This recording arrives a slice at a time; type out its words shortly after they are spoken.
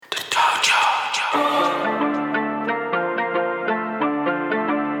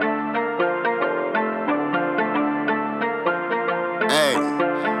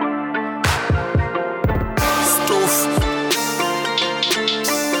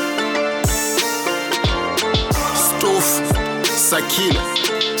Sakila,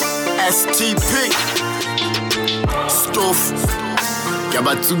 STP, Stove,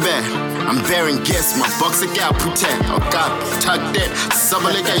 Yabatube. I'm bearing guests, my box again, put it. Oh God, tag that.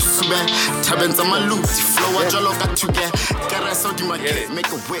 Sabaleka Sube, Tabenza Malu, Flow Jaloka together. Make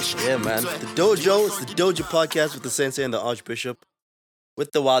a wish. Yeah, man. The Dojo, it's the Dojo podcast with the Sensei and the Archbishop.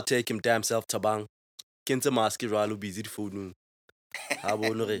 With the wild take him damn self Tabang. Kinta Maski Ralu busy food noon.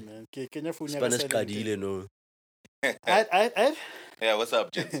 Habo no re. Spanish Kadile no. Yeah, what's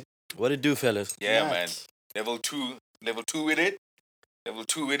up, gents? What it do, fellas? Yeah, man. Level 2 with it. Level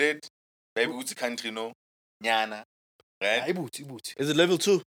 2 with it. Baby, what's the country, no? Nyana. Right? Is it level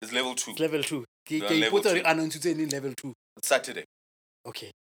 2? It's level 2. It's level 2. We're on level 2. In level 2. It's Saturday. Okay.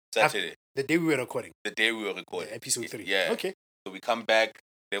 Saturday. The day we were recording. The day we were recording. Yeah, episode 3. Yeah. Okay. So we come back,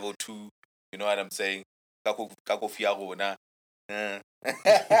 level 2. You know what I'm saying? Kako fiago na.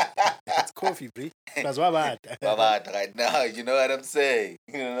 It's coffee, bro. That's why bad. Bad right now. You know what I'm saying?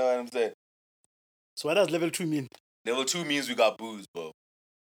 You know what I'm saying? So what does level 2 mean? Level 2 means we got booze, bro.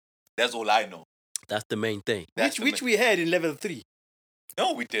 That's all I know. That's the main thing. Which we had in level 3.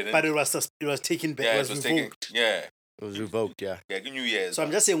 No, we didn't. But it was taken back. Yeah, it was revoked. Yeah. It was revoked, yeah. Yeah, New Year's. So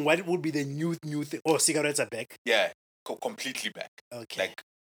I'm just saying, what would be the new thing? Oh, cigarettes are back. Yeah, completely back. Okay. Like,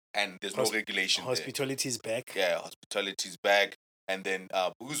 and there's no regulation. Hospitality is back. Yeah, hospitality is back. And then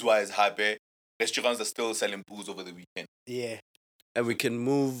booze-wise, habe, restaurants are still selling booze over the weekend. Yeah. And we can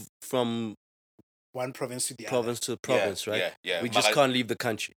move from one province to the province other. to province, yeah, right? Yeah, yeah. We just can't leave the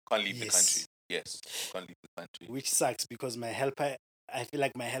country. Can't leave the country. Yes, can't leave the country. Which sucks because my helper, I feel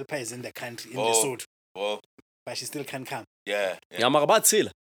like my helper is in the country, in Lesotho. Oh. But she still can't come. Yeah.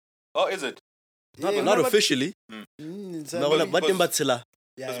 Oh, is it? Not officially.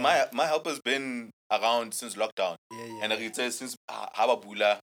 Because my helper's been around since lockdown. Yeah. And it says since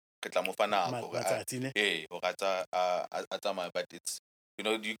Hababula, but it's, you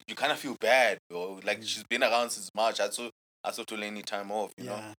know, you kind of feel bad, bro. Like she's been around since March. I saw to any time off, you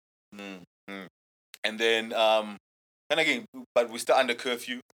know. And then kind again, but we're still under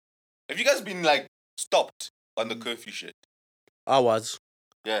curfew. Have you guys been like stopped on the curfew shit? I was.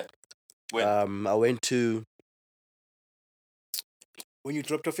 Yeah. When? I went to. When you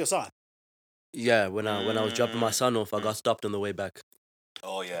dropped off your son. Yeah, when I was dropping my son off, I got stopped on the way back.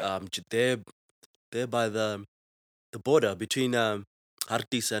 Oh yeah. There by the border between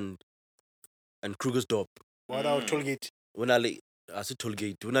Hartis and Krugersdorp. What our toll gate? I said toll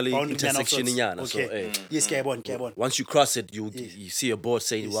gate. Intersection in Yana. Okay. So, yes, Gabon. Once you cross it, you see a board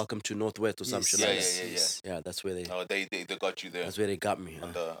saying "Welcome to Northwest" or some shit like that. Yeah, that's where they. Oh, they got you there. That's where they got me.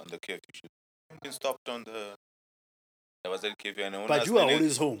 On the curfew shit. I've been stopped on the. There was a curfew. But you are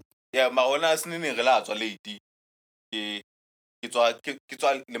always home. Yeah, my owners didn't realize how late.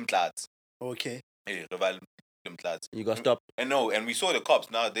 Kitwa limtlats. Okay. Hey, rival limtlats. You got stopped. And no, and we saw the cops.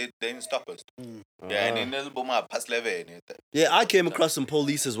 Now they didn't stop us. Yeah, and in the past level. Yeah, I came across some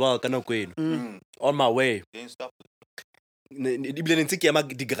police as well. On my way. They didn't stop us. Yeah,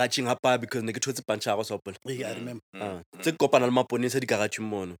 I remember.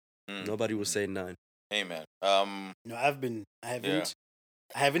 Nobody was saying nothing. Hey man. No, I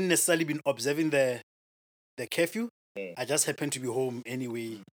haven't necessarily been observing the curfew. I just happened to be home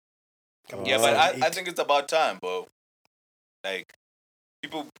anyway. Yeah, but I think it's about time, bro. Like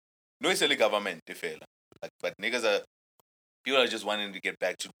people, no, it's the government, they fail. Like, but people are just wanting to get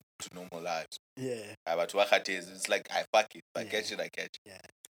back to normal lives. Yeah. But it's like I fuck it. If I catch it, I catch it. Yeah.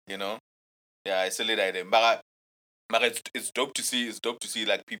 You know? Yeah, it's a little idea. But it's dope to see. It's dope to see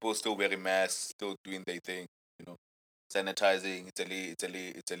like people still wearing masks, still doing their thing. You know, sanitizing. It's a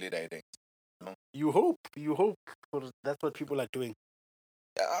little idea. You know? You hope. That's what people are doing.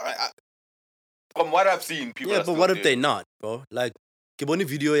 From what I've seen, people. Yeah, but what if they not, bro? Like, kiboni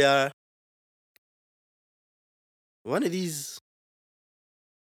video ya. One of these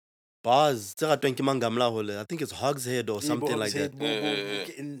bars, I think it's Hog's Head or something like that.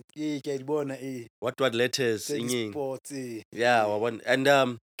 What letters? Sports, yeah, one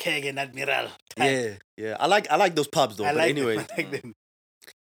and Keg and Admiral. Yeah. I like those pubs though. But anyway, I like them.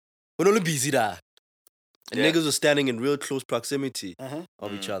 We're only busy there. And niggas were standing in real close proximity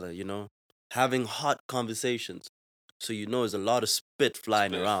of each other, you know, having hot conversations. So you know there's a lot of spit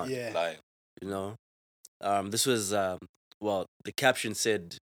flying around. Yeah. You know, this was the caption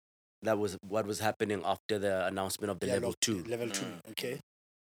said that was what was happening after the announcement of the level 2. Level 2, okay.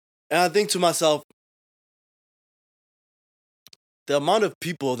 And I think to myself, the amount of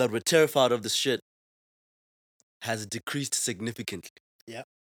people that were terrified of this shit has decreased significantly. Yeah.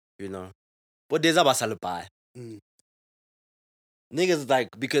 You know, what days are Niggas like,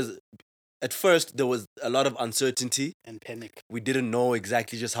 because at first there was a lot of uncertainty and panic. We didn't know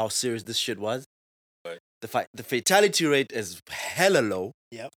exactly just how serious this shit was. Right. The fatality rate is hella low.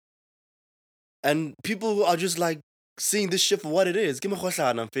 Yep. And people are just like seeing this shit for what it is. Give me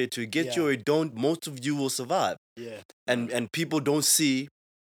to get Yeah. you or don't, most of you will survive. Yeah. And people don't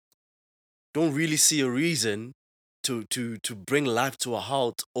really see a reason to bring life to a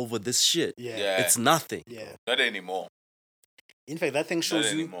halt over this shit. Yeah. It's nothing. Yeah. Not anymore. In fact, that thing Not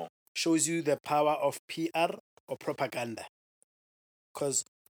shows anymore. you the power of PR or propaganda. Because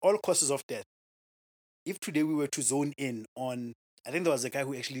all causes of death, if today we were to zone in on, I think there was a guy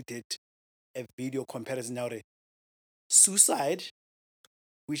who actually did a video comparison now. Suicide,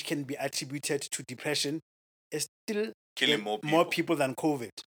 which can be attributed to depression, is still Killing more people than COVID.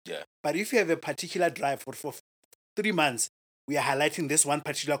 Yeah. But if you have a particular drive for 3 months, we are highlighting this one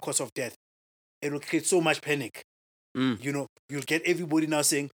particular cause of death, it will create so much panic. You know, you'll get everybody now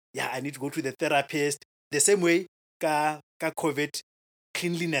saying, yeah, I need to go to the therapist. The same way, COVID,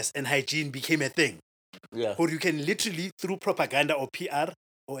 cleanliness and hygiene became a thing. Yeah. Or you can literally, through propaganda or PR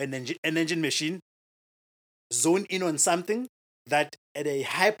or an engine machine, zone in on something that at a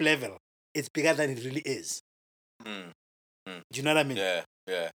hype level, it's bigger than it really is. Do you know what I mean?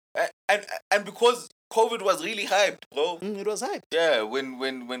 Yeah. And because COVID was really hyped, bro. It was hyped. Yeah, when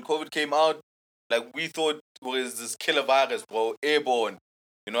COVID came out, like we thought it was this killer virus, bro, airborne.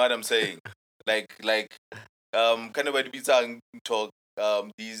 You know what I'm saying? like kind of what we talk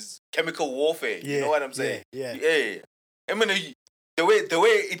these chemical warfare. Yeah, You know what I'm saying? yeah. I mean the way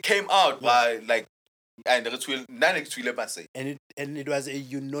it came out by like and And it was a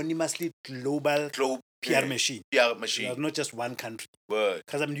unanimously global PR machine. PR It machine. was not just one country. Word.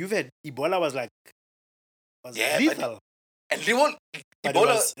 Because I mean, you've had Ebola was Yeah, lethal. And Ebola,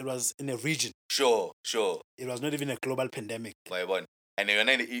 It was in a region. Sure. It was not even a global pandemic. And you're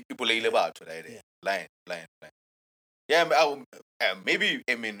not people about right? Line. Yeah, maybe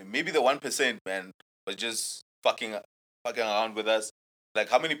the 1%, man, was just fucking around with us. Like,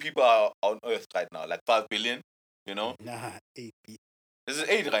 how many people are on Earth right now? Like 5 billion, you know? Nah, 8. This is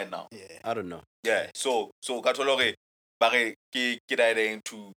 8 right now. Yeah. I don't know. Yeah. So Katolore, bare ke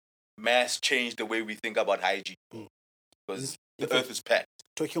to mass change the way we think about hygiene. Because the Earth is packed.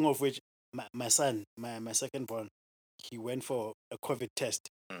 Talking of which, my son, my second born, he went for a COVID test.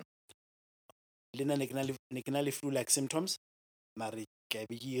 Lena nekinali flu like symptoms. Mari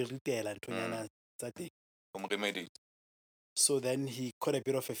So then he caught a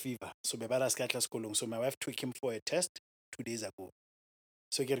bit of a fever. So So my wife took him for a test 2 days ago.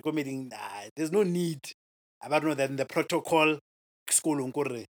 So he meeting, there's no need. I don't know that in the protocol school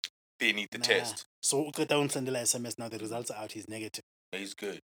They need the test. So SMS now the results are out, he's negative. He's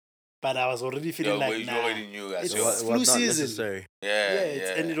good. But I was already feeling you already knew it's as flu season. Necessary.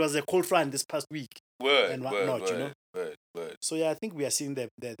 Yeah. And it was a cold front this past week. Word. So yeah, I think we are seeing the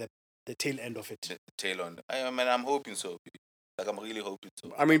tail end of it. The tail end. I mean, I'm hoping so. Like, I'm really hoping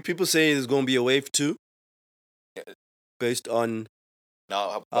so. I mean, people say there's going to be a wave 2 based on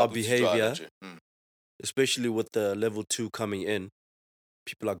now our behavior, especially with the level 2 coming in.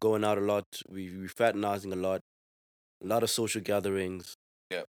 People are going out a lot. We're fraternizing a lot of social gatherings.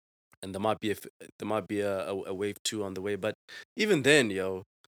 Yeah. And there might be a wave 2 on the way. But even then,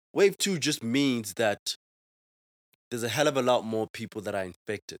 wave 2 just means that there's a hell of a lot more people that are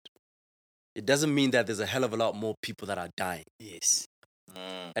infected. It doesn't mean that there's a hell of a lot more people that are dying. Yes.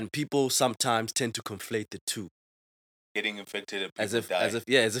 And people sometimes tend to conflate the two. Getting infected and as people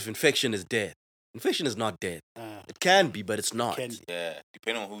if infection is death. Infection is not death. It can be, but it's not. Yeah,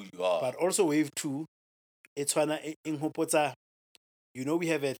 depending on who you are. But also wave 2, it's when in Hopota, we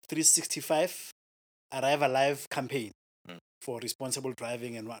have a 365 Arrive Alive campaign for responsible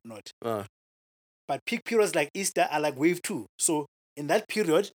driving and whatnot. But peak periods like Easter are like wave 2. So in that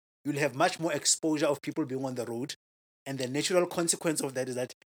period, you'll have much more exposure of people being on the road. And the natural consequence of that is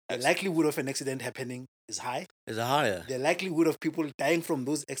that the likelihood of an accident happening is high. It's higher. The likelihood of people dying from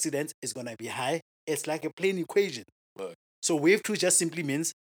those accidents is going to be high. It's like a plain equation. Right. So wave 2 just simply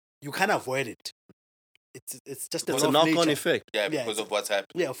means you can't avoid it. It's just a knock-on effect. Yeah, because of what's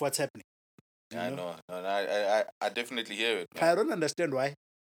happening. Yeah, of what's happening. I know. I definitely hear it. I don't understand why.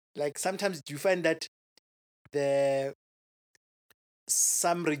 Like sometimes you find that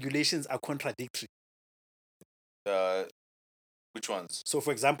some regulations are contradictory. Which ones? So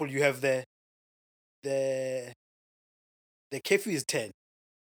for example, you have the curfew is 10,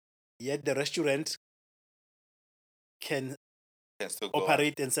 yet the restaurant can still go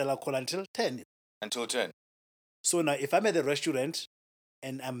operate and sell alcohol until 10. Until 10. So now if I'm at the restaurant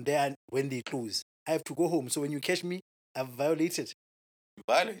and I'm there when they close, I have to go home. So when you catch me, I've violated. You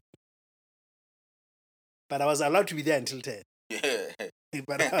violate. But I was allowed to be there until 10. Yeah.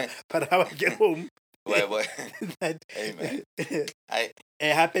 But I would get home. Boy. That, Hey, man.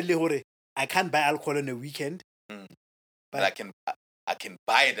 I can't buy alcohol on a weekend. But I can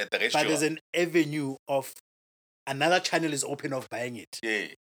buy it at the restaurant. But there's an avenue of another channel is open of buying it. Yeah,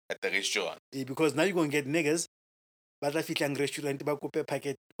 at the restaurant. Because now you're going to get niggas. But if you can restaurant, you a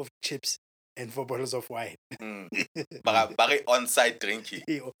packet of chips and 4 bottles of wine. But on-site drinking.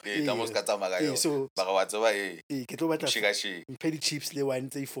 So, pay the chips, the wine,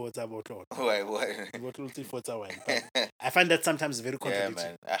 the 4 bottle. Why? Bottle 4 wine. But I find that sometimes very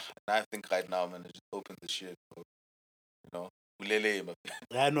contradictory. Yeah, man. I think right now, man, just open the shit. Bro. You know, bulele.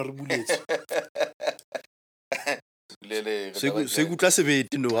 Yeah, no bullets. So you class it,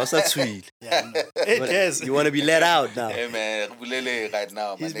 you know, how's that sweet? Yeah, it is. You want to be let out now. Hey, man, bulele right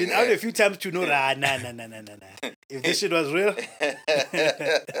now. He's been out a few times to know that. Nah. If this shit was real.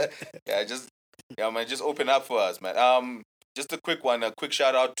 Man, just open up for us, man. Just a quick one, a quick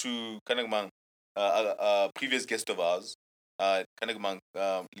shout out to Kanagman, a previous guest of ours, Kanagman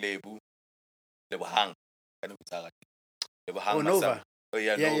Lebu Hang. Nova. Oh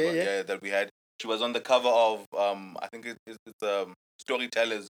yeah, Nova. Yeah, that we had. She was on the cover of I think it's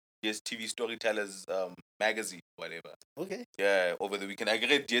Storytellers, DSTV Storytellers magazine, whatever. Okay. Yeah, over the weekend. I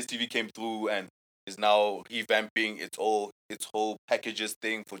get DSTV came through and is now revamping its whole packages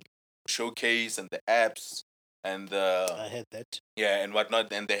thing for showcase and the apps and I had that. Yeah, and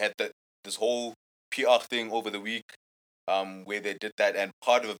whatnot. And they had this whole PR thing over the week, where they did that, and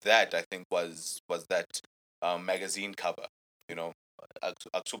part of that I think was that magazine cover, you know.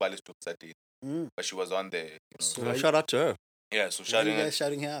 But she was on there. You know. So shout out to her. Yeah, so shouting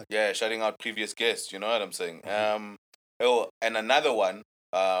her out. Yeah, shouting out previous guests. You know what I'm saying? And another one.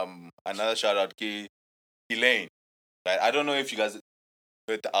 Another shout out to Elaine. Right? I don't know if you guys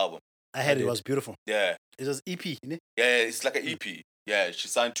heard the album. I heard it was beautiful. Yeah. It was EP, isn't it? Yeah, it's like an EP. Yeah, she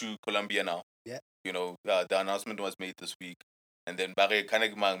signed to Columbia now. Yeah. You know, the announcement was made this week. And then Barry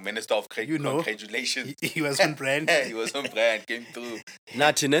Kanagman, Minister of Congratulations. He was on brand. He was on brand, came through.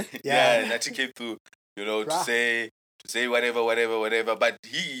 Nati, ne? Yeah, Nati came through, you know, to say whatever. But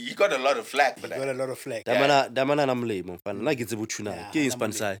he got a lot of flack for that. Got a lot of flack. Damana Nhlamulo, man. Like it's a butchuna.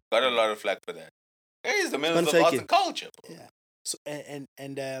 Got a lot of flack for that. He's the Minister of Arts and Culture. Bro. Yeah. So and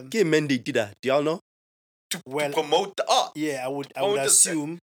mandate did that? Do y'all know? To promote the art. Yeah, I would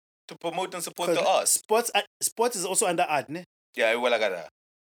assume to promote and support the art. Sports is also under art, ne? Yeah, well, I got that.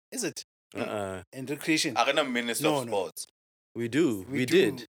 Is it? And recreation. I'm a Minister of Sports. We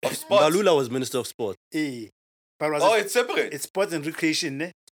did. Of sports. Balula was Minister of Sport. But it's separate. It's sports and recreation,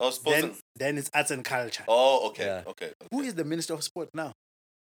 ne? Oh, sports. Then it's arts and culture. Oh, okay. Yeah. Okay. Who is the Minister of Sport now?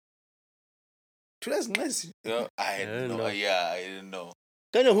 That's nice. Yeah, I didn't know. Yeah, I didn't know.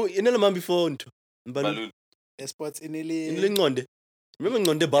 Don't know who in the man before Balloon. Sports in Ngonde.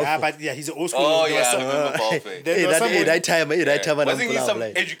 Remember Ngonde Balfour? Yeah, but he's an old school. Oh, yeah, I remember Balfour. That time. Wasn't he some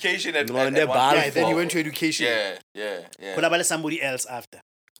education at one Yeah, then he went to education. Yeah. Could have been somebody else after.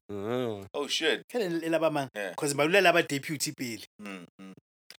 Oh, shit. Because Balula deputy bill.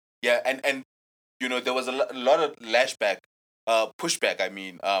 Yeah, and you know, there was a lot of pushback, I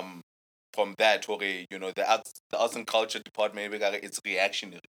mean, from that, you know, the arts and culture department, it's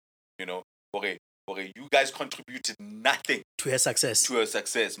reactionary, you know, you guys contributed nothing to her success. You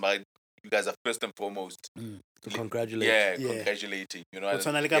guys are first and foremost to congratulate. Yeah, congratulating. You know, she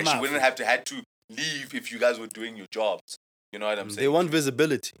wouldn't have to leave if you guys were doing your jobs. You know what I'm saying? They want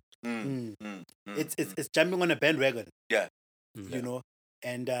visibility. It's jumping on a bandwagon. Yeah. You know,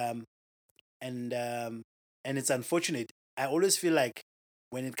 and it's unfortunate. I always feel like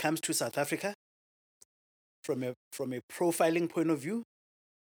when it comes to South Africa, from a profiling point of view,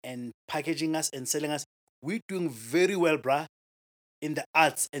 and packaging us and selling us, we're doing very well, bruh, in the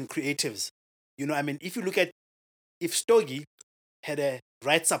arts and creatives. You know, I mean, if you look at, if Stogie had a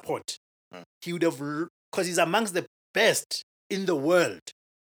right support, he would have, because he's amongst the best in the world.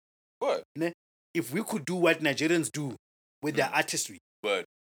 What? If we could do what Nigerians do with their artistry,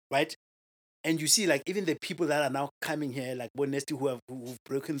 right? And you see, like, even the people that are now coming here, like Bonesti, who've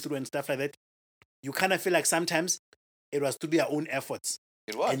broken through and stuff like that, you kind of feel like sometimes it was through their own efforts.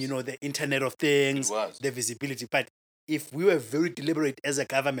 It was. And, you know, the Internet of Things, the visibility. But if we were very deliberate as a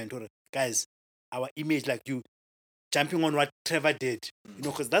government, or guys, our image, like you jumping on what Trevor did, you know,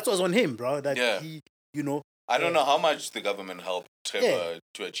 because that was on him, bro. That he, you know. I don't know how much the government helped Trevor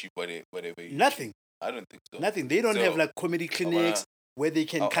to achieve whatever he Nothing. I don't think so. Nothing. They don't have like comedy clinics where they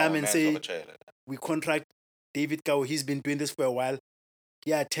can come and say, we contract David Kau, he's been doing this for a while.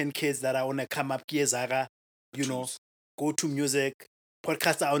 Here are 10 kids that are on a come up, you know, go to music.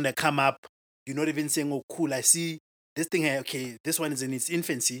 Podcasts are on the come up. you're not even saying, oh, cool, I see this thing here, okay, this one is in its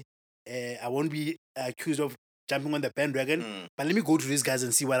infancy. I won't be accused of jumping on the bandwagon, but let me go to these guys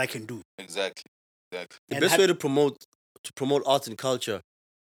and see what I can do. Exactly. The best way to promote arts and culture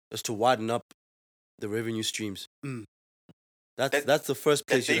is to widen up the revenue streams. That's the first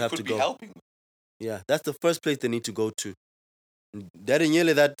place you have to go. Helping. Yeah, that's the first place they need to go to.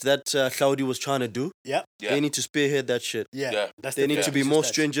 That Saudi was trying to do. Yeah. They need to spearhead that shit. Yeah. They need to be more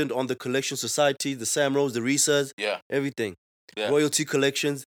stringent on the collection society, the SAMROs, the RISAs, everything. Yeah. Royalty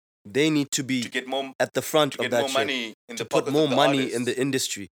collections. They need to be at the front of that shit. Money to put more money in the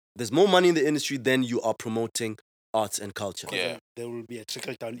industry. There's more money in the industry than you are promoting arts and culture. Yeah. There will be a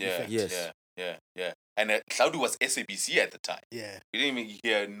trickle-down effect. Yes. Yeah. And Saudi was SABC at the time. Yeah. You didn't even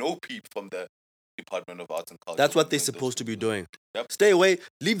hear no peep from the Department of Arts and Culture. That's what they're supposed to be doing. Yep. Stay away.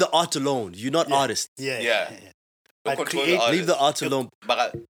 Leave the art alone. You're not artists. Yeah. But leave the art alone.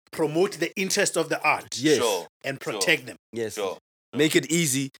 Promote the interest of the art. Yes. Sure. And protect them. Yes. Sure. Make it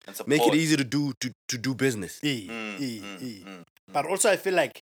easy. Make it easy to do business. But also I feel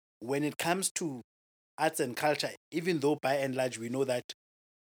like when it comes to arts and culture, even though by and large we know that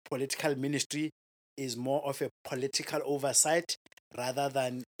political ministry is more of a political oversight rather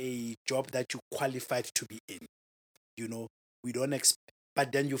than a job that you qualified to be in. You know, we don't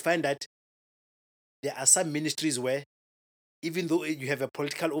but then you find that there are some ministries where even though you have a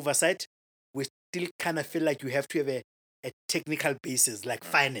political oversight, we still kind of feel like you have to have a technical basis like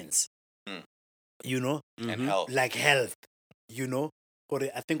finance, you know, and health. Like health, you know.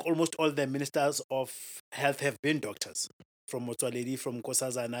 I think almost all the ministers of health have been doctors, from Motsoaledi, from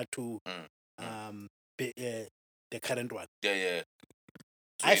Nkosazana to the current one. Yeah.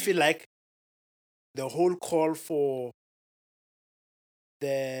 I feel like the whole call for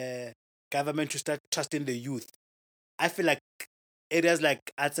the government to start trusting the youth, I feel like areas like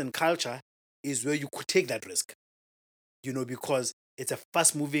arts and culture is where you could take that risk, you know, because it's a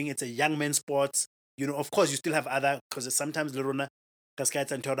fast moving, it's a young man's sport. You know, of course, you still have other, because sometimes Lorona,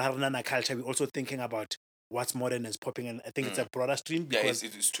 Kaskats and Teodoharana culture, we're also thinking about what's modern is popping, and I think it's a broader stream because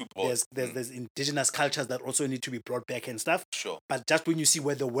it's too broad. There's indigenous cultures that also need to be brought back and stuff. Sure. But just when you see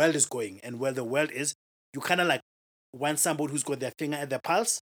where the world is going and where the world is, you kind of like want somebody who's got their finger at the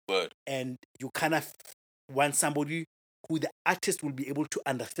pulse. Word. And you kind of want somebody who the artist will be able to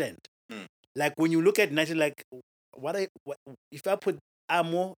understand. Like when you look at United, like if I put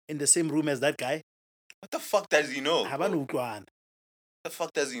Amo in the same room as that guy, what the fuck does he know? What the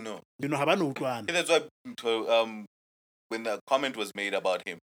fuck does he know? You know, that's why when the comment was made about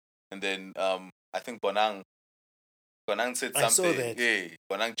him, and then I think Bonang said something. I saw that. Yeah,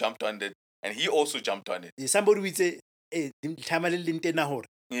 Bonang jumped on it, and he also jumped on it. Somebody would say, "Hey,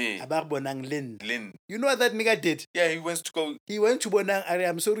 about Bonang Lin. You know what that nigga did? Yeah, he went to Bonang.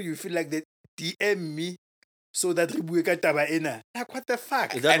 I'm sorry, you feel like they DM me so that we get taba ina. Like, what the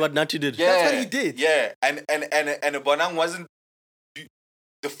fuck? Is that what Nati did? Yeah, that's what he did. Yeah, and Bonang wasn't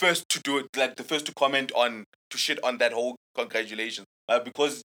the first to do it, like the first to comment on, to shit on that whole congratulations.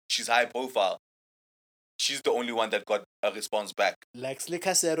 Because she's high profile, she's the only one that got a response back. Like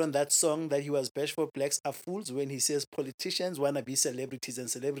Slicker said on that song that he was bashed for blacks are fools when he says politicians want to be celebrities and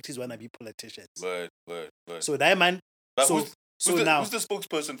celebrities want to be politicians. Word. So that man... But who's the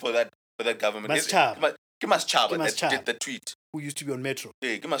spokesperson for that government? Gimas Chaba that did the tweet. Who used to be on Metro.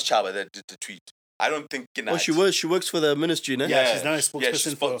 Yeah, Gimas Chaba that did the tweet. I don't think... she works for the ministry, no? Yeah, she's now a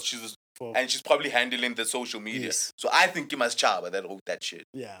spokesperson and she's probably handling the social media. Yes. So I think Gimas Chaba that wrote that shit.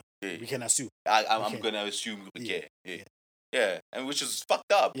 Yeah. We can assume. I'm going to assume. Yeah. And which is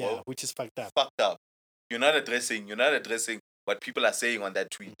fucked up, bro. Yeah, which is fucked up. Fucked up. You're not addressing what people are saying on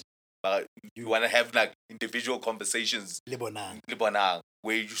that tweet. But you want to have like individual conversations. Libonang.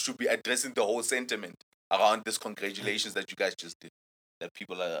 Where you should be addressing the whole sentiment around this congratulations that you guys just did. That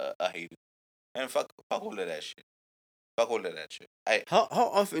people are hating. And fuck all of that shit. How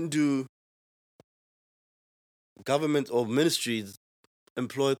often do government or ministries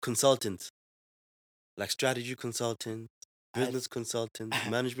employ consultants? Like strategy consultants, business consultants,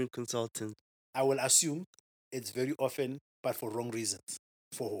 management consultants? I will assume it's very often, but for wrong reasons.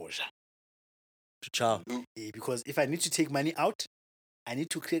 For Hoja. Because if I need to take money out, I need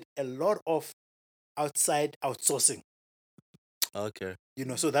to create a lot of outside outsourcing. Okay. You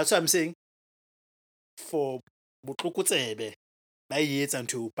know, so that's what I'm saying. For but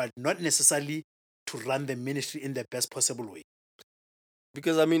not necessarily to run the ministry in the best possible way.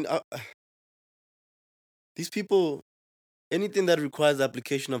 Because I mean, these people, anything that requires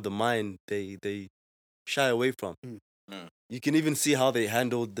application of the mind, they shy away from. You can even see how they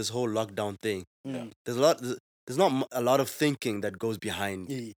handled this whole lockdown thing. There's there's not a lot of thinking that goes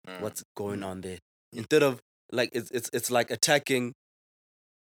behind what's going on there. Instead of like it's like attacking,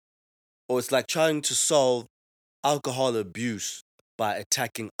 or it's like trying to solve alcohol abuse by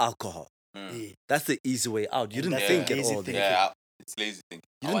attacking alcohol. That's the easy way out. You didn't think at all. It's lazy thinking.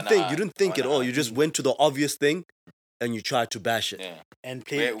 You didn't think at all. You just went to the obvious thing, and you tried to bash it. Yeah. And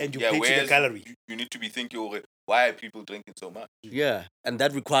play to the gallery. You need to be thinking, why are people drinking so much? Yeah, and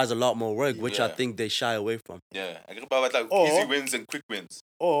that requires a lot more work, which I think they shy away from. Yeah, about like easy wins and quick wins.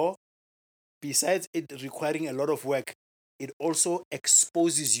 Or, besides it requiring a lot of work, it also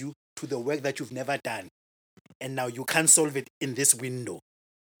exposes you to the work that you've never done, and now you can't solve it in this window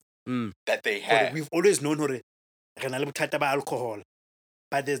that they have. We've always known alcohol,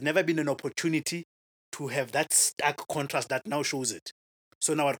 but there's never been an opportunity to have that stark contrast that now shows it.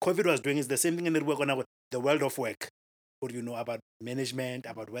 So now what COVID was doing is the same thing in the world of work, or about management,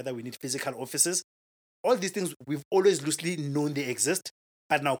 about whether we need physical offices. All these things we've always loosely known they exist,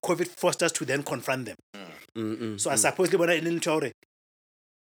 but now COVID forced us to then confront them. So I suppose at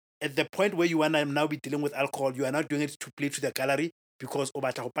the point where you want to now be dealing with alcohol, you are not doing it to play to the gallery, because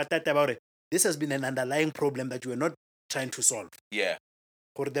this has been an underlying problem that you are not trying to solve. Yeah.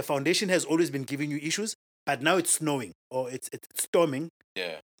 Or the foundation has always been giving you issues, but now it's snowing or it's storming.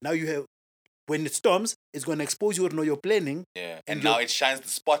 Yeah. Now you have, when it storms, it's going to expose you or your planning. Yeah. And now it shines the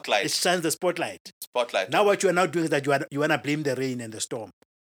spotlight. It shines the spotlight. Now what you are now doing is that you want to blame the rain and the storm.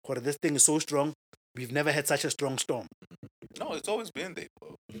 Or this thing is so strong, we've never had such a strong storm. No, it's always been there,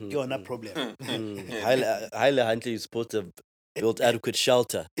 bro. You're not problem. Highly you're supposed to have built adequate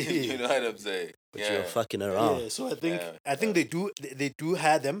shelter. You know what I'm saying? But you're fucking around. Yeah, so I think they do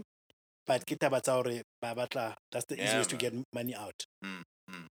have them, but that's the easiest to get money out.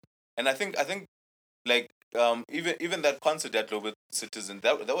 And I think like even that concert at Global Citizen,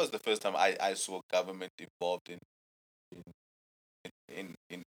 that was the first time I saw government involved in an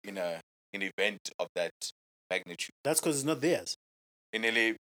event of that magnitude. That's because it's not theirs. In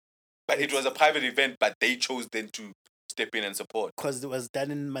LA, but it was a private event, but they chose then to step in and support. Because it was done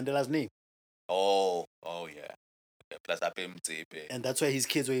in Mandela's name. Oh yeah. Plus and that's why his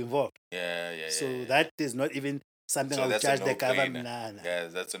kids were involved. Yeah. So that is not even something I would judge the government. Nah. Yeah,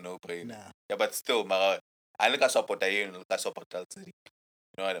 that's a no-brainer. Nah. Yeah, but still, I look at support you know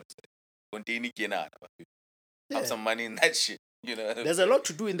what I'm saying? Have some money in that shit. You know. There's a lot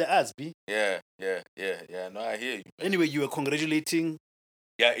to do in the arts, B. Yeah. No, I hear you. Man. Anyway, you were congratulating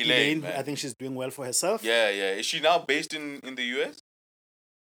Elaine. I think she's doing well for herself. Yeah. Is she now based in the US?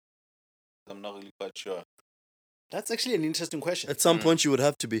 I'm not really quite sure. That's actually an interesting question. At some point, you would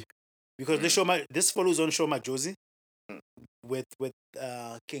have to be. Because this follows on Shoma Josie with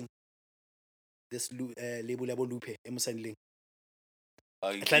King. This label Lupe, Emusandling.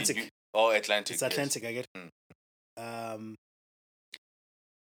 Atlantic. Atlantic. It's Atlantic, I get.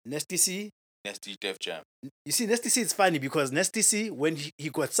 Nasty C. Nasty Def Jam. You see, Nasty C is funny because Nasty C, when he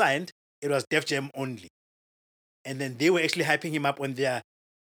got signed, it was Def Jam only. And then they were actually hyping him up on their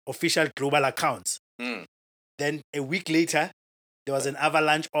official global accounts. Then a week later, there was an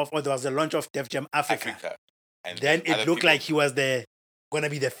avalanche there was a launch of Def Jam Africa. And then it looked like he was gonna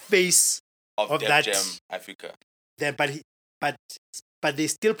be the face of Def that Jam Africa. Then, but they're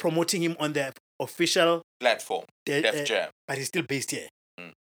still promoting him on the official platform, Def Jam. But he's still based here.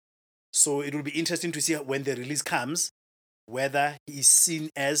 So it will be interesting to see when the release comes, whether he is seen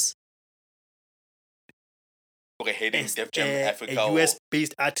as Def Jam Africa, a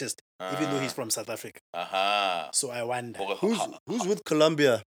US-based artist, even though he's from South Africa. So I wonder. Who's with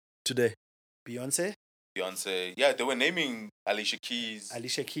Colombia today? Beyonce. Yeah, they were naming Alicia Keys.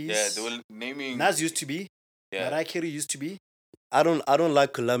 Yeah, they were naming. Nas used to be. Yeah. Mariah Carey used to be. I don't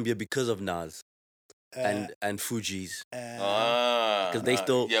like Colombia because of Nas. And Fugees. Because they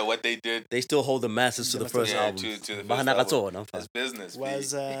still what they did. They still hold the masses to the first album. To the first album. It's business.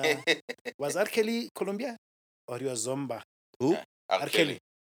 Was R. Kelly Colombia? Or he was Zomba? Who? R. Kelly.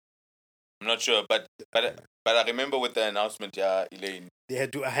 I'm not sure, but I remember with the announcement, Elaine. They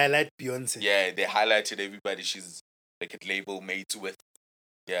had to highlight Beyonce. Yeah, they highlighted everybody she's like a label mates with.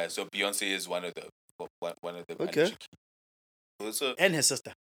 Yeah, so Beyonce is one of the okay. Also, and her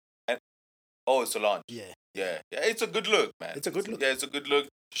sister. Solange. Yeah. It's a good look, man. It's a good look. Yeah, it's a good look.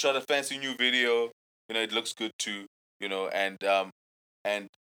 She shot a fancy new video. You know, it looks good too. You know, and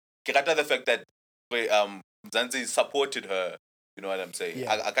Kirata, the fact that Zanzi supported her. You know what I'm saying?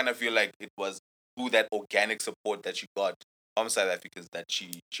 Yeah. I kind of feel like it was through that organic support that she got from South Africans that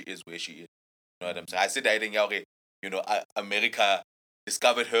she is where she is. You know what I'm saying? I said I think America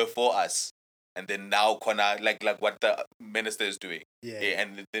discovered her for us. and then now Kona like what the minister is doing. Yeah.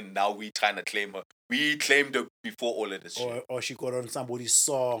 And then now we trying to claim her. We claimed her before all of this shit. Or she got on somebody's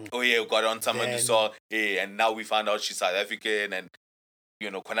song. Oh yeah, got on somebody's song. Yeah, and now we found out she's South African, and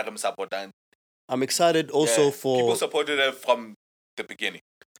Kona them support. I'm excited also for people supported her from the beginning.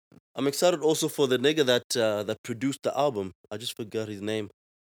 I'm excited also for the nigga that produced the album. I just forgot his name.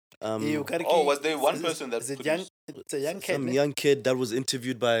 Was there one person that is it young? It's a young kid. Some young kid that was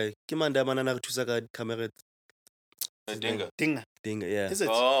interviewed by Kimanda Manana Tusaka Kameret. Dinga. Dinga, yeah. Is it?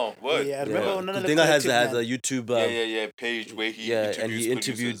 Oh, what? Yeah, I remember Dinga has a YouTube page where he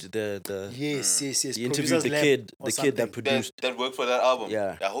interviewed the yes. He interviewed the kid that produced that worked for that album.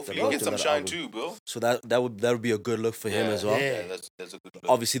 Yeah, hopefully he gets some shine too, bro. So that would be a good look for him as well. Yeah, that's a good look.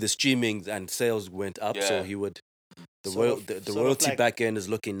 Obviously the streaming and sales went up, so he would the royalty like, back end is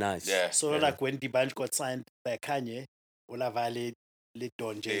looking nice. Yeah. Like when D'banj got signed by Kanye, Ola Valley lit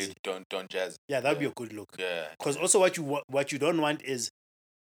Don Jazzy. Don Jazz. Yeah, that'd be a good look. Yeah. Because also what you don't want is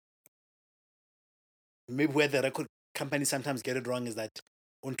maybe where the record companies sometimes get it wrong is that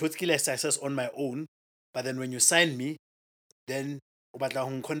on Totskile success on my own, but then when you sign me, then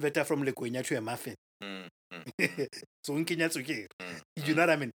convert from Lekoinya to a muffin. So you know what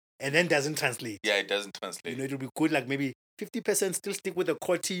I mean? And then doesn't translate. Yeah, it doesn't translate. It'll be good, like maybe 50% still stick with the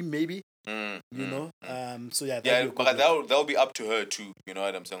core team, maybe. So yeah. But that'll be up to her too. You know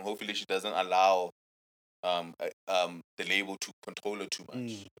what I'm saying? Hopefully she doesn't allow the label to control her too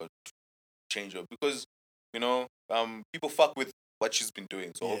much or to change her, because people fuck with what she's been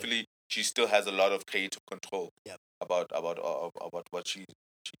doing. So hopefully she still has a lot of creative control about what she's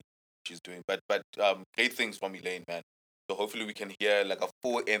doing. But great things from Elaine, man. So hopefully we can hear like a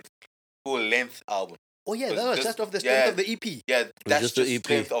full length album. Oh yeah, that was just of the strength of the EP. Yeah, that's just the EP.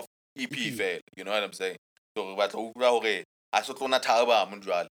 Strength of EP fail. You know what I'm saying? So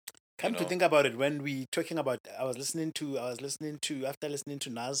come to think about it, when we talking about, after listening to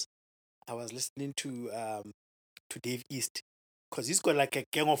Nas, I was listening to Dave East, because he's got like a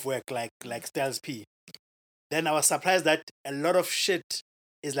gang of work like Styles P. Then I was surprised that a lot of shit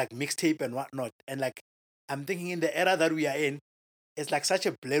is like mixtape and whatnot, and like I'm thinking in the era that we are in, it's like such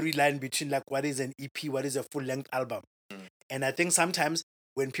a blurry line between like what is an EP, what is a full-length album. And I think sometimes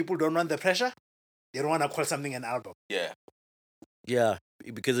when people don't want the pressure, they don't want to call something an album. Yeah,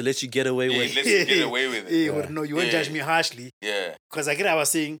 because it lets you get away with it. It lets you get away with it. No, you won't judge me harshly. Yeah. Because I was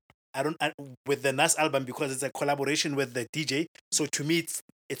saying, with the Nas album, because it's a collaboration with the DJ, so to me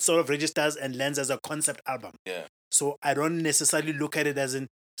it sort of registers and lands as a concept album. Yeah. So I don't necessarily look at it as in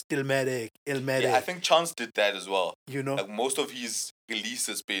Stillmatic, Illmatic. Yeah, I think Chance did that as well. Like most of his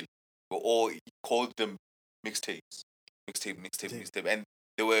releases were all, he called them mixtapes. Mixtape. And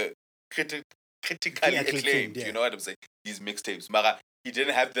they were critically acclaimed. You know what I'm saying? These mixtapes. Mara, he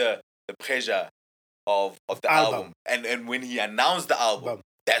didn't have the pressure of the album. And when he announced the album,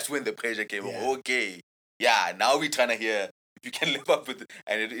 that's when the pressure came. Okay. Yeah, now we're trying to hear if you can live up with it.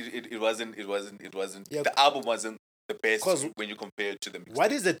 And it wasn't the album wasn't the best when you compare it to the mixtape.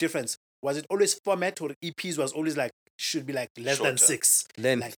 What is the difference? Was it always format, or EPs was always like should be like less than 6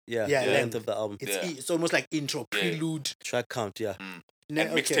 length? Like, length of the album. It's almost like intro, prelude, track count. Yeah,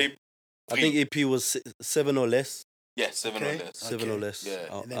 and mixtape. I think EP was 7 or less. Yeah, 7 or less. 7 or less.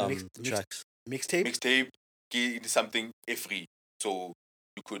 Yeah. Tracks. Mixtape is something free, so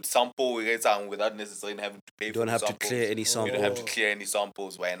you could sample without necessarily having to pay. You don't have samples. to clear any samples. You don't have to clear any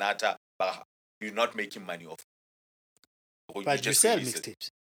samples. Why not? But you're not making money off. But you sell mixtapes.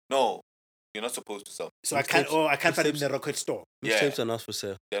 No, you're not supposed to sell. So I can't find it in the record store. Mixtapes are not for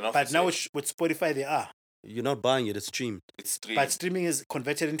sale. But now with Spotify they are. You're not buying it; it's streamed. It's streamed. But streaming is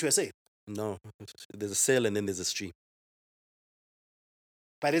converted into a sale. No, there's a sale and then there's a stream.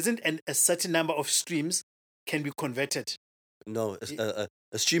 But isn't a certain number of streams can be converted? No, a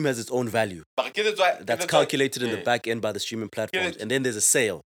stream has its own value. That's calculated in the back end by the streaming platforms, and then there's a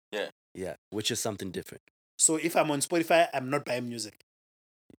sale. Yeah, which is something different. So if I'm on Spotify, I'm not buying music.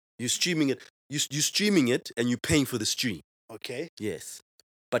 You're streaming it. You're streaming it, and you're paying for the stream. Okay. Yes,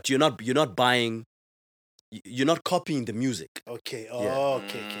 but you're not buying. You're not copying the music. Okay.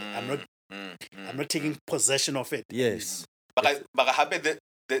 Okay. I'm not taking possession of it. Yes. But I happen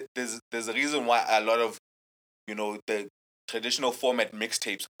that there's a reason why a lot of the traditional format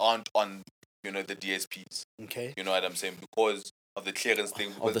mixtapes aren't on the DSPs. Okay. You know what I'm saying? Because of the clearance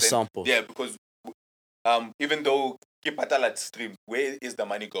thing. Of the sample. Yeah, because even though Kipatala stream, where is the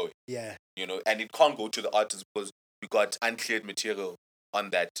money going? Yeah. And it can't go to the artist because we got uncleared material on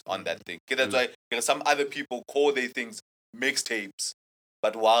that thing. Okay, that's why there are some other people call their things mixtapes,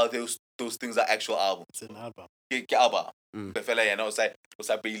 but while those things are actual albums. It's an album. Ke album. The fella, you know, o sa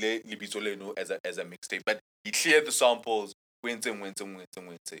beile lebitso leno as a mixtape, but he cleared the samples. Went.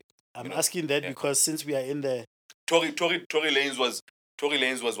 I'm asking that because since we are in the Tory Lanez was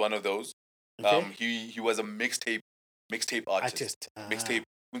one of those. Okay. He was a mixtape artist. Mixtape.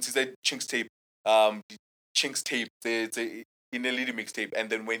 When he said Chinks tape, Chinks tape, the in a little mixtape, and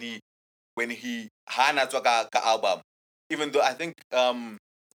then when he hana ka album, even though I think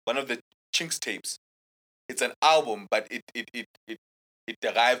one of the Chinks tapes, it's an album, but it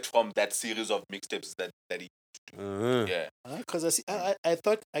derived from that series of mixtapes that he yeah. Because I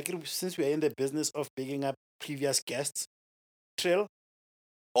thought since we are in the business of picking up previous guests, Trill.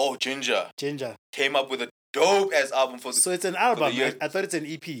 Oh, Ginger came up with a dope ass album for. So it's an album. I thought it's an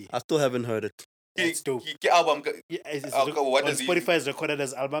EP. I still haven't heard it. It's dope. Album. On Spotify is recorded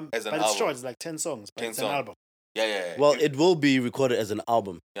as album, but it's short. It's like 10 songs, but it's an album. Yeah. Well, it will be recorded as an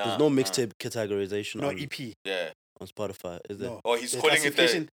album. There's no mixtape categorization. No EP. Yeah. On Spotify, is there? No. Oh, he's calling it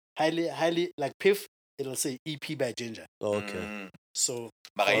the highly like Piff. It'll say EP by Ginger. Oh, okay. So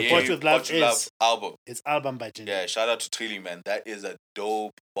What with Love is album. It's album by Ginger. Yeah, shout out to Trilly, man. That is a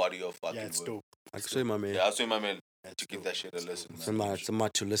dope body of fucking it's work. dope. I say my man. Yeah, I'll say my man to give that shit a listen. It's a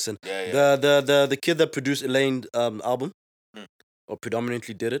much to listen. Yeah. The kid that produced Elaine album, or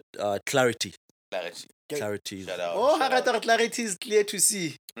predominantly did it, Clarity. Clarity. Shout out. Clarity is clear to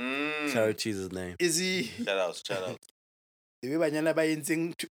see. Clarity is his name. Is he? Shout out. The way Banyana by it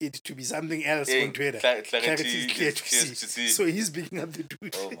to be something else on Twitter. Clarity is clear to see. So he's picking up the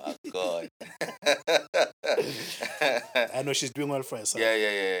dude. Oh my god. I know she's doing well for herself.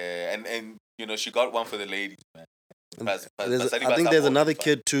 Yeah. And you know, she got one for the ladies, man. I think there's another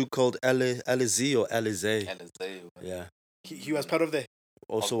kid too called Alize or Alize. Yeah. He was part of the.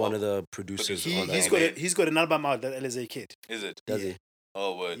 Also one of the producers. He's got an album out, that Alize kid. Is it? Does he?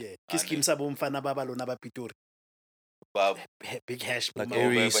 Oh, word. Yeah. Kiskimsa Bumfana Babalo Nabapitur. Big hash. Like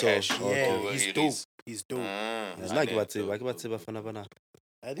Aries. Yeah, he's dope.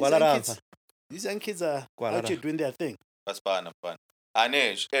 These young kids are out here doing their thing. That's fun.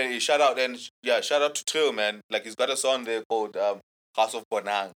 Shout out to Trill, man. Like he's got a song there called House of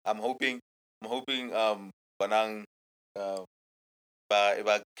Bonang. I'm hoping Bonang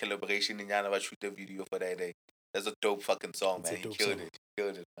about collaboration in Yana shoot a video for that day. That's a dope fucking song, man. He killed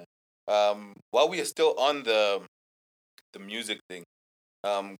it, man. While we are still on the music thing,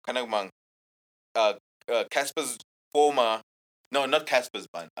 Casper's former, no, not Casper's,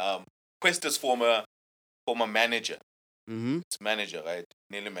 man. Kwesta's former manager. It's manager, right?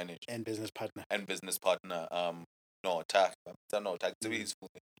 Nearly manager. And business partner. Nota.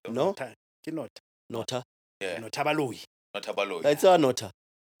 Nota. Nota. Yeah. Nota Baloyi. Nota Baloyi. It's a Nota.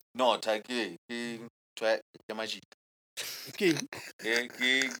 Nota.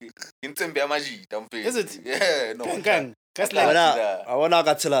 Is it? Yeah, no. I wanna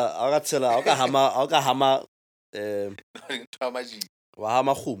aka hama wa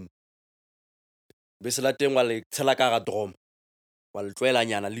hama khum be se la teng wa le tshela ka ga drom wa le tloela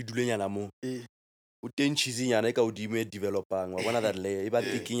nyana le dulenyana mo o teng cheese nyana e ka odimo e developang wa bona that le e ba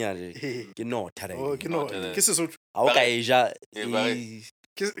tikinya je ke Nota re ke Nota ke Sesotho a o ka eja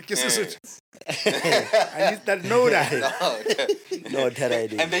ke Sesotho I need that Nota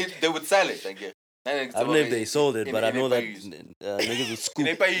and they would sell it, I guess. I don't know if they sold it, but I know that niggas would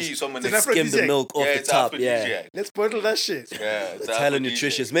skim the milk off the top. Yeah, let's bottle that shit. Yeah, it's hella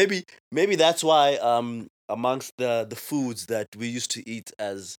nutritious. Maybe that's why amongst the foods that we used to eat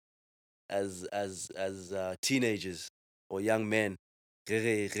as teenagers or young men,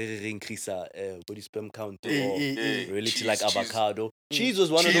 increase body sperm count or really to like avocado. Cheese was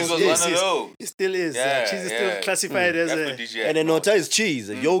one of those. It still is. Cheese is still classified as a. And then Nota is cheese,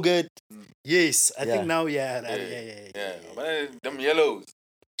 yogurt. Yes, I think now, yeah. Them yellows.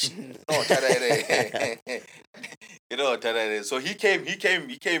 So he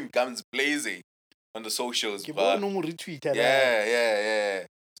came guns blazing on the socials. Yeah.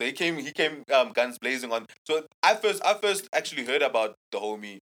 So he came guns blazing on. So I first actually heard about the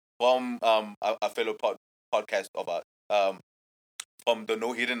homie from a fellow podcast of ours, from the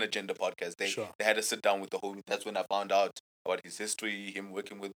No Hidden Agenda podcast. They had to sit down with the homie. That's when I found out about his history, him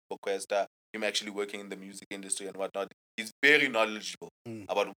working with Kwesta, him actually working in the music industry and whatnot. He's very knowledgeable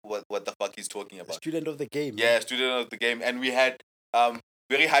about what the fuck he's talking about. Student of the game. Yeah, student of the game. And we had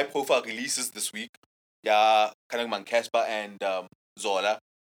very high profile releases this week. Yeah, Kanagman Casper and Zola.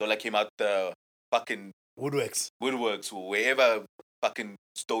 Zola came out the fucking Woodworks, wherever fucking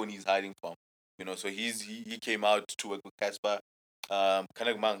stone he's hiding from. You know, so he came out to work with Casper.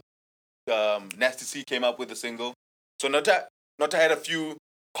 Kanagman Nasty C came up with a single. So Nota Nota had a few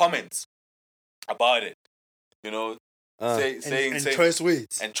comments about it. Saying choice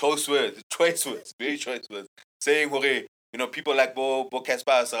words. And choice words, very choice words. Saying, people like Bo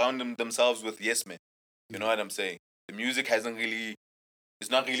Kwesta surround themselves with yes men. You know what I'm saying? The music it's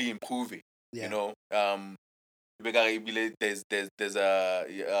not really improving. Yeah. There's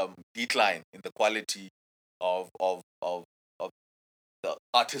a decline in the quality of the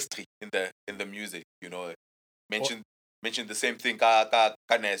artistry in the music. Mentioned the same thing. Ka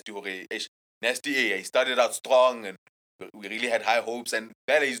Nasty Nasty. He started out strong, and we really had high hopes. And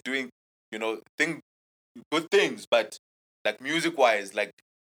Bella is doing, good things, but like music wise, like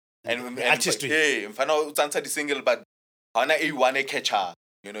and artistry. Hey, if I know it's answered the single, but Hana A1 catcher.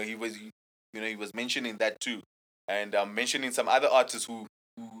 He was mentioning that too, and mentioning some other artists who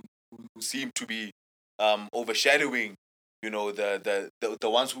seem to be overshadowing, the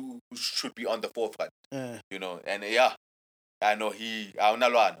ones who should be on the forefront. And yeah, I know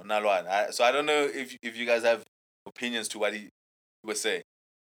so I don't know if you guys have opinions to what he was saying,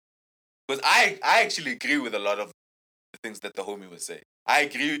 because I actually agree with a lot of the things that the homie was saying. I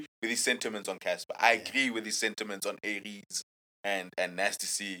agree with his sentiments on Casper. I agree with his sentiments on Aries and Nasty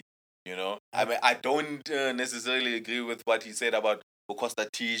C. I mean, I don't necessarily agree with what he said about Costa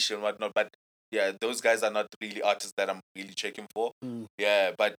Tish and whatnot, but yeah, those guys are not really artists that I'm really checking for.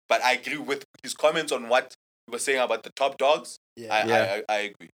 Yeah, but I agree with his comments on what he was saying about the top dogs. Yeah. I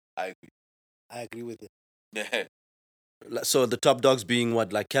agree. I agree with it. Yeah. So the top dogs being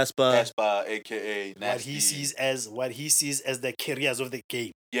what, like Casper, aka Nasty. What he sees as the carriers of the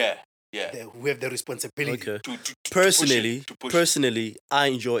game. Yeah. Who have the responsibility. Okay. To Personally, I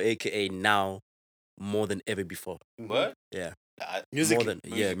enjoy AKA now more than ever before. What? Yeah. Musically.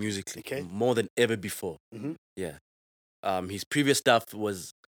 Musically. Okay. More than ever before. Yeah. His previous stuff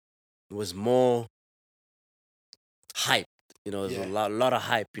was more hype. There's a lot of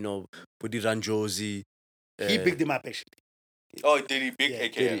hype. Budi Ranjosi. He picked him up actually. Oh, did he big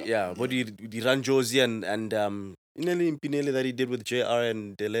AKA? Yeah. Budi Ranjosi and Ineli Impinele that he did with JR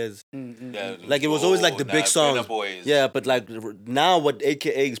and Deleuze. Yeah, like it was always like the big songs. Boys. Yeah, but like now what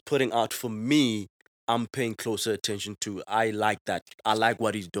AKA is putting out for me, I'm paying closer attention to. I like that. I like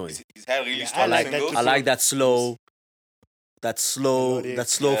what he's doing. He's had really strong singles. I like that slow Melodic. that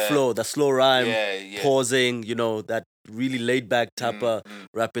slow flow, that slow rhyme, pausing, that really laid back type of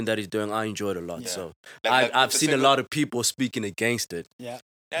rapping that he's doing. I enjoy it a lot. So I've seen a lot of people speaking against it. Yeah.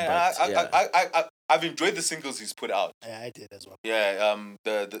 I've enjoyed the singles he's put out. Yeah, I did as well. Yeah,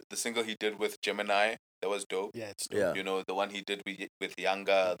 the single he did with Gemini, that was dope. Yeah, it's dope. Yeah. The one he did with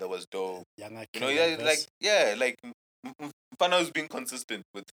Younger, that was dope. Younger, Mfano's being consistent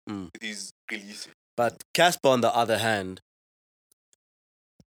with his releasing. But Casper, on the other hand,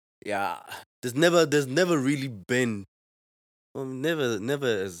 yeah, there's never really been. Well, never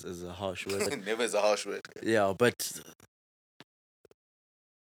is a harsh word. Never is a harsh word. Yeah, but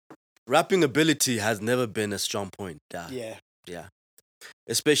rapping ability has never been a strong point. Yeah.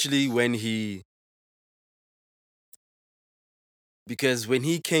 Especially because when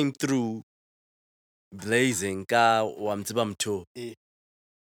he came through blazing,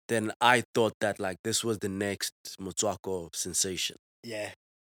 then I thought that like this was the next Motswako sensation. Yeah.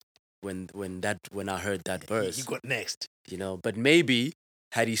 When I heard that verse. He got next. But maybe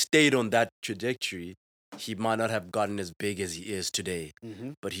had he stayed on that trajectory, he might not have gotten as big as he is today.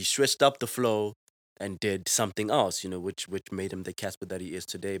 But he stretched up the flow and did something else, which made him the Casper that he is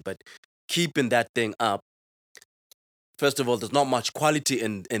today. But keeping that thing up, first of all, there's not much quality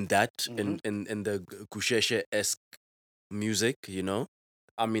in that, in the Kusheshe-esque music,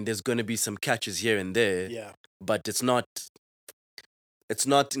 I mean, there's going to be some catches here and there. Yeah. But it's not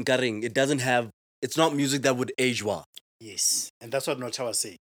Nkaring. It's not music that would age well. Yes. And that's what Nota was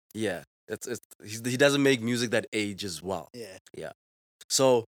saying. Yeah. He doesn't make music that ages well. Yeah. Yeah.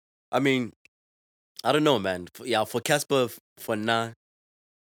 So, I mean, I don't know, man. For Casper, for now.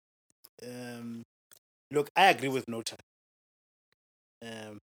 Look, I agree with Nota.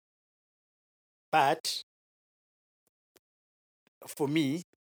 But for me,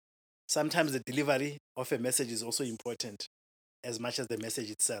 sometimes the delivery of a message is also important as much as the message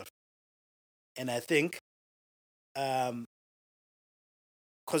itself. And I think, because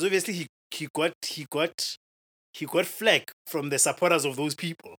obviously he got flack from the supporters of those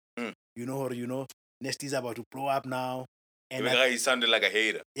people. Nesty's about to blow up now. And he sounded like a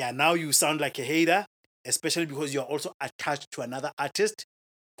hater. Yeah, now you sound like a hater, especially because you're also attached to another artist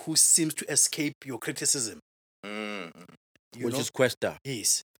who seems to escape your criticism. Which is Kwesta.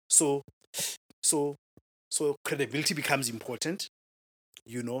 Yes. So credibility becomes important.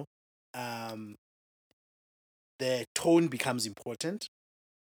 the tone becomes important.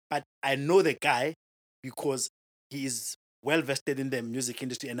 But I know the guy because he is well vested in the music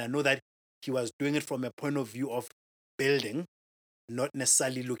industry, and I know that he was doing it from a point of view of building, not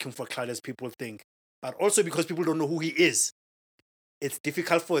necessarily looking for clout as people think, but also because people don't know who he is. It's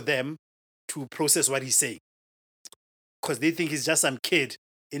difficult for them to process what he's saying because they think he's just some kid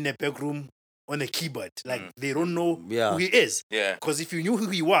in a back room on a keyboard. Like they don't know who he is. Yeah. Because if you knew who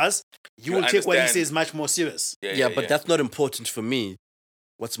he was, you will take what he says much more serious. Yeah, but that's not important for me.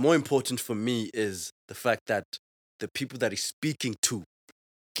 What's more important for me is the fact that the people that he's speaking to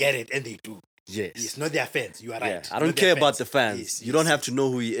get it, and they do. Yes. It's not their fans. You are right. I don't care about the fans. Yes, you don't have to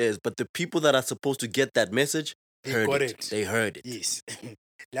know who he is. But the people that are supposed to get that message heard it. They heard it. Yes.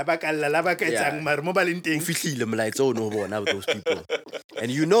 Those people.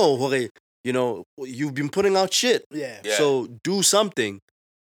 And you know, you've been putting out shit. Yeah. So do something.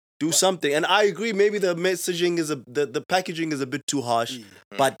 Do something. And I agree, maybe the messaging is the packaging is a bit too harsh.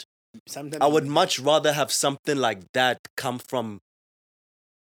 But sometimes I would much rather have something like that come from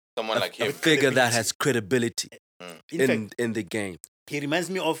someone like him. A figure that has credibility in the game. He reminds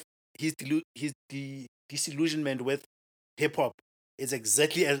me of his disillusionment with hip hop. It's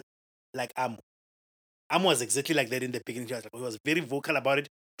exactly like Amo. Amo was exactly like that in the beginning. He was very vocal about it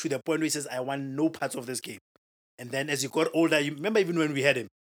to the point where he says, I want no parts of this game. And then as he got older, you remember even when we had him,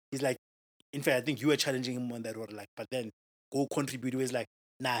 he's like, in fact, I think you were challenging him on that road, like, but then go contribute. He's like,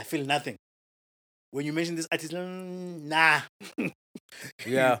 nah, I feel nothing. When you mention this artist, nah.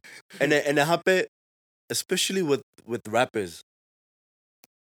 Yeah. And it happen, especially with rappers,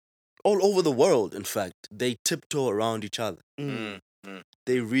 all over the world, in fact, they tiptoe around each other.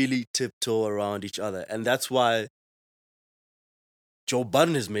 They really tiptoe around each other. And that's why Joe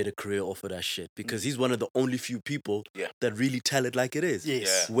Budden has made a career off of that shit, because he's one of the only few people that really tell it like it is.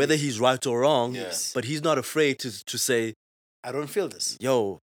 Yes. Whether he's right or wrong, but he's not afraid to say, I don't feel this.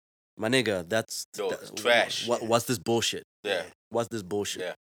 Yo, my nigga, that's trash. What's this bullshit? Yeah. What's this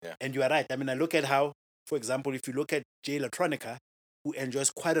bullshit? Yeah. And you are right. I mean, I look at how, for example, if you look at Jay Electronica, who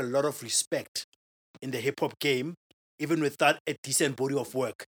enjoys quite a lot of respect in the hip hop game, even without a decent body of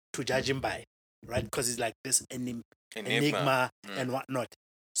work to judge him by, right? Because he's like this enigma and whatnot.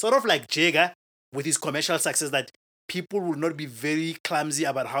 Sort of like Jagger with his commercial success, that people will not be very clumsy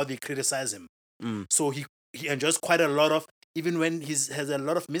about how they criticize him. So he enjoys quite a lot of, even when he has a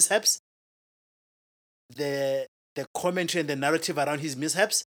lot of mishaps, the commentary and the narrative around his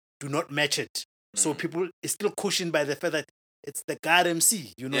mishaps do not match it. So people is still cushioned by the fact that it's the God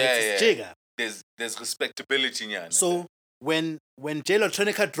MC, it's Jagger. There's respectability in it. So when Jay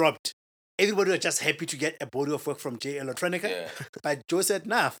Electronica dropped, everybody was just happy to get a body of work from Jay Electronica. Yeah. But Joe said,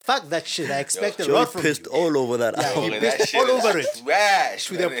 nah, fuck that shit. I expect a lot from you. He pissed all over that. Yeah, he pissed all over it. Trash,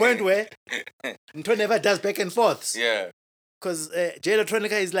 to the point where Nto never does back and forths. Yeah. Because Jay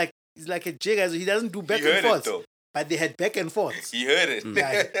Electronica is like a Jagger, so he doesn't do back and forths. But they had back and forths. He heard it.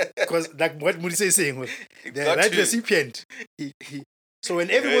 Because like what Mudise is saying, the right recipient. So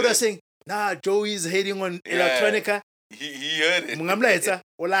when everybody was saying, nah, Joey is hating on Electronica, he heard it. Mungamlaetsa,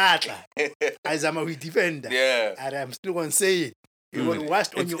 Olatla. Azama we defender. Yeah. And I'm still gonna say it.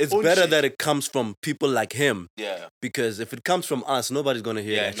 It's better that it comes from people like him. Yeah. Because if it comes from us, nobody's gonna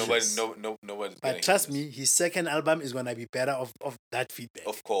hear it. Nobody's gonna hear. But trust me, his second album is gonna be better of that feedback.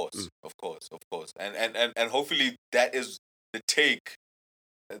 Of course. And hopefully that is the take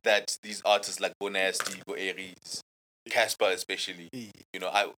that these artists like Bonasty, Bo Aries, Casper especially,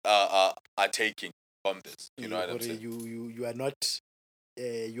 are taking from this. You know what I'm saying? You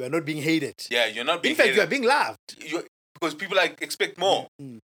are not being hated. Yeah, you're not being hated. In fact, hated. you are being loved. Because people expect more.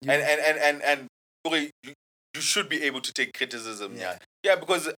 And you should be able to take criticism. Yeah,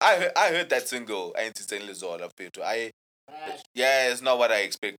 because I heard that single, I ain't saying Lizola Fetu. It's not what I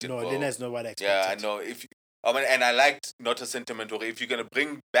expected. No, then that's not what I expected. Yeah, I know. And I liked Nota sentiment. Or if you're gonna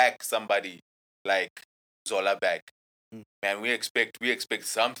bring back somebody like Zola back, man, we expect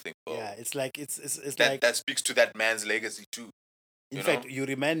something. Bro. Yeah, it's like that speaks to that man's legacy too. In fact, you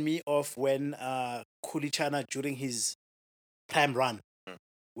remind me of when Kulichana during his prime run,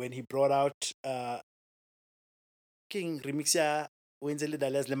 when he brought out King Remixia Wenzeli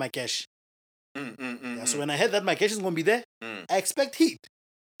Dales Le Makesh. So when I heard that Makesh is gonna be there, I expect heat.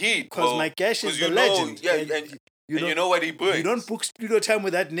 Because Makesh is the legend. Yeah, and you know what he brings. You don't book studio time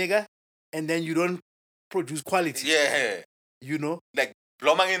with that nigga, and then you don't produce quality. Yeah. Like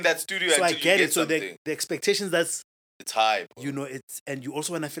blomming in that studio. So I get it. So something. the expectations it's high. Bro. And you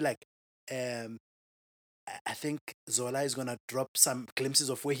also wanna feel like I think Zola is gonna drop some glimpses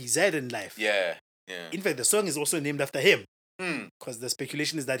of where he's at in life. Yeah. In fact, the song is also named after him. Because the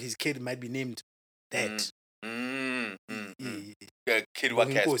speculation is that his kid might be named that. Kid wa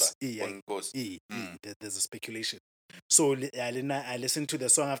Casper. Nkosi. There's a speculation. So I listened to the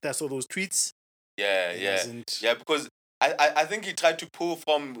song after I saw those tweets. Yeah, because I think he tried to pull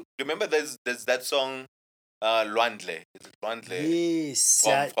from. Remember, there's that song, Lwandle. Is it Lwandle? Yes.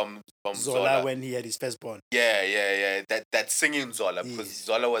 From Zola when he had his firstborn. Yeah. That singing Zola, because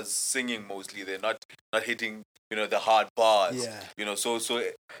Zola was singing mostly. They're not hitting the hard bars. Yeah. So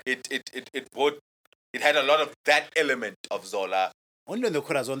it brought. It had a lot of that element of Zola. Only on the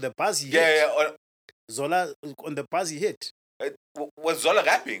chorus, on the bars he hit. Zola on the bars he hit. Was Zola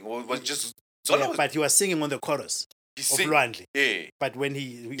rapping or was just Zola? Yeah, but he was singing on the chorus. Of Lwandle. Yeah. But when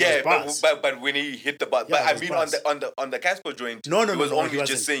he was bars. But when he hit the bar, but I mean bars. on the Casper joint, no, he was only he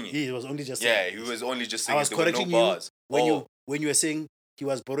just singing. He was only just singing. Yeah, he was only just singing. I was correcting you when you were saying he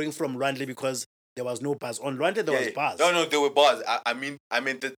was borrowing from Lwandle because there was no bars. On Lwandle there was bars. No, there were bars. I mean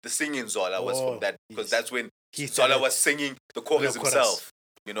the singing Zola was from that, because that's when Zola was singing the chorus himself.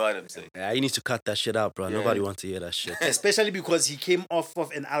 You know what I'm saying? Yeah, you need to cut that shit out, bro. Nobody wants to hear that shit. Especially because he came off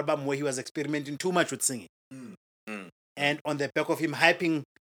of an album where he was experimenting too much with singing. And on the back of him hyping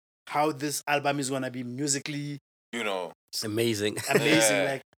how this album is gonna be musically, it's amazing.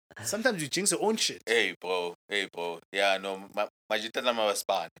 Like sometimes you jinx your own shit. Hey, bro. Yeah, no, Majita was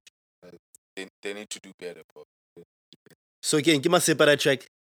Spanish. They need to do better, bro. So again, give me a separate track.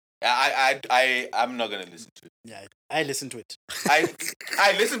 I'm not gonna listen to it. Yeah, I listen to it. I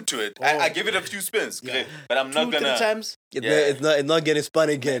listen to it. I give it a few spins, but I'm not gonna. 2-3 times. It's not getting spun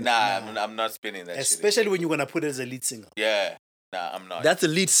again. Nah, I'm not spinning that. Especially when you're gonna put it as a lead single. Yeah, nah, I'm not. That's a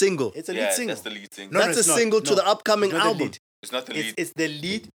lead single. It's a lead single. That's the lead single. That's a single to the upcoming album. It's not the lead. It's the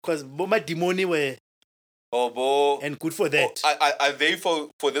lead because Boma Dimoni were. Oh, boy. And good for that. Are they for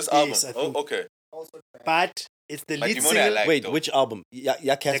this album? Yes, Okay. But it's the lead single. Wait, which album?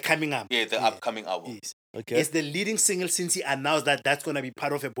 The coming up. Yeah, the upcoming album. Yes. Okay. It's the leading single since he announced that that's going to be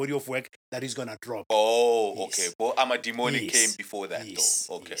part of a body of work that he's going to drop. Oh, okay. Well, Amadimoni came before that,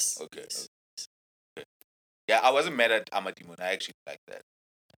 though. Okay. Yeah, I wasn't mad at Amadimoni. I actually like that.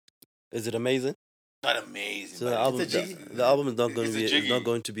 Is it amazing? Not amazing. So the album is not going to be. It's not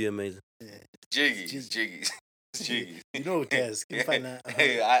going to be amazing. Yeah. Jiggy. You know, Tez.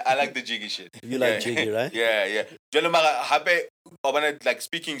 I like the jiggy shit. You like jiggy, right? Yeah. Like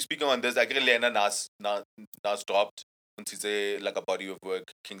speaking on this, I get Lena Nas dropped. It's like a body of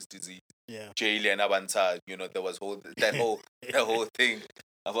work, King's Disease. Yeah. Jay Lena Banta, there was that whole thing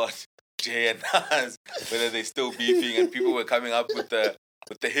about Jay and Nas, whether they still beefing, and people were coming up with the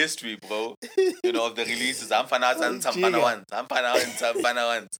history, bro. Of the releases. I'm Fana and Sampana ones. I'm Fana and Sampana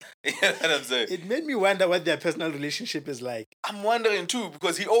ones. You know what I'm saying? It made me wonder what their personal relationship is like. I'm wondering too,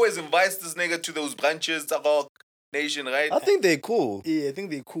 because he always invites this nigga to those branches, Rock Nation, right? I think they're cool. Yeah, I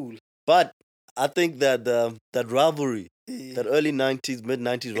think they're cool. But I think that that rivalry, that early 90s, mid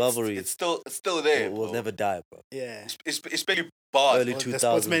 90s rivalry, it's still there. It will never die, bro. Yeah. Especially bars. Early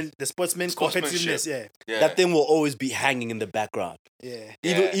 2000s. The sportsman's competitiveness, yeah. That thing will always be hanging in the background. Yeah.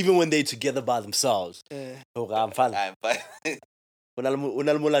 Even when they're together by themselves. Yeah. I'm fine. Yeah, but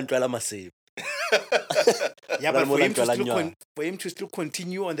for him to still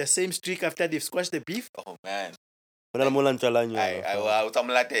continue on the same streak after they've squashed the beef. Oh man. I wonder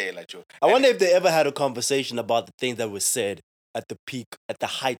if they ever had a conversation about the things that were said at the peak, at the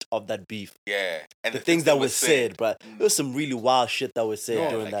height of that beef. Yeah. And the things that were said, bro. There was some really wild shit that was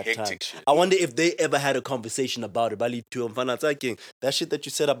said during that time. Shit. I wonder if they ever had a conversation about it. That shit that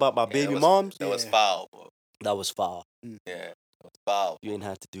you said about my baby moms. That was foul, bro. That was foul. Yeah. That was foul. You ain't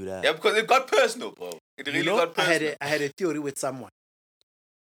have to do that. Yeah, because it got personal, bro. It really got personal. I had a theory with someone.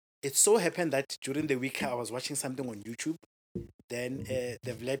 It so happened that during the week I was watching something on YouTube. Then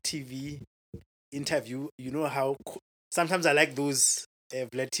the Vlad TV interview. You know how sometimes I like those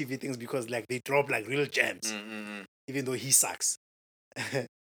Vlad TV things because like they drop like real gems, even though he sucks.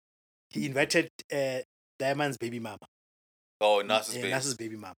 He invited Diamond's baby mama. Oh, Nas's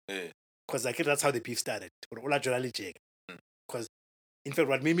baby mama. Yeah. Because like that's how the beef started. Because in fact,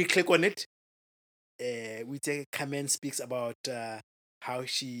 what made me click on it, Carmen speaks about how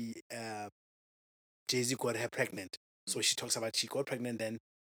she Jay-Z got her pregnant. So she talks about she got pregnant, then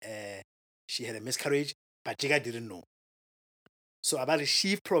she had a miscarriage, but Jigga didn't know. So about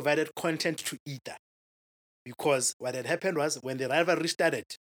she provided content to Ita. Because what had happened was when the rivalry started,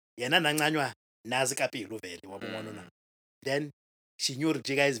 then she knew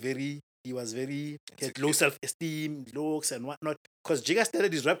Jigga he had low self-esteem, looks and whatnot. Because Jigga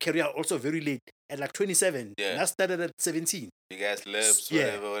started his rap career also very late, at like 27. Yeah. Nas started at 17. Big ass lips,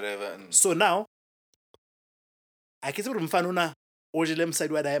 whatever. So now, I can say Mfanuna Ojelem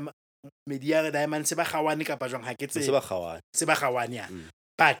side where I am media diamond se ba khawane kapa jwang ha ke Se tsebe ba kgawane. se ba khawane ya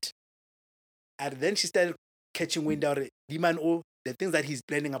but and then she started catching wind out the things that he's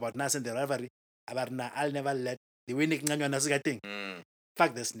planning about Nas and the rivalry about I'll never let the way thing.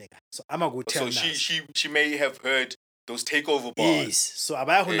 Fuck this nigga. So I'm gonna go tell So Nas. she may have heard those takeover bars. Yes. So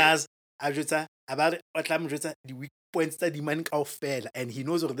about Nas, Ajutsa, about Otlam Jutsa, the weak points that the man fell, and he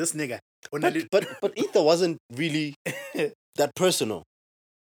knows of this nigga. But Ether wasn't really that personal.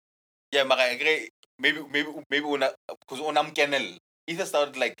 Yeah, but I agree. Maybe because Onam Kennel. Ether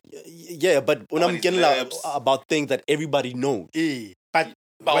started like but I'm getting about things that everybody knows. But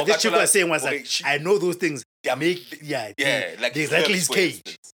what this chick was saying was like, I know those things. Like they rattle his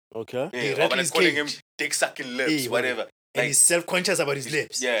cage. Okay. They rattle his calling cage. him dick sucking lips, whatever. And he's self-conscious about his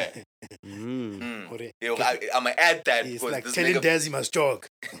lips. Yeah. I'm gonna add that. He's like telling Daz he must jog.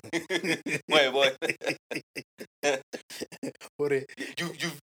 Wait, what?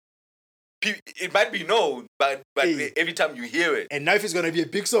 It might be known, but every time you hear it. And now if it's gonna be a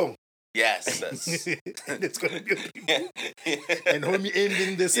big song. Yes. And it's gonna be a big song. And homie ain't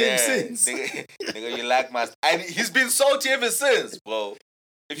been the same since. Nigga, you like my... And he's been salty ever since, bro.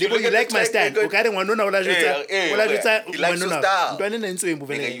 If you like my style, he likes your style. You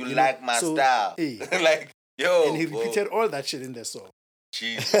like my style. Like, yo. And he repeated all that shit in the song.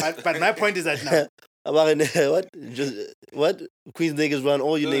 Jeez. But my point is that now. What? Queens niggas run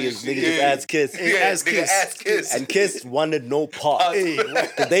all you niggas. Niggas ass kiss. Ass kiss. And Kiss wanted no part.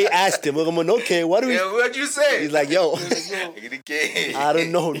 They asked him, okay, what do we... what'd you say? He's like, yo, I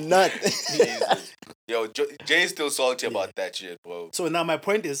don't know nothing. Yo, Jay's still salty about that shit, bro. So now my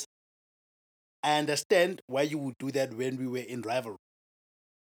point is, I understand why you would do that when we were in rivalry.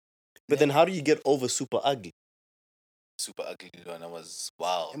 But then how do you get over Super Ugly? Super Ugly one, that was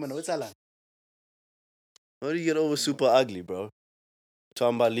wild. How do you get over Super Ugly, bro?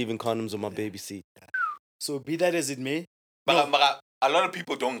 Talking about leaving condoms on my baby seat. So be that as it may. But a lot of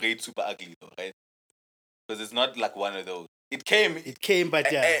people don't rate Super Ugly though, right? Because it's not like one of those. It came,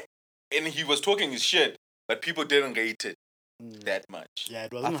 but yeah. And he was talking his shit, but people didn't rate it that much. Yeah,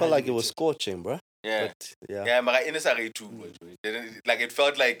 it wasn't. I felt like it was scorching, bro. Yeah. But, yeah. Yeah, but in a too. Like it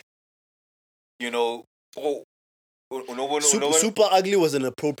felt like, you know, Super Ugly was an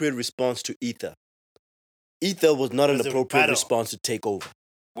appropriate response to Ether. Ether was not an appropriate response to Takeover.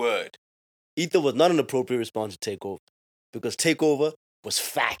 Word. Ether was not an appropriate response to Takeover. Because Takeover was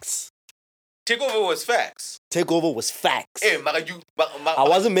facts. Takeover was facts. Takeover was facts. Hey, I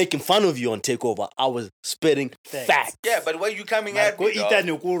wasn't making fun of you on Takeover. I was spitting facts. Yeah, but why are you coming at me, dog?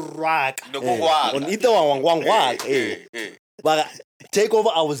 On Ether, but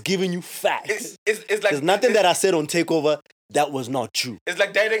Takeover, I was giving you facts. It's like there's nothing that I said on Takeover that was not true. It's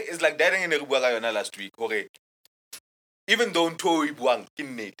like dating in the Rubagayona last week. Okay, even though Tori Buang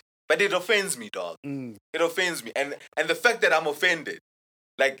in it, but it offends me, dog. It offends me, and the fact that I'm offended,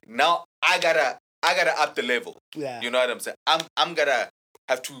 like now I gotta up the level. Yeah, you know what I'm saying. I'm gonna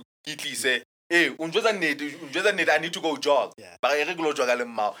have to quickly say, hey, I need to go jog. Yeah.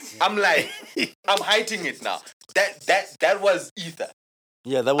 I'm like, I'm hiding it now. That was Ether.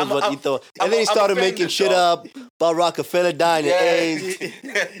 Yeah, that was what Ether was. And then he started making shit up about Rockefeller dying at AIDS.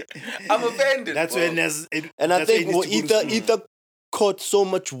 I'm offended. That's when I think Ether caught so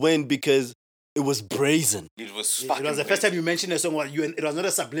much wind because it was brazen. It was the first time you mentioned a song. It was not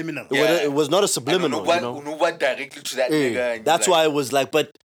a subliminal. It was not a subliminal. What directly to that nigga. That's why it was like, but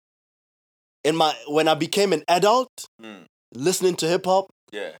when I became an adult, listening to hip hop,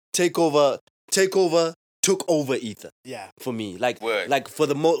 Takeover took over Ether. Yeah, for me, like for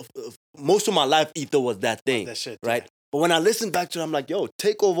the most of my life, Ether was that thing, that shit, right? Yeah. But when I listened back to it, I'm like, yo,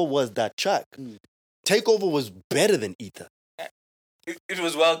 Takeover was that track. Takeover was better than Ether. It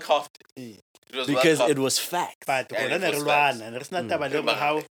was well crafted. It was fact. But and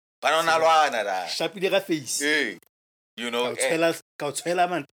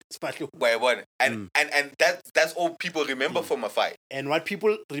that's all people remember from a fight. And what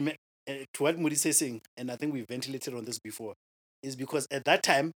people remember, to what Moody is saying, and I think we ventilated on this before, is because at that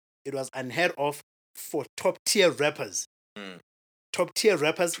time it was unheard of for top tier rappers. Top tier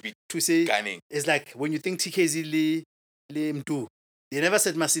rappers to say gunning. It's like when you think TKZ le Mdu, they never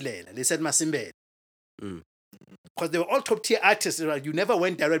said Masilela, they said Masimbele. Because they were all top tier artists. You never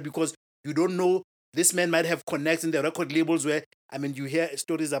went direct because you don't know this man might have connects in the record labels where, I mean, you hear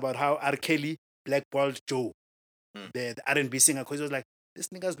stories about how R. Kelly blackballed Joe, the R&B singer, because he was like, this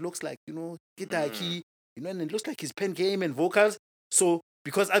nigga looks like, guitar key, and it looks like his pen game and vocals. So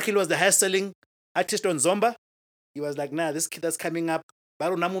because R. Kelly was the highest selling artist on Zomba, he was like, nah, this kid that's coming up,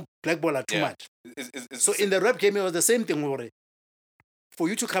 Baru Namu blackballer too much. So in the rap game, it was the same thing. for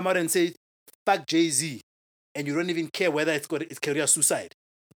you to come out and say, fuck Jay-Z, and you don't even care whether it's career suicide.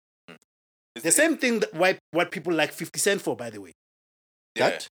 The same thing that what people like 50 Cent for, by the way.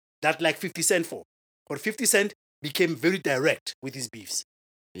 Yeah. That like 50 Cent for. But 50 Cent became very direct with his beefs.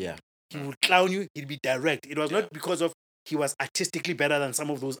 Yeah. He would clown you, he'd be direct. It was not because of he was artistically better than some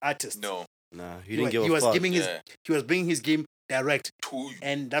of those artists. No. Nah, he didn't give a fuck. He was bringing his game direct.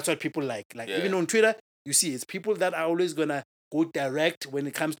 And that's what people like. Even on Twitter, you see it's people that are always gonna go direct when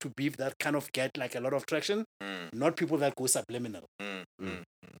it comes to beef that kind of get like a lot of traction. Not people that go subliminal.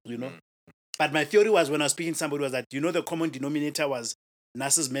 You know? But my theory was when I was speaking to somebody was that, the common denominator was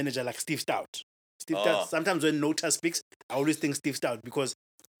Nas's manager, like Steve Stout. Stout, sometimes when Nota speaks, I always think Steve Stout, because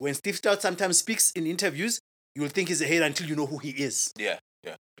when Steve Stout sometimes speaks in interviews, you'll think he's a hater until you know who he is. Yeah.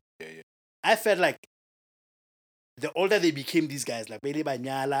 I felt like the older they became, these guys, like Bele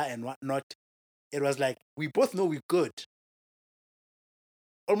Banyala and whatnot, it was like, we both know we're good.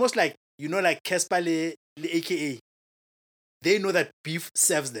 Almost like, like Kwesta le AKA, they know that beef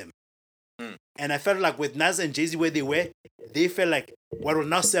serves them. And I felt like with Nas and Jay-Z where they were, they felt like what will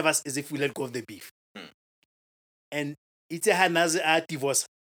now serve us is if we let go of the beef. And it's a Nas divorce.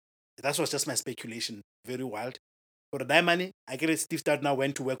 That was just my speculation. Very wild. For that money, I get it. Steve Stout now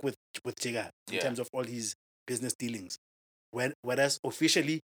went to work with Jigga in terms of all his business dealings. Whereas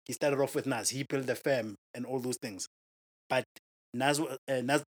officially, he started off with Nas. He built the firm and all those things. But Nas,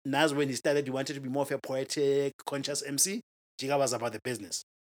 when he started, he wanted to be more of a poetic, conscious MC. Jigga was about the business.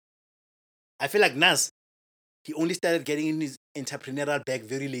 I feel like Nas, he only started getting in his entrepreneurial bag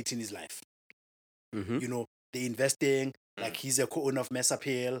very late in his life. The investing, like he's a co-owner of Mess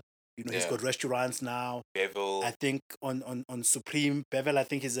Appeal. He's got restaurants now. Bevel. I think on Supreme, Bevel, I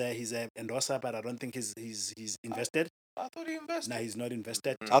think he's a endorser, but I don't think he's invested. I thought he invested. No, he's not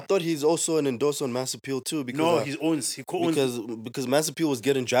invested. I thought he's also an endorser on Mass Appeal too. Because he co-owns. Because Mass Appeal was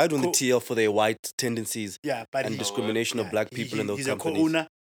getting dragged on the TL for their white tendencies and discrimination of black people in those companies. He's a co-owner.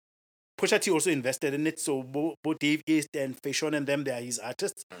 Pusha T also invested in it, so both Dave East and Fashion and them, they are his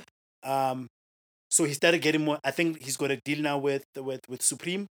artists. So he started getting more. I think he's got a deal now with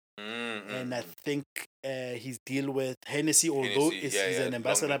Supreme. And I think his deal with Hennessy, although he's an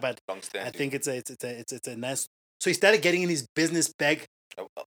ambassador, but I think it's a nice. So he started getting in his business bag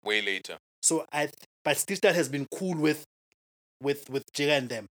way later. So but Steve Stout has been cool with Jigga and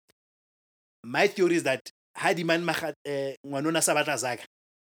them. My theory is that had man Nwanona Sabata Zaga,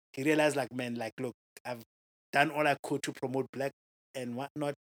 he realized like, man, like, look, I've done all I could to promote black and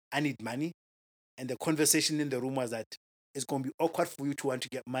whatnot. I need money. And the conversation in the room was that it's going to be awkward for you to want to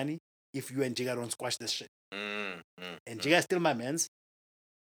get money if you and Jigga don't squash this shit. And Jigga is still my man's.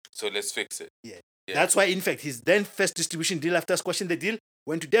 So let's fix it. Yeah. That's why, in fact, his then first distribution deal after squashing the deal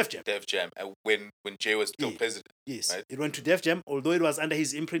went to Def Jam. Def Jam, when Jay was still president. Yes. Right? It went to Def Jam, although it was under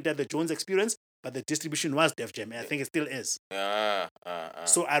his imprint at the Jones Experience, but the distribution was Def Jam. And I think it still is.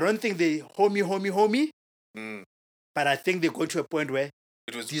 So I don't think they homie. But I think they go to a point where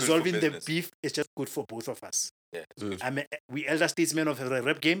dissolving the beef is just good for both of us. Yeah, we elder statesmen of the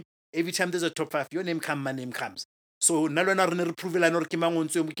rap game. Every time there's a top 5, your name comes, my name comes. So no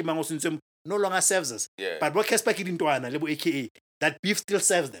longer serves us. Yeah. But what Kwesta AKA, that beef still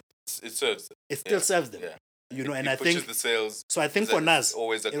serves them. It serves them. It still serves them. Yeah. And I think the sales. So I think for Nas,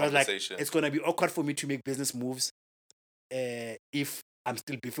 always a conversation. It's gonna be awkward for me to make business moves if I'm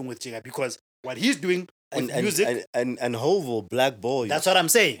still beefing with Jigga, because what he's doing with music and Hovo blackball. That's what I'm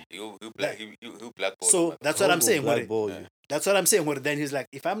saying. He'll blackball. So that's what I'm saying. That's what I'm saying. Then he's like,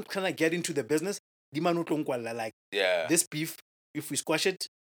 if I'm trying to get into the business, like this beef, if we squash it,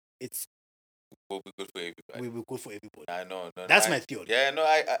 it will be good for everybody. Will be good for everybody. I know. That's my theory. Yeah, no,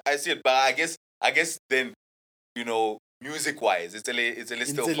 I see it, but I guess then, music wise, it's a little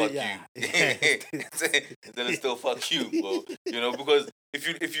still fuck you. It's a little still fuck you, bro. Because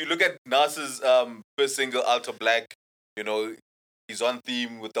if you look at Nas's first single, Alta Black, he's on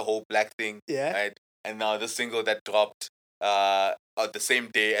theme with the whole black thing. Yeah. Right? And now the single that dropped on the same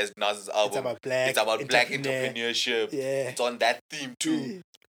day as Nas's album. It's about black entrepreneurship. Yeah. It's on that theme too.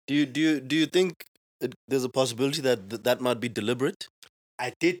 Do you think there's a possibility that might be deliberate?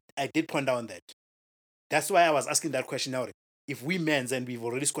 I did point out on that. That's why I was asking that question now. If we men's and we've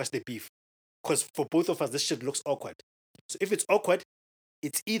already squashed the beef, because for both of us this shit looks awkward. So if it's awkward,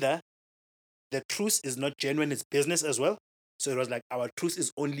 it's either the truce is not genuine, it's business as well. So it was like our truce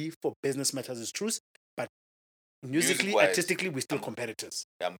is only for business matters, it's truce, but musically, artistically, we're still competitors.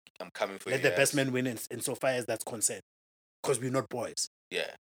 I'm coming for you. Let the best man win insofar as that's concerned. Because we're not boys.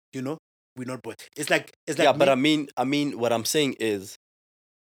 Yeah. We're not boys. It's like yeah, but I mean what I'm saying is,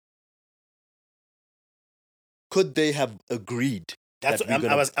 could they have agreed That's that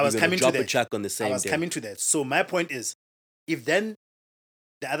I was coming to drop a that. track on the same I was day. coming to that. So my point is, if then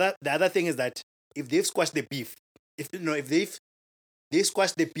the other thing is that if they've squashed the beef, if they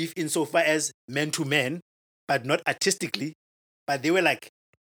squashed the beef insofar as man to man, but not artistically, but they were like,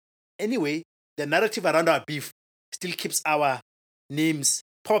 anyway, the narrative around our beef still keeps our names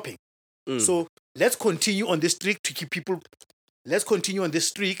popping. So let's continue on this streak to keep people. Let's continue on this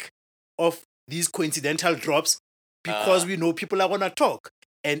streak of these coincidental drops because we know people are gonna talk.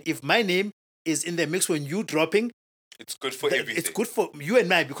 And if my name is in the mix when you dropping, it's good for everything. It's good for you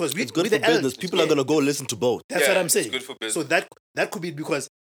and I because it's good for business. People are gonna go listen to both. That's what I'm saying. It's good for business. So that could be because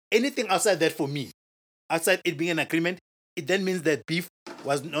anything outside that for me, outside it being an agreement, it then means that beef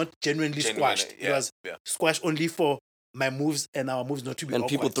was not genuinely squashed. It was squashed only for my moves and our moves not to be and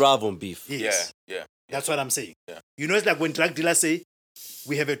awkward. people thrive on beef. Yes. Yeah. That's what I'm saying. Yeah. You know, it's like when drug dealers say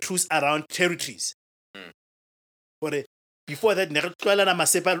we have a truce around territories. But before that, Neretlwala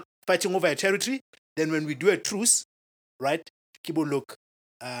Masepa fighting over a territory. Then when we do a truce, right? Kibo look,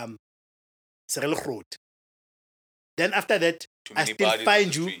 Serel Road. Then after that, I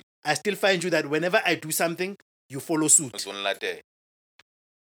still find you that whenever I do something, you follow suit.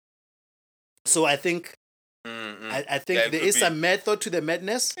 So I think I think there is some method to the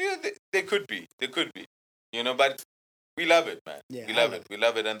madness. Yeah, there could be. You know, but we love it, man. Yeah, we love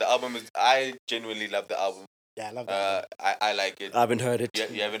it. And the album is, I genuinely love the album. Yeah, I love that. I like it. I haven't heard it. Yeah,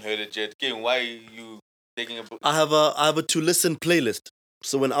 you haven't heard it yet. Kim, why are you taking a... I have a to listen playlist.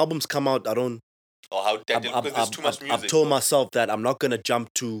 So when albums come out, I don't... Oh, how dead, because there's too much music. I've told myself that I'm not going to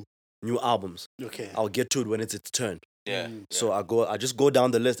jump to new albums. Okay. I'll get to it when it's its turn. Yeah. So I just go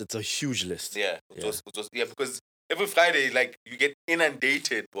down the list. It's a huge list. Yeah. Because every Friday, like, you get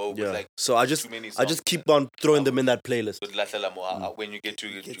inundated, bro. With, like, so I just keep on throwing them in that playlist. When you get to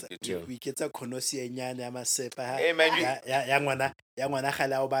we get a konosi enyana masepa. Hey man, ya ngwana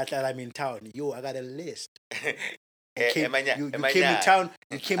khala o batla I'm in town. Yo, I got a list. You came to town.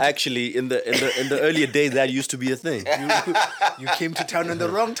 Actually, in the earlier days, that used to be a thing. You came to town on the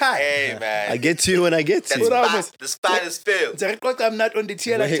wrong time. Hey man, I get to you when I get to you. The spot is filled. I'm not on the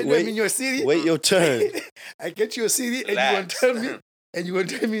tier. I'm in your city. Wait your turn. I get to your city, and you want to tell me. And you want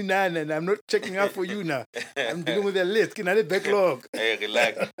to tell me, nah, I'm not checking out for you now. I'm dealing with a list. Can I backlog? Hey,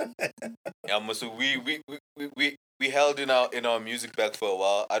 relax. So we held in our music back for a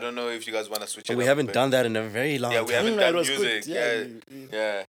while. I don't know if you guys want to switch it up. We haven't done that in a very long time. Yeah, we haven't done music.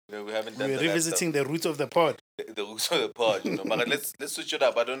 Yeah. We haven't done We're revisiting the roots of the pod. The roots of the pod, you know. But let's switch it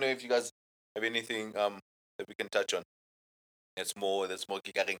up. I don't know if you guys have anything that we can touch on. That's more current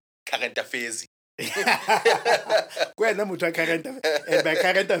affairs. Current affairs. And by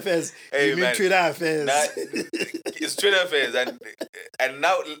current affairs, you mean Twitter affairs. It's Twitter affairs, and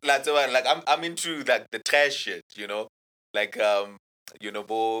now like I'm into like the trash shit, you know, like you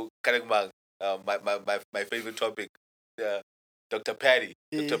know, my favorite topic, Dr. Patty.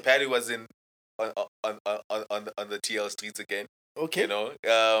 Dr. Patty was on the TL streets again. Okay, you know,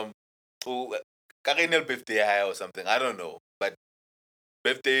 Karinel birthday or something. I don't know, but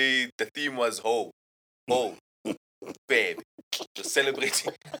birthday, the theme was ho, babe, just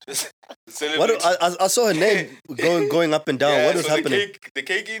celebrating. What I saw her name going up and down. Yeah, what was happening? The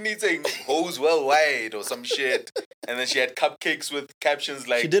cake needs saying hoes worldwide or some shit, and then she had cupcakes with captions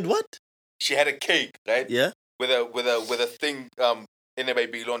like. She did what? She had a cake, right? Yeah. With a thing in a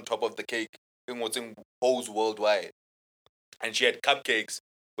baby on top of the cake. Thing was in hoes worldwide, and she had cupcakes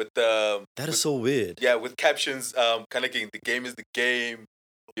with the. That is so weird. Yeah, with captions kind of getting the game is the game.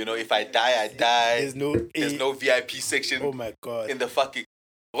 You know, if I die, I die. There's no VIP section. Oh my god! In the fucking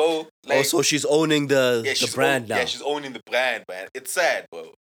bro. Like, so she's owning the brand now. Yeah, she's owning the brand, man. It's sad,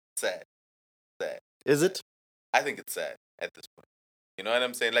 bro. Sad. Is it? I think it's sad at this point. You know what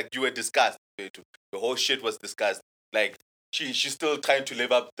I'm saying? Like you were discussed. The whole shit was discussed. Like she's still trying to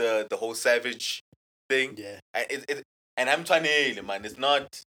live up the whole savage thing. Yeah. And I'm trying to, man. It's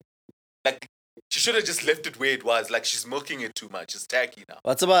not like. She should have just left it where it was. Like, she's milking it too much. It's tacky now.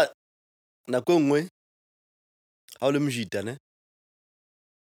 What's about... Nakongwe? How le mjita, ne?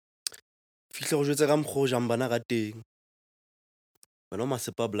 Fihla go jwetsa ka mkgo jang bana ka teng. Wena o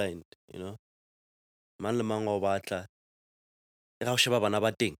masepa blind, you know? Man le mang wa o batla. E ga o sheba bana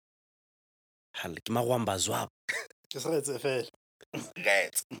ba teng. Hale, ke magwamba zwap. Ke seretse fela.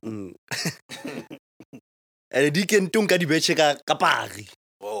 Right. Ene di kentong ka dibetše ka pari.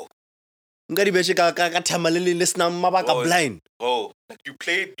 Whoa. Nka di betše ka thamalele le sena mabaka blind. Bro, like you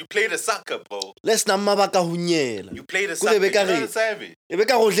played a sucker, bro. Le sena mabaka hunyela. You played a sucker. You played a savage. E be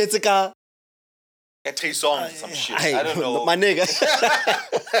ka go tletse ka 3 songs some shit. I don't know. My nigga.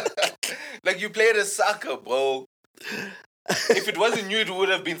 Like you played a sucker, bro. If it wasn't you, it would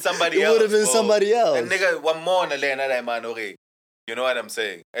have been somebody It else. would have been bro. somebody else. And nigga, one more on the another man, okay. You know what I'm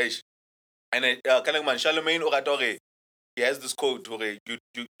saying? Eish. And man, Charlemagne Oratore, he has this quote, okay,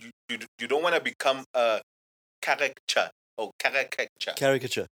 you don't want to become a caricature or caricature.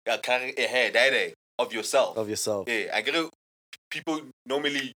 Caricature. That of yourself. Of yourself. Yeah, I get it. People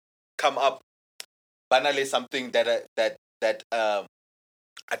normally come up banally something that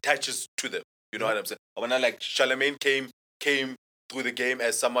attaches to them. You know what I'm saying? When I like Charlemagne came through the game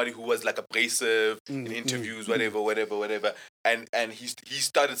as somebody who was like abrasive in interviews, whatever, and he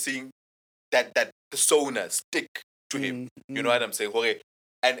started seeing that persona stick to him. You know what I'm saying?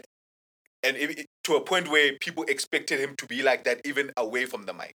 And to a point where people expected him to be like that even away from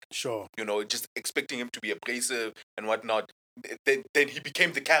the mic. Sure. You know, just expecting him to be abrasive and whatnot. Then he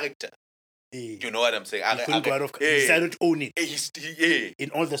became the character. You know what I'm saying? He decided to own it. In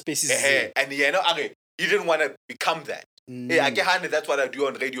all the spaces. And he didn't want to become that. That's what I do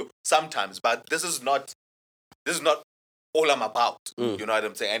on radio sometimes, but this is not all I'm about. You know what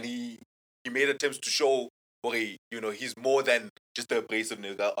I'm saying? And he made attempts to show he's more than just the abrasive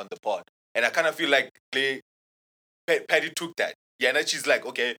nigga on the pod. And I kind of feel like Patty took that. Yeah, and then she's like,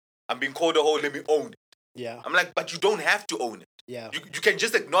 okay, I'm being called a hoe, let me own it. Yeah. I'm like, but you don't have to own it. Yeah. You can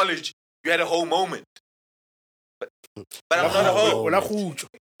just acknowledge you had a whole moment. But I'm not a hoe. Own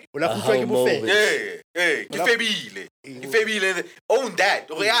that.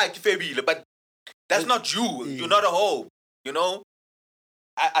 But that's not you. You're not a hoe. You know?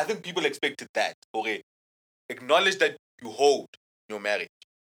 I think people expected that. Okay. Acknowledge that you hold your marriage.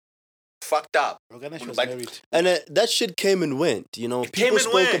 Fucked up. And that shit came and went. You know, people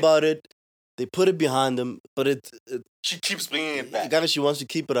spoke about it. They put it behind them, but she keeps bringing it back. She wants to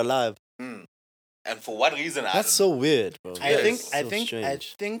keep it alive. And for what reason? That's so weird, bro. I think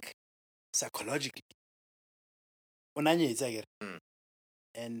psychologically.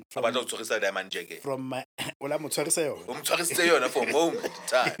 And from my for a moment in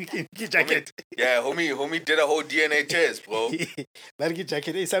time. Yeah, homie did a whole DNA test, bro.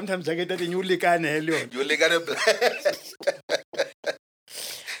 Sometimes jacket that you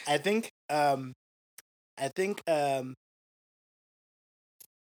I think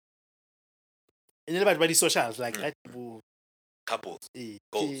in about socials like that couples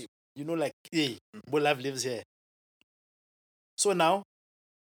goals. You know, like love lives here. So now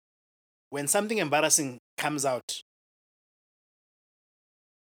when something embarrassing comes out,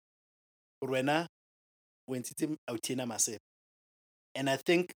 when it's outina myself, and I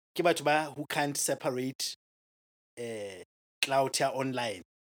think who can't separate clout here online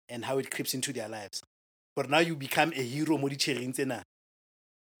and how it creeps into their lives. But now you become a hero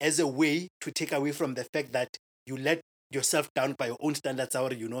as a way to take away from the fact that you let yourself down by your own standards,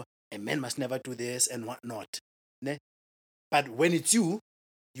 or a man must never do this and whatnot. Ne? But when it's you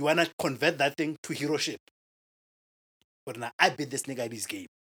wanna convert that thing to heroship. But now I bet this nigga at this game.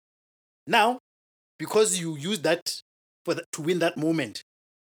 Now, because you use that to win that moment,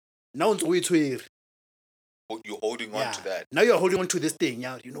 now it's you're holding on to that. Now you're holding on to this thing.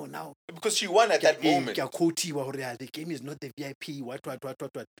 Yeah, now. Because she won at that moment. The game is not the VIP, what.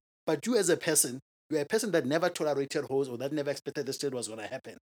 But you as a person, you're a person that never tolerated hoes or that never expected this shit was going to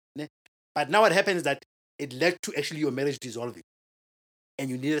happen. Ne? But now what happens is that it led to actually your marriage dissolving. And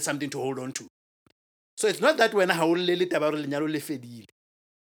you needed something to hold on to. So it's not that when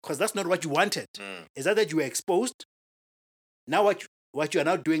because that's not what you wanted. It's that you were exposed. Now what you are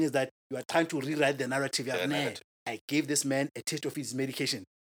now doing is that you are trying to rewrite the narrative. I gave this man a taste of his medication.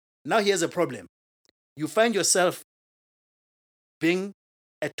 Now here's a problem. You find yourself being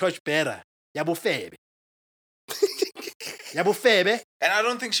a torchbearer. Yabo febe. And I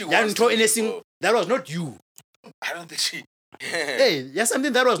don't think she wants to. That was not you. I don't think she. Hey, yeah,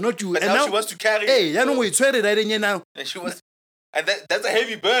 something that was not you. But and now she wants to carry. Hey, now. And she was. And that's a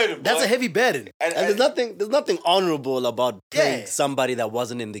heavy burden. That's a heavy burden. And there's nothing honorable about playing somebody that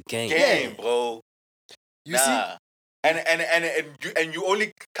wasn't in the game. Bro. You see? And you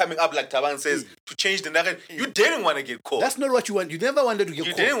only coming up like Taban says to change the narrative. You didn't want to get caught. That's not what you want. You never wanted to get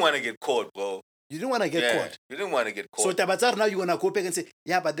caught. You didn't want to get caught, bro. You didn't want to get caught. You didn't want to get caught. So Tabatar, now you're gonna go back and say,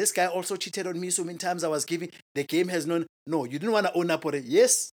 yeah, but this guy also cheated on me so many times. I was giving the game has known. No, you didn't want to own up for it.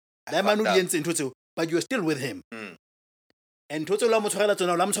 Yes, but you're still with him. And oh,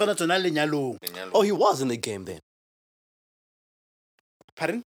 he was in the game then.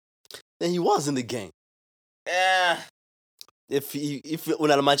 Pardon? Then he was in the game. Yeah. That's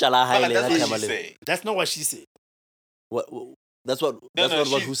not what she said. What? That's what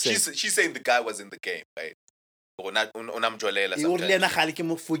who said. She's saying the guy was in the game, right? unamjolela He already sometimes. na ke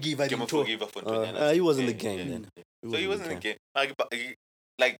mo forgive For he was in the game then. So he was in the game.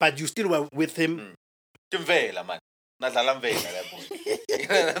 Like, but you still were with him. Mvela, man. Nadlala Mvela, that boy. You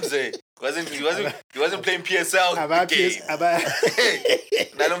know what I'm saying? He wasn't playing PSL the game.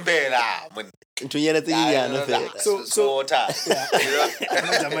 Nadlala Mvela, man. So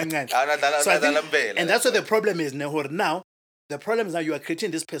and that's what the problem is now. The problem is now you are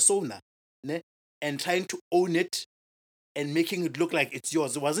creating this persona, ne, and trying to own it and making it look like it's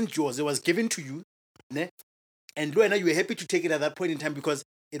yours. It wasn't yours. It was given to you, ne? And now you were happy to take it at that point in time because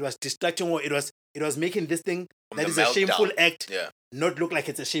it was distracting or it was making this thing that is a shameful act not look like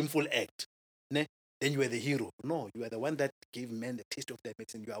it's a shameful act. Ne? Then you were the hero. No, you are the one that gave men the taste of their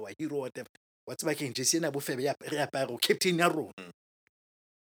medicine. You are our hero, whatever. What's back in Jessiana Buffet, Captain Yarrow.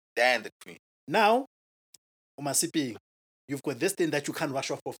 Dan the queen. Now, Umasipi, you've got this thing that you can't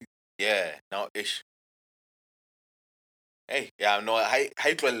rush off of you. Yeah, now ish. Hey, yeah, no, I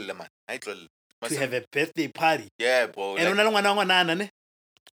man. To have a birthday party. Yeah, bro. And like,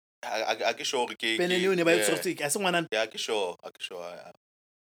 I can show okay. Yeah, I can show. I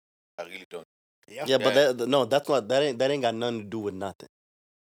really don't. Yeah, but that ain't got nothing to do with nothing.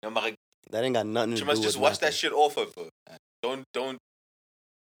 No, but that ain't got nothing to do with She must just wash that shit off of her. Don't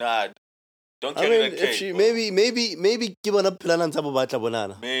carry that cake. If she maybe give on a plan and tabo batla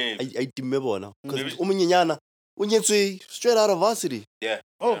bonana. I timme bona. Because umunyenyana straight out of varsity. Yeah.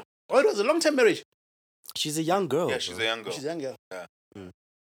 Oh, it was a long-term marriage. She's a young girl. Yeah, she's a young girl. Yeah.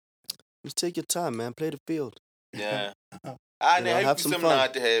 Just take your time, man. Play the field. Yeah. Have some fun.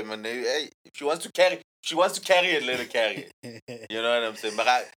 Hey, if she wants to carry it, let her carry it. You know what I'm saying?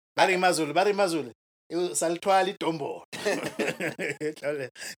 Bari Mazul. Saltwali tombo. Let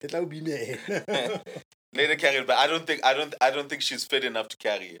her carry it, but I don't think she's fit enough to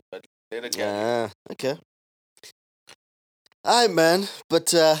carry it. But let her carry it. Okay. Alright, man. But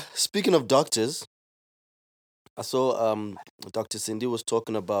speaking of doctors, I saw Dr. Cindy was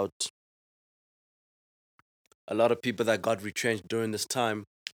talking about a lot of people that got retrenched during this time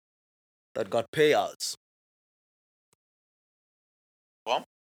that got payouts.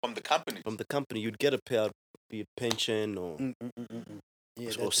 From the company? From the company. You'd get a payout, be it pension or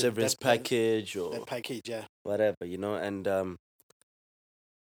Yeah, or severance package or that package, yeah. Whatever, you know, and the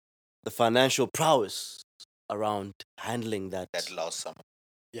financial prowess around handling that last summer.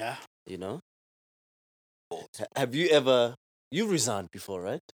 Yeah. You know? Have you ever resigned before,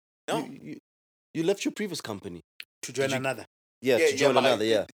 right? No. You left your previous company. To join another. Yeah, to join another,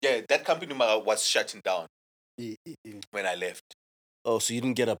 yeah. Yeah, that company was shutting down when I left. Oh, so you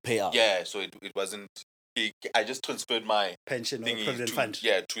didn't get a payout? Yeah, so it wasn't. I just transferred my pension or provident fund.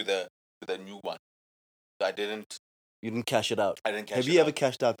 Yeah, to the new one. So I didn't. You didn't cash it out. I didn't cash it out. Have you ever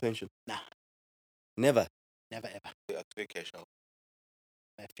cashed out pension? Nah. Never. Never ever. Yeah, I cash out.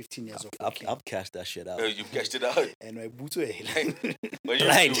 15 years of working. I've cashed that shit out. No, you've cashed it out. And my booty. What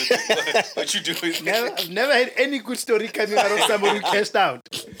you do with I've never had any good story coming out of somebody who cashed out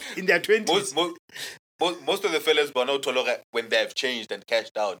in their 20s. Most of the fellas, when they have changed and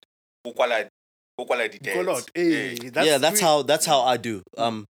cashed out, that's how I do.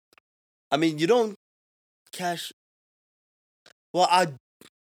 I mean, you don't cash. Well, I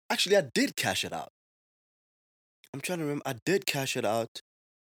did cash it out. I'm trying to remember. I did cash it out,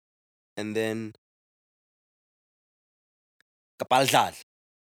 and then kapalzal.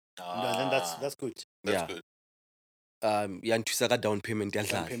 No, then that's good. That's good. Yeah, and down payment. Down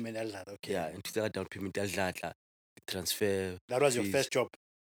payment, okay. Yeah, and down payment. Transfer. That was fees. Your first job.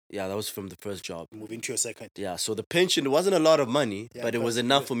 Yeah, that was from the first job. Moving to your second. Yeah, so the pension, it wasn't a lot of money, but it was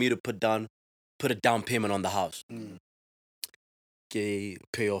enough for me to put a down payment on the house. Okay,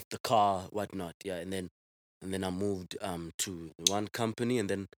 pay off the car, whatnot. Yeah, and then I moved to one company, and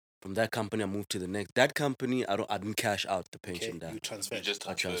then from that company I moved to the next. That company, I didn't cash out the pension. Okay, you transferred.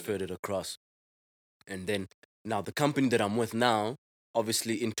 I transferred it across, and then now the company that I'm with now,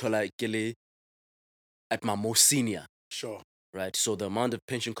 obviously in Tola Ikele, at my most senior. Sure. Right, so the amount of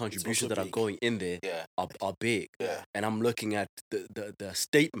pension contributions that are going in there are big. Yeah. And I'm looking at the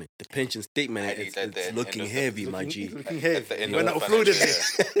statement, the pension statement. It's looking heavy, my G. Looking heavy. When I uploaded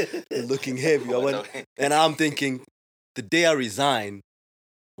it, looking heavy. And I'm thinking, the day I resign,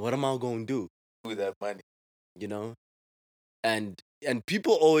 what am I going to do with that money? You know, and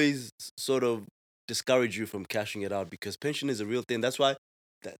people always sort of discourage you from cashing it out because pension is a real thing. That's why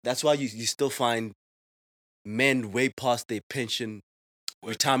you still find men way past their pension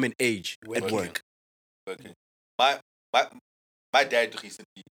retirement age at work. Working. My dad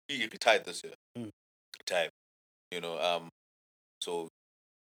recently, he retired this year. Retired. You know, so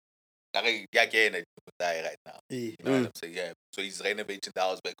right now. You know what I'm saying? Yeah. So he's renovating the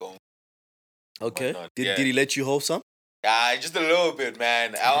house back home. Okay. Did he let you hold some? Yeah, just a little bit,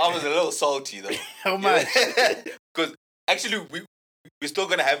 man. I was a little salty though. How much? Because actually, we're still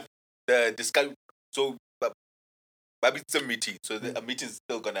gonna have the discussion. So, but it's a meeting, so the meeting is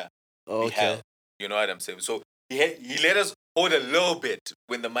still gonna be held. You know what I'm saying? So he let us hold a little bit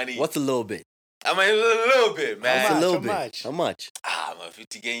when the money. What's a little bit? I mean, a little bit, man. What's a little How bit? much? How much? I'm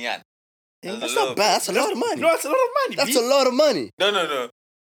 50 Kenyan. That's not bad. That's a lot of money. No, that's a lot of money. That's a lot of money. No.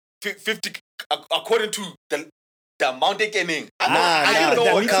 50 according to the amount they're getting.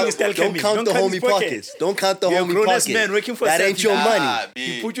 Don't count the homie pockets. Don't count the homie pockets. Man working for that ain't your money.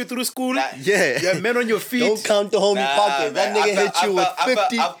 He put you through school. Yeah. You're a man on your feet. Don't count the homie pockets. That nigga hit you with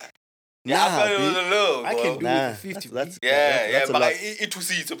 50. I can do it for 50. That's but it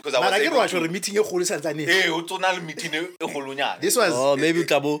was easy because I was able to meeting This was maybe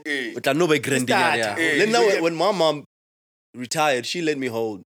Kabo. But I know by grinding. When my mom retired, she let me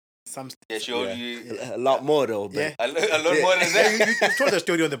hold. A lot more though. Yeah. A lot more than that. You've told the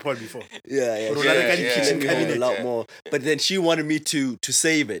story on the pod before. Yeah. A lot more. But then she wanted me to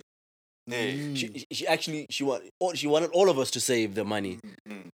save it. She wanted all of us to save the money.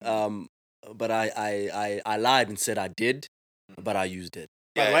 But I lied and said I did, but I used it.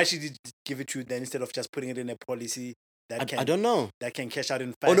 But why she did give it to you then instead of just putting it in a policy that can I don't know. That can cash out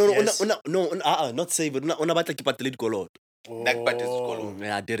in 5 years? No, not save it. Yeah,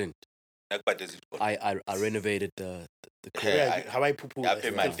 I didn't. I renovated the crib. How I poo-poo. I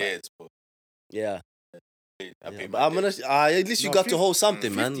pay my debts, bro. Yeah. But I'm gonna. At least you got to hold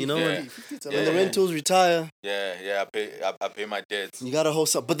something, 50, man. You know, when the rentals retire. I pay my debts. You gotta hold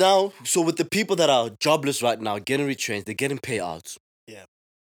something. But now, so with the people that are jobless right now, getting retrenched, they're getting payouts. Yeah.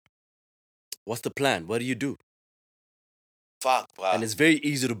 What's the plan? What do you do? Fuck, bro. And it's very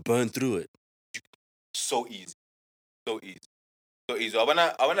easy to burn through it. So easy. I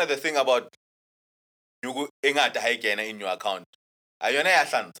wanna the thing about you go in your account. Yeah.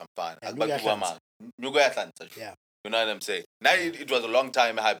 You know what I'm saying? Now it was a long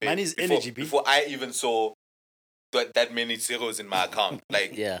time Money's energy before I even saw that many zeros in my account.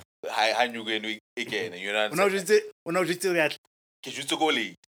 Like I knew again. You know what I'm saying? When I was still at go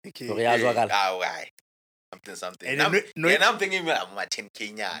late. Something. And I'm thinking I'm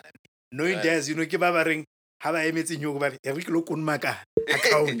 10K. Knowing there's keep how I met in your every local maka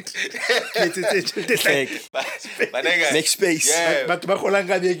account. Make space. Yeah. But and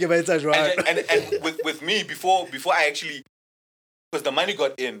with me before I actually, because the money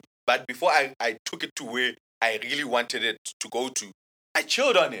got in, but before I took it to where I really wanted it to go to, I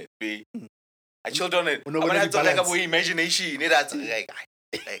chilled on it, babe. I chilled on it. I had to like a imagination. That's like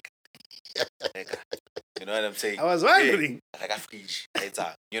you know what I'm saying? I was wondering. Like a fridge.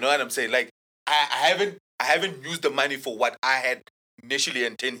 You know what I'm saying? Like I haven't used the money for what I had initially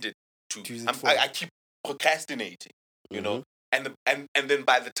intended to. I keep procrastinating, you know. And then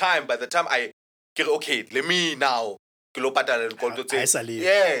by the time I get okay, let me now I've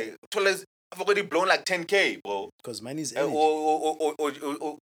already blown like 10K, bro. Because money is energy.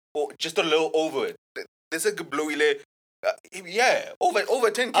 Or just a little over it. There's a blow over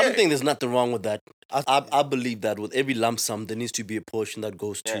 10K. I don't think there's nothing wrong with that. I believe that with every lump sum, there needs to be a portion that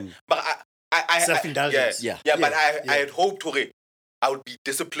goes to. But I self-indulgence. But I had hoped I would be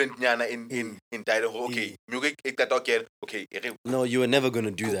disciplined in Idaho. Okay, okay. No, you were never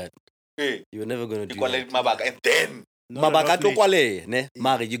gonna do that. You were never gonna do that. And then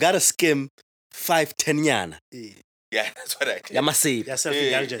you gotta skim 5-10 yana. Yeah, that's what I did. Yamasave. That's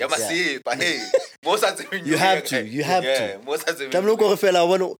self-indulgence. Yamasave. But hey, most of the time you have to. You have to. Most of the time. Tamlo ko fela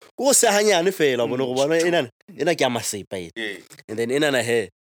wono ko se hanyane fela wono go bona ina ke yamasave pa. And then ina he.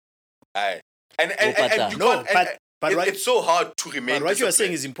 Aye. And you no, can't, but it's so hard to remain. But what you are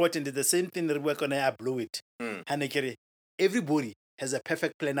saying is important. It's the same thing that we're gonna blow it. Everybody has a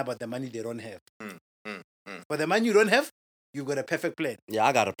perfect plan about the money they don't have. For the money you don't have, you've got a perfect plan. Yeah,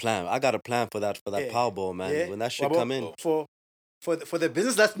 I got a plan. I got a plan for that Powerball, man. Yeah. When that shit come in. For the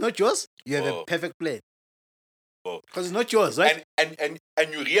business that's not yours, you have a perfect plan. Because it's not yours, right? And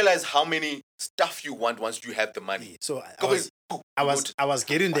you realize how many stuff you want once you have the money. So I was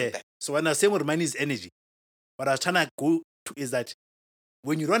getting there. So when I say what money is energy, what I was trying to go to is that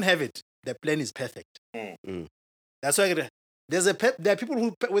when you don't have it, the plan is perfect. That's why there are people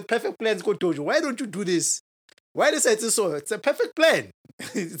who with perfect plans go Dojo. Why don't you do this? Why this is so? It's a perfect plan.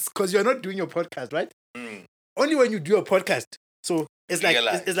 It's because you're not doing your podcast, right? Only when you do a podcast. So it's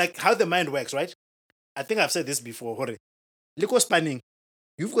like how the mind works, right? I think I've said this before. Lico spanning.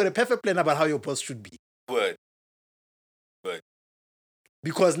 You've got a perfect plan about how your boss should be. Word.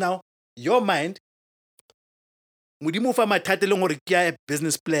 Because now your mind, modimo fa mathata le gore ke a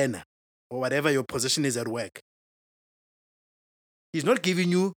business planner or whatever your position is at work. He's not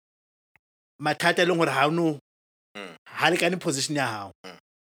giving you mathata le gore ha no ha le kane position ya hao.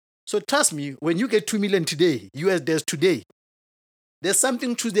 So trust me, when you get 2 million today, US there's today. There's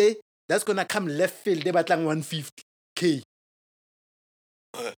something today that's gonna come left field, they batlang 150K.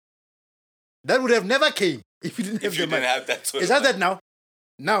 That would have never came if you didn't have the money. Have that sort It's just that now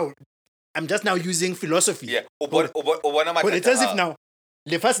I'm just now using philosophy. Yeah. But it's as if now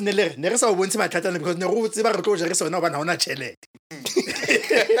le fast ne re sa o bontshe mathata because ne go tseba re tlo jere sona ba na ona chelete.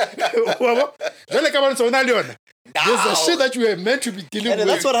 Jale ka ba sona le yona. There's a shit that you were meant to be dealing with. And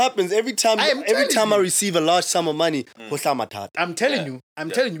that's what happens every time I receive a large sum of money. I'm telling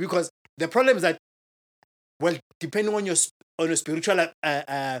you because the problem is that, well, depending on your spiritual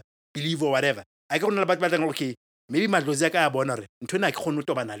belief or whatever, I can know about okay, maybe madlozi ka bona re ntona ke khone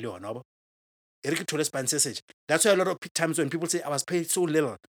to bana le yona ba. That's why a lot of times when people say I was paid so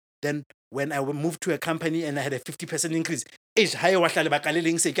little, then when I moved to a company and I had a 50% increase,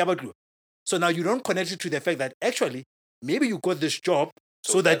 so now you don't connect it to the fact that actually maybe you got this job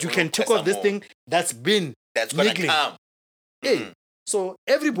so that you can tick off this thing that's been niggling. Hey, so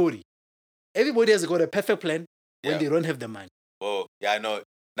everybody has got a perfect plan when they don't have the money. Oh, yeah, I know.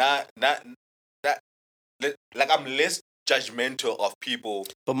 Like I'm less judgmental of people.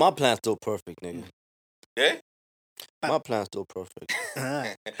 But my plan's still perfect, nigga. Yeah? My plan's still perfect.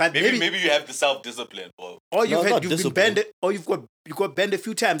 But maybe you have the self-discipline, bro. Or you've been banned, or you got banned a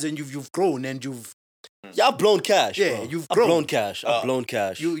few times and you've grown and you've I've blown cash. Yeah, bro. you've grown. I've blown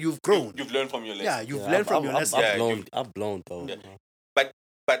cash. You've grown. You've learned from your lesson. Yeah, you've learned from your lesson. I've blown though. Yeah.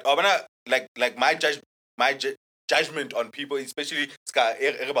 But Obana, like my judgment on people, especially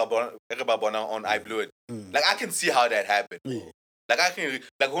on I blew it. Like I can see how that happened. Like I can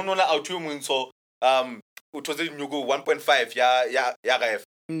who know out so it was in you go 1.5 yeah ref.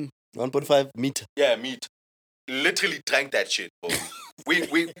 1.5 meter. Yeah, meat. Literally drank that shit, bro.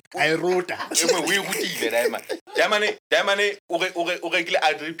 we I wrote that. We did that man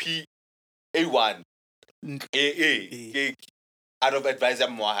ADP A1 AA out of advisor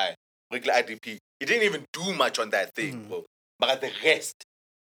more high regular IDP. He didn't even do much on that thing, bro. But the rest,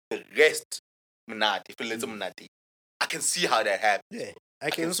 Mnati. I can see how that happened. Yeah, I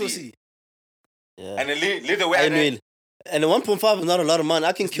can also see. Yeah. And lead the way. And the 1.5 is not a lot of money.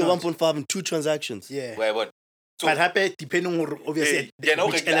 I can kill 1.5 in 2 transactions. Yeah. Wait, what? So, but happy depending on obviously which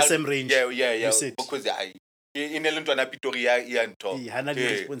LSM range. Yeah. Because in Elaine Pitoria and talk. He had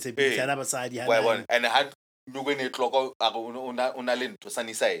responsibility. And I had no going to clock on to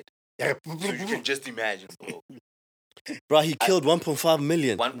sunny side. So you can just imagine, bro. Bro, he killed 1.5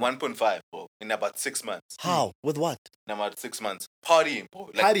 million. 1.5, bro, in about 6 months. How? With what? In about 6 months. Partying, bro.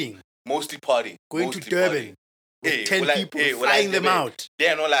 Partying. Mostly partying. Going to Durban. With 10 people, flying them out.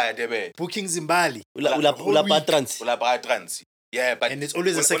 Yeah, no lie, Debe. Booking Zimbali. Ula patrans. Yeah, but and it's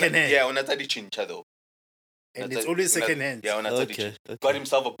always a second hand. Yeah, unatadi chincha though. And it's always second hand. Yeah, unatadi chincha. Got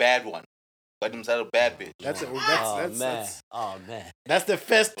himself a bad one. Got himself a bad bitch. That's man. That's the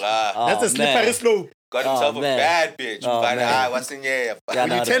first. That's the slippery slope. Got himself a bad bitch. But what's in here?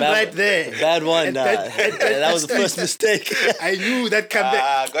 You turned right there. Bad one. That was the first mistake. I knew that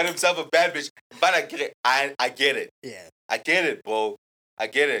comeback. Got himself a bad bitch. But I get it. I get it. Yeah. I get it, bro. I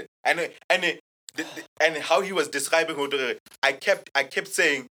get it. And how he was describing Hodore, I kept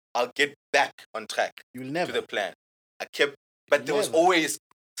saying I'll get back on track. You'll never to the plan. But there was always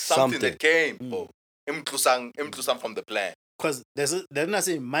something that came, bro. Imtrusang from the plan. Because they're not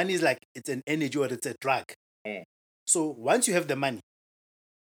saying money is like it's an energy or it's a drug. So once you have the money,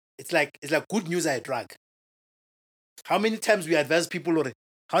 it's like good news are a drug. How many times we advise people or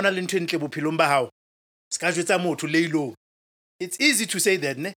how na le ntho e ntle bophelo ba hao ska jwetsa motho lay low. It's easy to say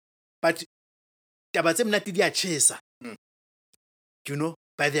that, ne? But taba tse mnati di a chesa. You know,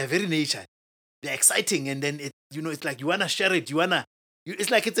 by their very nature. They're exciting and then it's like you wanna share it,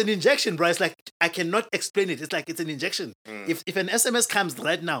 it's like it's an injection, bro. It's like I cannot explain it. It's like it's an injection. If an SMS comes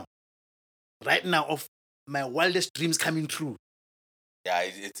right now of my wildest dreams coming true. Yeah,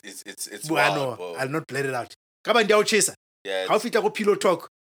 it's wild, bro. I'll not blurt it out. Come on, down chaser. Yeah. How fit I go pillow talk?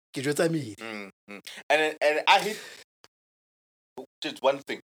 Me. And I hate just one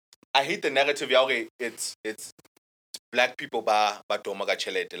thing. I hate the narrative. It's black people ba domaga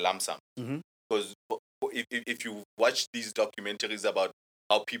chelete lamsam. Because if you watch these documentaries about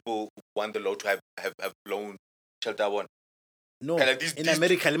how people who won the lotto have blown shelter one. No, in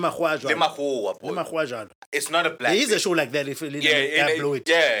America, it's not a black. There is a show like that. If blow it,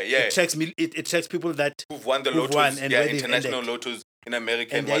 yeah. It tracks people that who've won the lottos, and international lottos in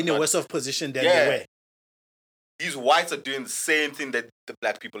America. And they're in a worse off position than they were. These whites are doing the same thing that the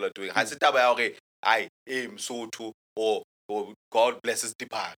black people are doing. I said, I am so too, or God blesses the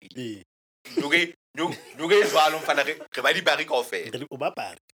party.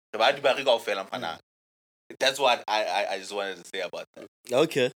 That's what I just wanted to say about that.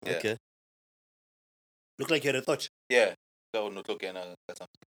 Okay. Yeah. Okay. Look like you had a thought. Yeah.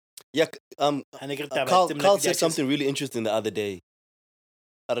 Yeah. Carl said something really interesting the other day.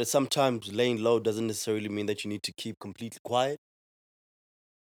 That sometimes laying low doesn't necessarily mean that you need to keep completely quiet.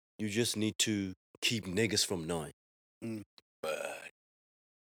 You just need to keep niggas from knowing. But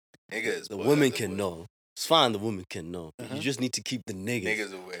niggas, the women can know. It's fine. The women can know. You just need to keep the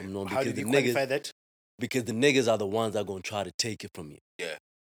niggas away. from knowing. How did you qualify that? Because the niggas are the ones that are going to try to take it from you. Yeah.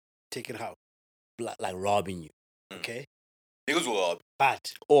 Take it how? Like robbing you. Okay. Niggas will rob.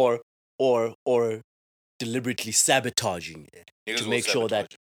 But or deliberately sabotaging it to make sure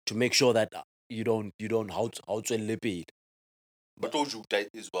that you don't how to lip it. But Dojo that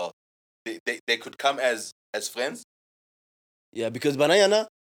as well. They could come as friends. Yeah, because Banana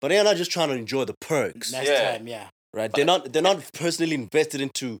just trying to enjoy the perks. Next time, yeah. Right. They're not personally invested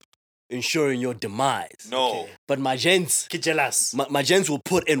into ensuring your demise. No. Okay. But my gents will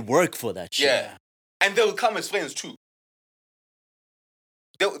put in work for that shit. Yeah. And they'll come as friends too.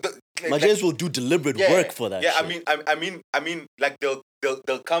 My gents will do deliberate work for that. Yeah, shit. I mean, like they'll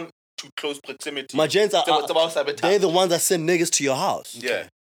come to close proximity. My gents are about sabotage. They're the ones that send niggas to your house. Yeah.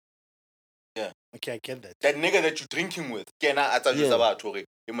 Yeah. Okay, I get that. That nigga that you're drinking with. Yeah.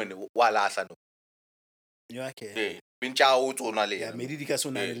 Yeah, okay. Yeah.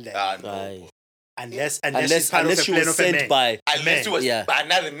 Unless she was sent by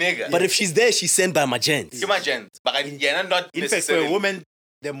another nigga. But if she's there, she's sent by my gents. My gents. But not in fact, for a woman,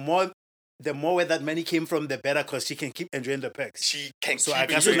 the more where that money came from, the better, because she can keep enjoying the perks. She can keep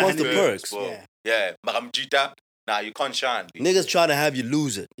enjoying the perks. Yeah. Nah, you can't shine. Niggas trying to have you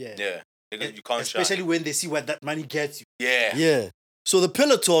lose it. Yeah. Niggas, you can't Especially shine. when they see what that money gets you. Yeah. Yeah. So the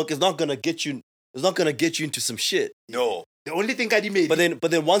pillow talk is not gonna get you. It's not gonna get you into some shit. No. The only thing I made.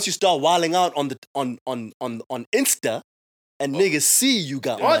 But then once you start wilding out on Insta, and niggas see you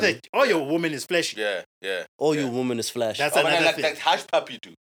got money. All your woman is flashy. Yeah. All your woman is flashy. That's another thing. That hash puppy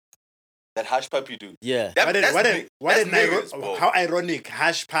do. Yeah. How ironic,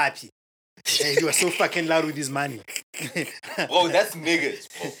 hash puppy. Hey, you were so fucking loud with his money. Bro, that's niggas,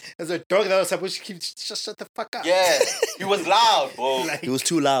 bro. There's a dog that was supposed to keep shut the fuck up. Yeah. He was loud, bro. He was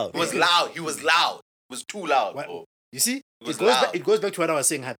too loud. He was loud. He was too loud, bro. You see? It goes back to what I was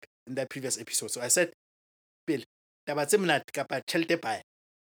saying in that previous episode. So I said, Bill,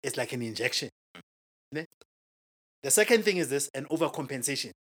 it's like an injection. The second thing is this, an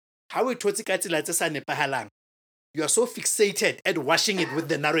overcompensation. How you are so fixated at washing it with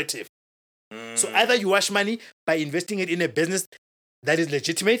the narrative. So either you wash money by investing it in a business that is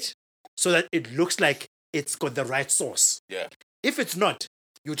legitimate so that it looks like it's got the right source. Yeah. If it's not,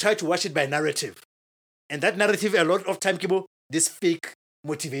 you try to wash it by narrative. And that narrative, a lot of time, these fake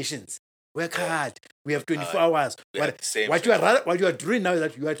motivations. Work hard. We have 24 hours. What you are doing now is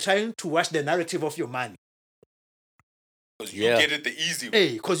that you are trying to wash the narrative of your money. Because you get it the easy way.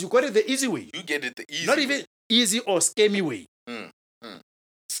 Hey, because you got it the easy way. You get it the easy Not way. even easy or scammy way.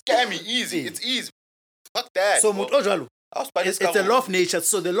 Scammy, easy. It's easy. Fuck that. So, it's a law of nature.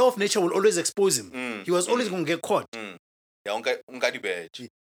 So the law of nature will always expose him. He was always going to get caught.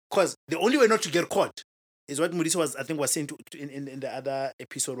 Because the only way not to get caught is what Mudisa was saying in the other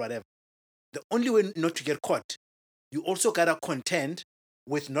episode, whatever. The only way not to get caught, you also gotta contend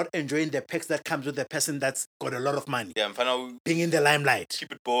with not enjoying the perks that comes with the person that's got a lot of money. Yeah, being in the limelight.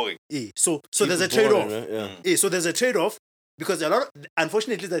 Keep it boring. So there's a trade-off. Right? So there's a trade-off because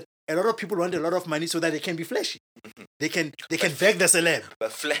unfortunately, a lot of people want a lot of money so that they can be flashy. They can beg the celeb.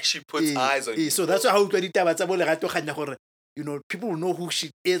 But flashy puts eyes on you. So that's how people will know who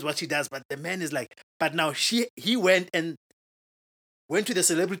she is, what she does, but the man is like, but now he went to the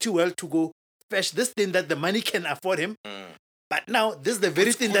celebrity world to go fetch this thing that the money can afford him. But now this is the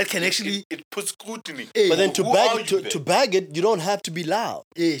very thing that can actually it puts scrutiny. But then to bag it, you don't have to be loud.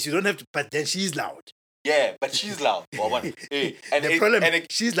 Yes, you don't have to. But then she's loud. Yeah, but she's loud.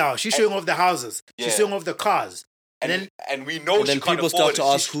 She's loud. She's showing off the houses. Yeah. She's showing off the cars. And we know and then people start to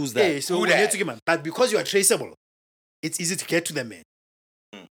ask who's that. Yeah, so who that? But because you are traceable, it's easy to get to the man.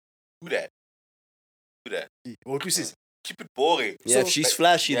 Who that? What you see? Keep it boring. Yeah, if she's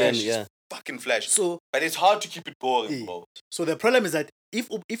flashy, then she's fucking flashy. So, but it's hard to keep it boring, bro. So the problem is that if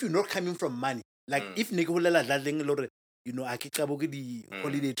you're not coming from money, like if nigga the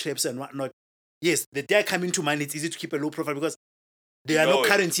holiday trips and whatnot, yes, the day coming to money, it's easy to keep a low profile because They are not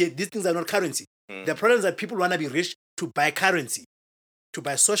currency. These things are not currency. The problem is that people want to be rich to buy currency, to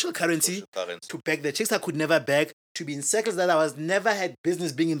buy social currency, to beg the chicks I could never beg, to be in circles that I was never had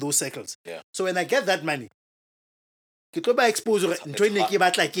business being in those circles. Yeah. So when I get that money, I expose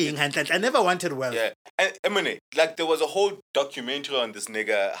I never wanted wealth. Yeah. And I mean, like there was a whole documentary on this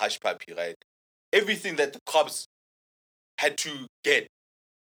nigga Hush Puppy, right? Everything that the cops had to get,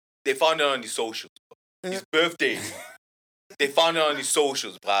 they found it on his socials. His birthday. They found it on his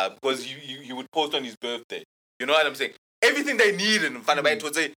socials, bruh, because he would post on his birthday. You know what I'm saying? Everything they needed in front of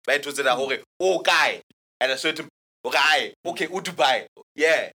it, oh guy at a certain guy, okay, Dubai.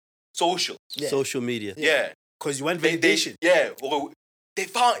 Yeah. Socials. Yeah. Social media. Yeah. Because you want validation. They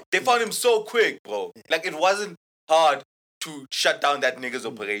found him so quick, bro. Like it wasn't hard to shut down that nigga's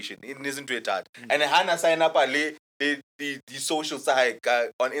operation. It isn't too hard. And Hannah signed up the social site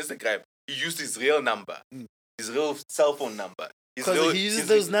on Instagram. He used his real number. His real cell phone number. Because he uses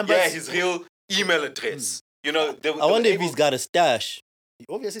those numbers? Yeah, his real email address. You know, I wonder if he's got a stash. He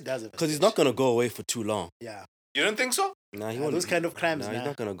obviously does. Because he's not going to go away for too long. Yeah. You don't think so? Nah, he won't. Those kind of crimes, he's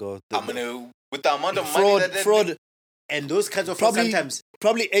not going to go. With the amount of money fraud. And those kinds of probably, sometimes.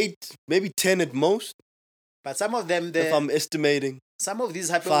 Probably 8, maybe 10 at most. But some of them... if I'm estimating. Some of these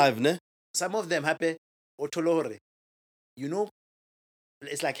happen... 5, ne? Some of them happen... Otolohore. You know,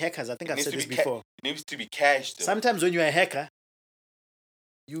 it's like hackers. I think I've said this before. It needs to be cashed. Though. Sometimes when you're a hacker,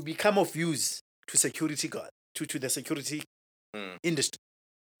 you become of use to security guard, to the security industry.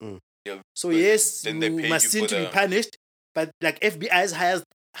 Yeah, so yes, you must seem to be punished, but like FBI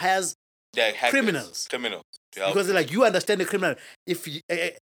hires criminals. Because like you understand the criminal. If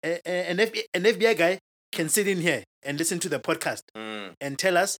an FBI guy can sit in here and listen to the podcast and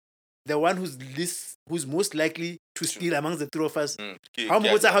tell us the one who's most likely to steal amongst the three of us.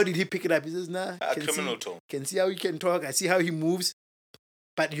 How did he pick it up? He says, nah, can see how he can talk. I see how he moves.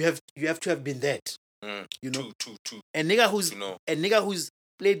 But you have to have been that. You know? True. A nigga who's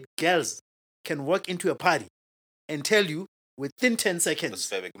played girls can walk into a party and tell you within 10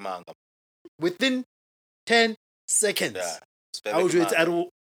 seconds. Within 10 seconds. Yeah. If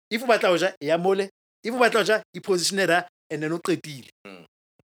you batla he positioned and then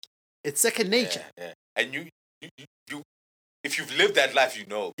it's second nature. Yeah. And you if you've lived that life, you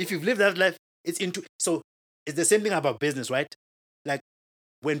know. If you've lived that life, it's the same thing about business, right? Like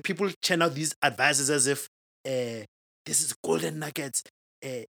when people churn out these advices as if this is golden nuggets,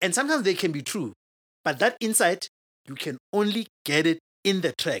 and sometimes they can be true, but that insight you can only get it in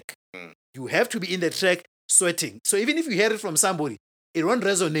the track. You have to be in the track sweating. So even if you hear it from somebody, it won't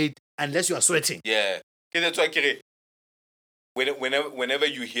resonate unless you are sweating. Yeah, that's why whenever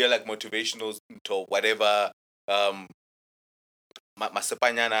you hear like motivational or whatever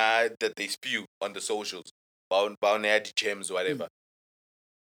masepanyana that they spew on the socials about gems or whatever,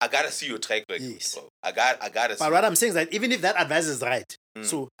 I gotta see your track record. Yes. Bro. I gotta see. But what I'm saying is that even if that advice is right,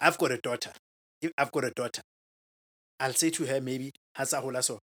 so I've got a daughter. If I've got a daughter, I'll say to her maybe,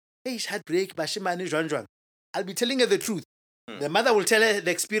 hey, heartbreak, bashimani, I'll be telling her the truth. The mother will tell her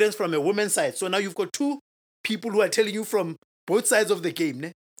the experience from a woman's side. So now you've got two people who are telling you from both sides of the game.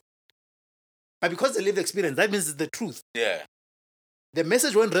 Ne? But because they live the experience, that means it's the truth. Yeah. The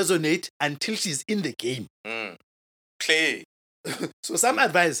message won't resonate until she's in the game. Play. So some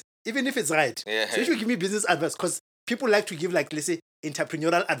advice, even if it's right. Yeah. So if you give me business advice, because people like to give, like, let's say,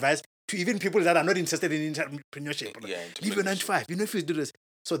 entrepreneurial advice to even people that are not interested in entrepreneurship. Yeah, leave your 9 to 5. You know, if you do this.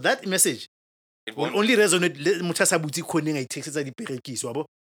 So that message will only resonate.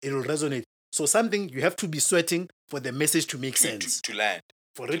 It will resonate. So something you have to be sweating for the message to make sense. To land.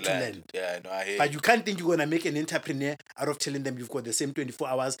 For it to land. Yeah, no, I hear. But you can't think you're going to make an entrepreneur out of telling them you've got the same 24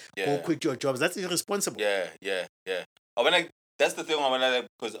 hours, go quit your jobs. That's irresponsible. Yeah. That's the thing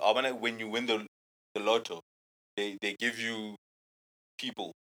because when you win the lotto, they give you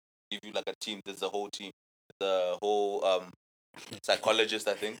people, give you like a team. There's a whole team. The whole psychologist,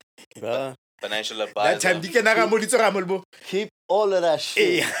 I think. Financial advisor. That time, keep all of that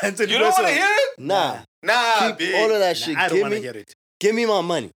shit. You don't want to hear it? Nah. Keep B. all of that shit. I don't want to hear it. Give me my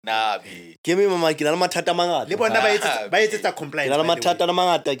money. Nah, B. Give me my money. Ke na le mathata a mangata. Le bona ba etsetsa compliance. Ke na le mathata a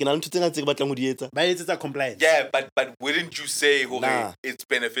mangata. Ke na le ntho tse ngata tse ke batlang ho di etsa. Ba etsetsa compliance. Yeah, but wouldn't you say it's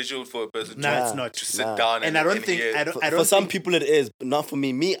beneficial for a person it's not. To sit down and I don't think for some people it is, but not for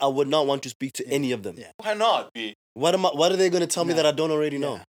me. Me, I would not want to speak to any of them. Yeah. Why not, B? What are they going to tell me that I don't already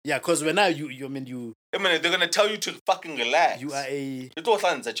know? Yeah, because when now you they're going to tell you to fucking relax. You are a... You don't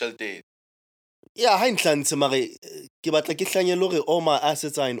want to yeah, ha inhlanse mare ke batla ke hlanye le hore all my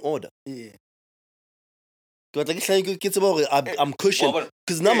assets are in order. Yeah. Ke batla ke hlanye ke tseba hore I'm cushioned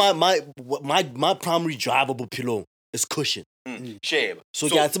because now my primary driver bophelong is cushion. Share. So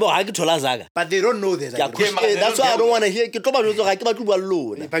ke a tseba ha ke thola zaka. But they don't know that. That's why I don't want to hear.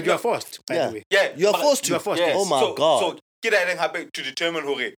 But you are forced, by the way. Yeah. You are forced to. Yes. Oh my God. So get that happen to determine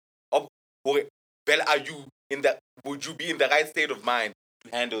well, are you would you be in the right state of mind to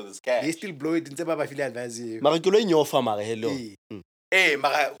handle this cash? They still blow it in Teba Bafili advise you. Mara ke lo nyofa mara hello. Hey,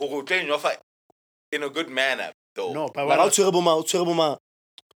 mara go tell you in a good manner though. No, but Mara o tshwere boma o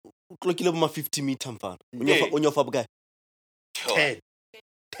tlokile boma 50 meter mfana. O nyofa bukae?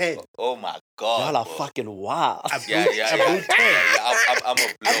 10. Oh my God. Y'all are fucking wild. Yeah. I'm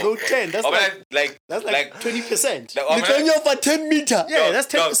a blow. 10. That's that's like 20%. You can nyofa 10 meter. Yeah, that's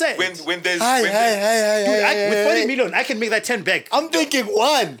 10%. When there's Hi. With 40 million, I can make that 10 back. I'm thinking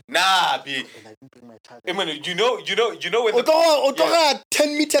 1. Nah, B. I mean, you know when the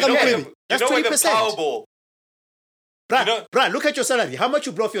 10 meter That's 20%. Powerball. Bruh, look at your salary. How much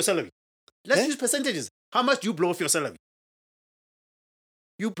you blow off your salary? Let's use percentages. How much do you blow off your salary?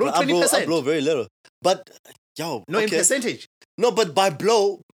 You blow 20%. I blow very little. But, in percentage. No, but by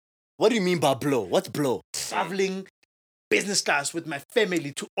blow, what do you mean by blow? What's blow? Traveling business class with my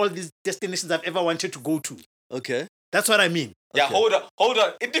family to all these destinations I've ever wanted to go to. Okay. That's what I mean. Yeah, okay. Hold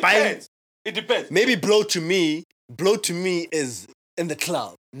on. It depends. It depends. Maybe blow to me is in the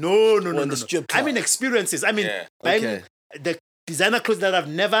club. No. The strip club. I mean experiences. I mean, buying the designer clothes that I've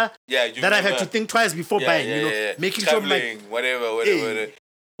never, I've had to think twice before buying. Making traveling, sure whatever.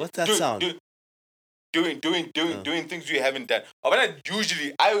 What's that sound? Doing things you haven't done. But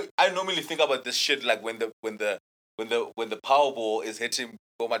usually, I normally think about this shit like when the Powerball is hitting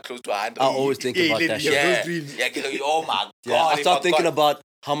close to 100. I always think about that shit. Oh my God. I start thinking about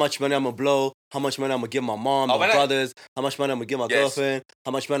how much money I'm gonna blow, how much money I'm gonna give my mom, my brothers, how much money I'm gonna give my girlfriend,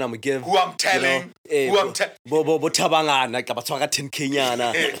 how much money I'm gonna give. Who I'm telling. Who I'm telling. Tabangana, kabatwaka 10K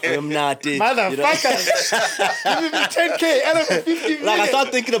nyana. Motherfucker. Give me 10K out of 50 million. Like I start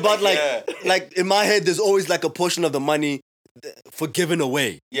thinking about like in my head, there's always like a portion of the money for giving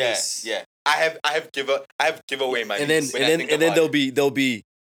away. Yes. Yeah. I have giveaway money. And then there'll be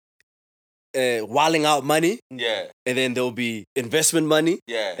wilding out money. Yeah. And then there'll be investment money.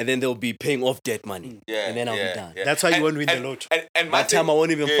 Yeah. And then there'll be paying off debt money. Yeah. And then I'll be done. Yeah. That's why you won't win the lot. And by the time I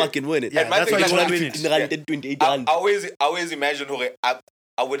won't even fucking win it. Yeah, that's why you won't win it. I always imagine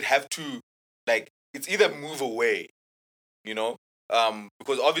I would have to it's either move away,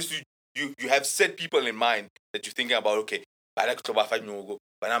 because obviously you have set people in mind that you're thinking about. Okay, but I'm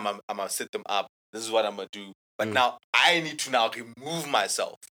gonna set them up. This is what I'm gonna do. But now I need to remove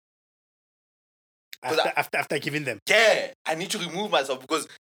myself. After giving them. Yeah, I need to remove myself because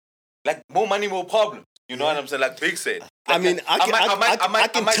more money, more problems. You know what I'm saying? Like Big said. I mean, I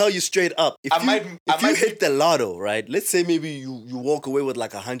can tell you straight up. If you hit the lotto, right? Let's say maybe you walk away with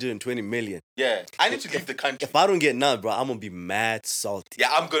 120 million. Yeah, I need to leave the country. If I don't get none, bro, I'm gonna be mad salty.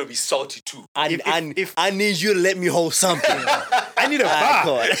 Yeah, I'm gonna be salty too. I need you to let me hold something. I need a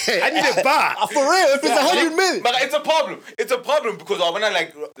bar. I need a bar. For real, if it's 100 million. But it's a problem. It's a problem because I wanna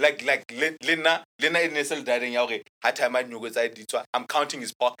Lina in daddy I'm counting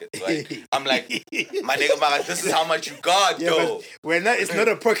his pockets, right? I'm like, my nigga, this is how much you got, yo. It's not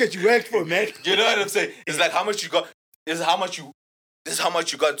a pocket you worked for, man. You know what I'm saying? It's like how much you got. This is how much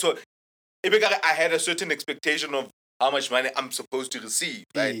you got. So, I had a certain expectation of how much money I'm supposed to receive,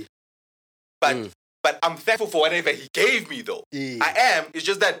 right? But I'm thankful for whatever he gave me, though. I am. It's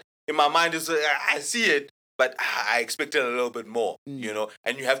just that in my mind, I see it, but I expected a little bit more,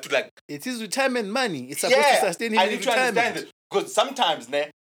 And you have to It is retirement money. It's supposed to sustain him in retirement. I need to understand it because sometimes,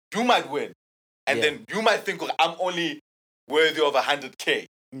 you might win, and then you might think I'm only worthy of 100K.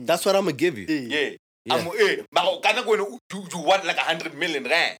 That's what I'm gonna give you. Yeah. But you want 100 million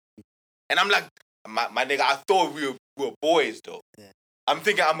rand, and I'm like, my nigga, I thought we were boys though. Yeah. I'm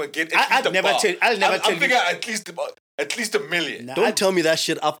thinking I'm gonna get I'll never tell I'm thinking at least $1 million. Nah, Don't tell me that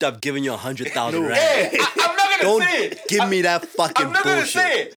shit after I've given you 100,000 rand. Hey, I'm not gonna say it. Give me that fucking I'm not bullshit. gonna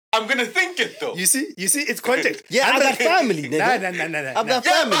say it. I'm gonna think it though. You see, it's context. Yeah, I got family, nigga. Nah. I've got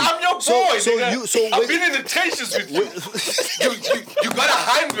family. Yeah, I'm your boy. So I've been in the trenches with you. You got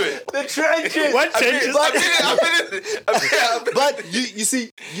 100. The trenches. What trenches? But you see,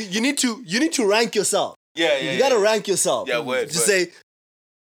 you need to rank yourself. Yeah. You gotta rank yourself. Yeah, word. Just say,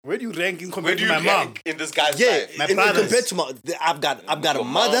 where do you rank in compared to my mom? In this guy's life? My brothers. Compared to my, I've got a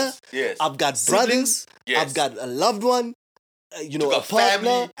mother. Yes. I've got brothers. Yes. I've got a loved one. A partner.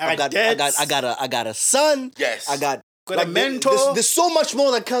 Family. I got a son. Yes. I got a mentor. There's so much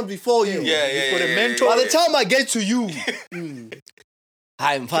more that comes before you. Yeah. You've got a mentor. By the time I get to you,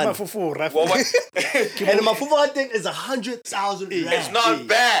 I'm fun. What? And my football thing is 100,000 rand. It's not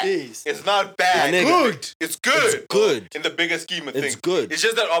bad. It's not bad. Good. It's good. It's good. In the bigger scheme of things. It's good. It's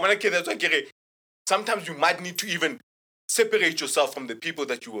just that that's why sometimes you might need to even separate yourself from the people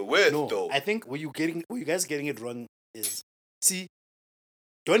that you were with, though. I think where you guys getting it wrong is, see,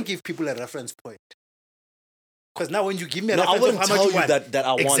 don't give people a reference point. Because now when you give me a reference of how much you want, that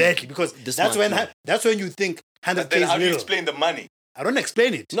I want exactly, because that's when you think 100K then is how do you little. explain the money? I don't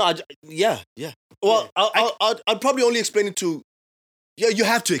explain it. No, yeah. Well, I'd probably only explain it to. Yeah, you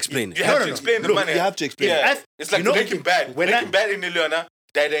have to explain it. You have to explain the money. You have to explain it. It's like Breaking Bad. Breaking Bad in Ileana,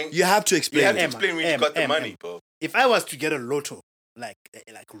 you have to explain. You have to explain when you got the money, bro. If I was to get a lotto, like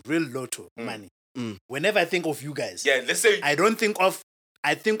real lotto money, whenever I think of you guys, let's say I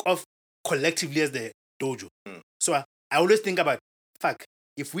think of collectively as the dojo. So I always think about, fuck,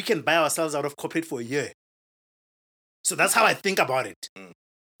 if we can buy ourselves out of corporate for a year. So that's how I think about it.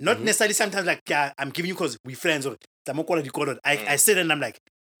 Not necessarily sometimes like, I'm giving you because we're friends or I sit and I'm like,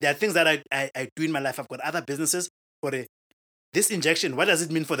 there are things that I do in my life. I've got other businesses for this injection. What does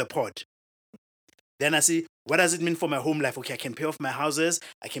it mean for the pod? Then I see, what does it mean for my home life? Okay, I can pay off my houses.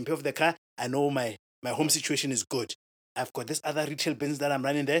 I can pay off the car. I know my home situation is good. I've got this other retail business that I'm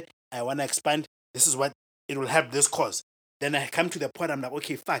running there. I want to expand. This is what it will help this cause. Then I come to the point, I'm like,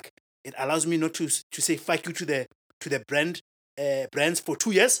 okay, fuck. It allows me not to say fuck you to the brands for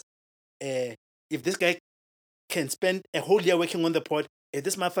 2 years. If this guy can spend a whole year working on the pod, if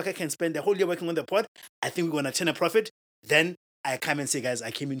this motherfucker can spend a whole year working on the pod, I think we're going to turn a profit. Then I come and say, guys,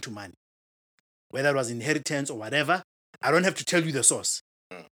 I came into money. Whether it was inheritance or whatever, I don't have to tell you the source.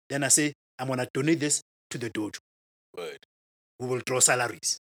 Then I say, I'm going to donate this to the dojo. Word. We will draw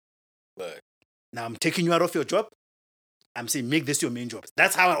salaries. Word. Now I'm taking you out of your job. I'm saying, make this your main job.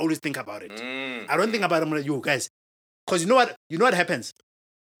 That's how I always think about it. I don't think about it, I'm like, yo, guys. Because you know what happens?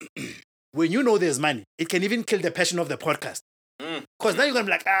 When you know there's money, it can even kill the passion of the podcast. Because now you're going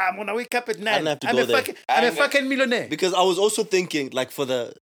to be like, I'm going to wake up at 9. I'm a fucking millionaire. Because I was also thinking, like, for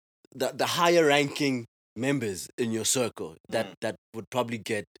the higher ranking members in your circle that would probably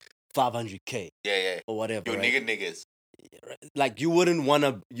get 500K. Or whatever. Your niggas. Like you wouldn't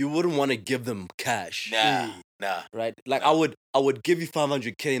wanna give them cash. Nah. Right? Like I would give you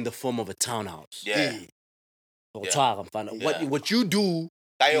 500K in the form of a townhouse. What you do,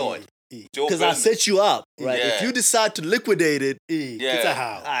 because I set you up, right? If you decide to liquidate it, it's a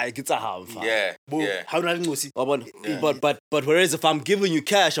how. It's a how. How do I go see? But whereas if I'm giving you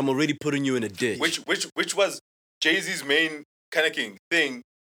cash, I'm already putting you in a ditch. Which was Jay-Z's main kind of thing.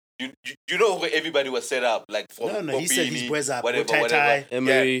 You know where everybody was set up, like for he said his boys are whatever.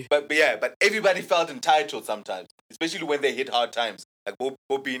 Emery. But everybody felt entitled sometimes, especially when they hit hard times. Like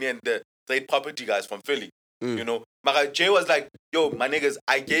Bobini and the trade property guys from Philly. You know, Jay was like, "Yo, my niggas,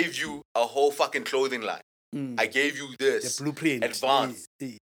 I gave you a whole fucking clothing line. I gave you this the blueprint, advance.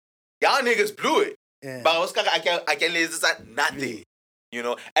 Y'all niggas blew it. But I can lay this at nothing." You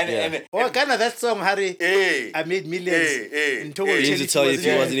know, and kind of that song, Harry. I made millions. In Togo, he needs to tell you if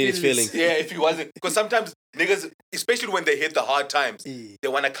he wasn't in his feelings. Yeah, if he wasn't, because sometimes niggas, especially when they hit the hard times, they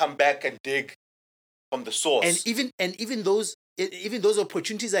want to come back and dig from the source. And even those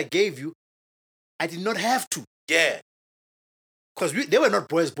opportunities I gave you, I did not have to. Yeah, because they were not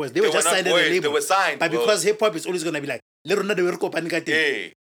boys. They were just signed at the label. They were signed, but because hip hop is always gonna be like,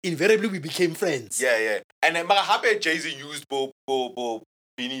 invariably we became friends. Yeah. And then happy Jay-Z used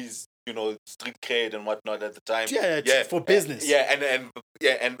Beanie's, street cred and whatnot at the time. Yeah, for business. And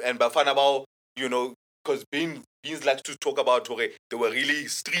Bafana about, because Beans likes to talk about they were really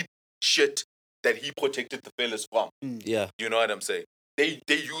street shit that he protected the fellas from. Yeah. You know what I'm saying? They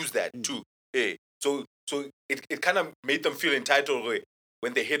use that too. So it kind of made them feel entitled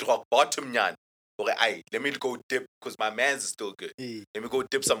when they hit rock bottom, nyan. Let me go dip because my man's is still good. Let me go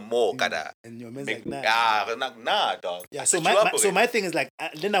dip some more, kada. And your man's like, nah, dog. Yeah, so my thing is like,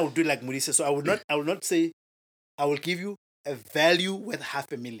 then I would do like Maurice. So I would not say, I will give you a value worth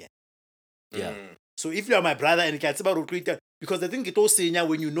 $500,000. Yeah. So if you are my brother and it's about recruiting, because I think it was saying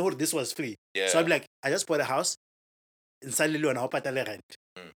when you know this was free. Yeah. So I'm like, I just bought a house in San Lilo and I'll pay rent.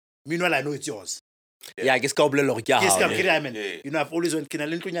 Meanwhile, I know it's yours. Yeah, I guess I've always wanted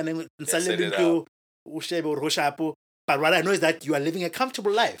but what I know is that you are living a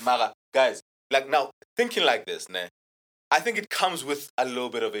comfortable life. Mara, guys, like now, thinking like this, I think it comes with a little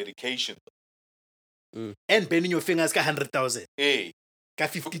bit of education. And bending your fingers, 100,000. Got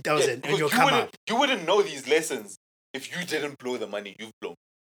 50,000 and you'll come out. You wouldn't know these lessons if you didn't blow the money you've blown.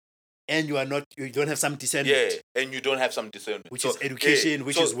 And you don't have some discernment. Yeah, and you don't have some discernment. Which is education,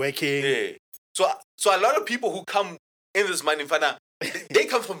 which is working. Yeah. So a lot of people who come in this money, they they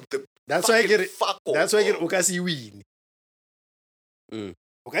come from the That's why I get it. fuck off. That's why I get Okasi win.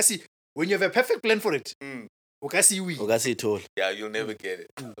 Okasi, when you have a perfect plan for it, Okasi win. Okasi told. Yeah, you'll never get it.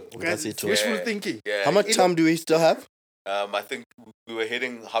 Okasi wishful thinking. Yeah. How much time do we still have? I think we were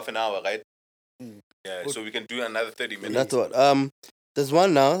hitting half an hour, right? Yeah, so we can do another 30 minutes. That's what. There's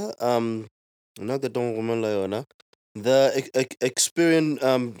one now. Not that don't remember. The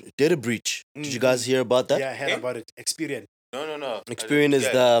Experian data breach. Did you guys hear about that? Yeah, I heard about it. Experian. No. Experian is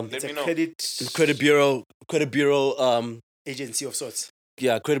It's a credit bureau agency of sorts.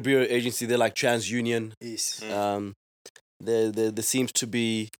 Yeah, credit bureau agency. They're like TransUnion. Yes. There seems to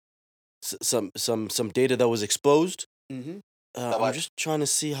be some data that was exposed. I'm just trying to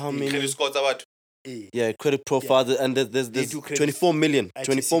see how many. Credit scores about. Yeah, credit profiles, and there's 24 million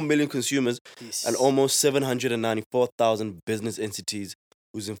consumers, and almost 794,000 business entities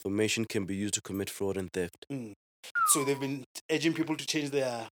whose information can be used to commit fraud and theft. So they've been urging people to change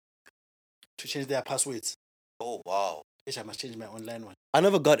their passwords. Oh wow! I must change my online one. I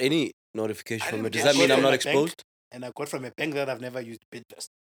never got any notification from it. Does that mean I'm not exposed? And I got from a bank that I've never used, Bidvest.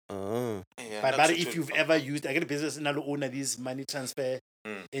 Yeah, but if you've ever used, I get a business in owner these money transfer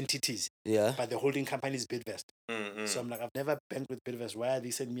entities. Yeah. But the holding company is Bidvest. So I'm like, I've never banked with Bidvest. Why are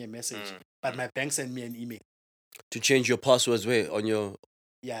they sending me a message? But my bank sent me an email. To change your passwords where? On your...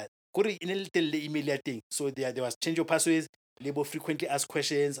 Yeah. Go in a little email thing. So there was change your passwords, label frequently asked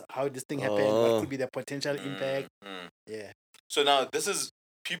questions, how this thing happened, what could be the potential impact. Yeah. So now this is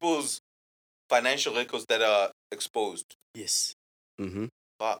people's financial records that are exposed. Yes.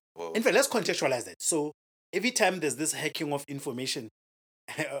 Wow. In fact, let's contextualize that. So every time there's this hacking of information,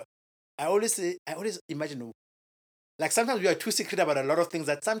 I always imagine, like sometimes we are too secret about a lot of things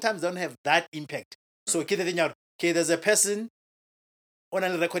that sometimes don't have that impact. So there's a person on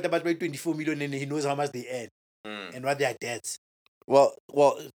a record about 24 million and he knows how much they earn and what their debts. Well,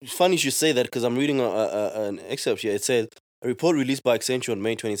 it's funny you should say that because I'm reading an excerpt here. It says a report released by Accenture on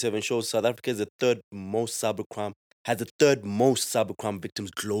May 27 shows South Africa has the third most cybercrime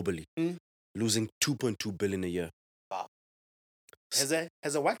victims globally, losing 2.2 billion a year. Wow. Has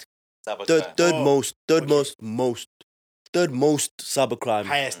a what? Third most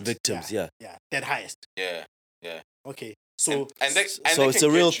cybercrime victims. Yeah. That highest. Yeah. Okay. So it's a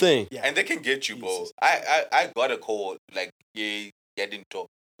real thing. Yeah. And they can get you, bro. I got a call like getting talk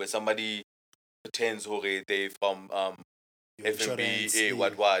where somebody pretends they from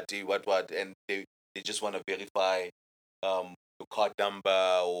FNB, what, and they just want to verify your card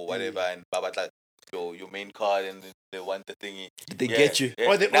number or whatever, and babata your main card, and they want the thingy. They get you.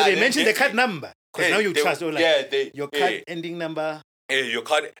 Or they mention the card number. Because now you trust. Your card ending number. Your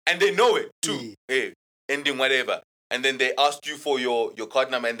card, and they know it too. Ending whatever. And then they asked you for your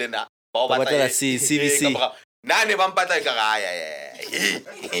card number, and then CVC.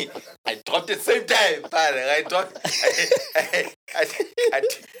 I dropped it same time. I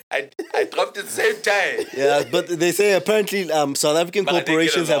dropped it same time. Yeah, but they say apparently South African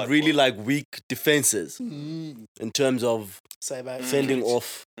corporations have really like weak defenses in terms of cyber fending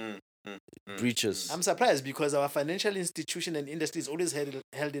off breaches. I'm surprised because our financial institution and industry is always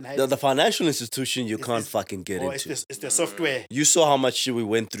held in high. The financial institution you can't fucking get into. It's the software. You saw how much shit we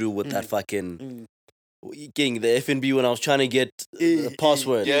went through with that fucking the FNB when I was trying to get the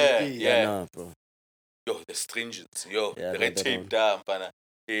password. Yeah. Nah, bro. Yo, the stringency. The red tape down, blind.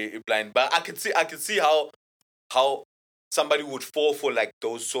 But I could see how somebody would fall for like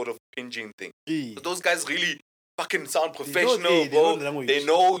those sort of pinging things. But those guys really fucking sound professional, bro. They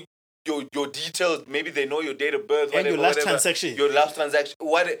know your details. Maybe they know your date of birth, and your last transaction. Your last transaction.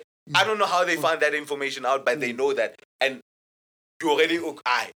 I don't know how they found that information out, but they know that. And you already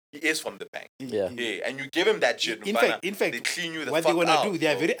he is from the bank. Yeah. And you give him that shit. In fact, they clean you the what fuck they want to out, do, they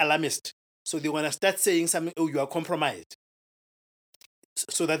are bro. very alarmist. So they want to start saying something, you are compromised.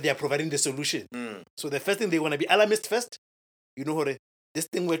 So that they are providing the solution. So the first thing, they want to be alarmist first. You know, this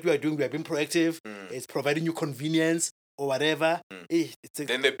thing what we are doing, we are being proactive. It's providing you convenience or whatever.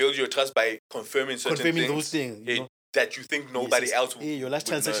 Then they build your trust by confirming those things. You know? That you think nobody else will. Your last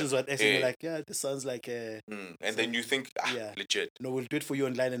transactions were actually like, this sounds like and then you think, legit. No, we'll do it for you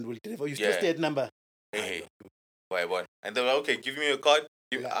online and we'll deliver. You still stay at number. Why what? And they're like, okay, give me your card.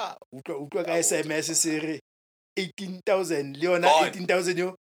 Guys say necessary 18,000. Leona 18,000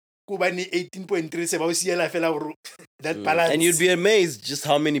 yo. Kubani 18.3 that balance. And you'd be amazed just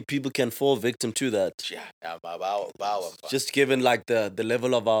how many people can fall victim to that. Just given like the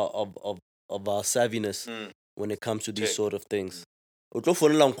level of our savviness when it comes to these sort of things. It's always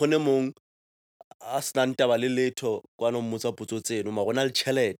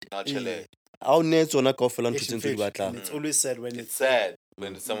sad when it's sad.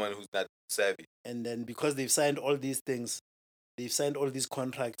 when it's someone who's not savvy. And then because they've signed all these things, they've signed all these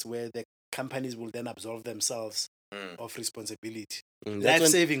contracts where the companies will then absolve themselves of responsibility. Life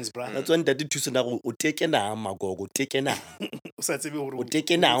savings, bruh. That's when that tusa na o take na magogo, take na. O sa tsebe hore O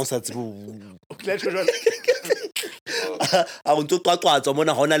take na o sa tsebe. o tla tshwana. A o ntse twatwatsa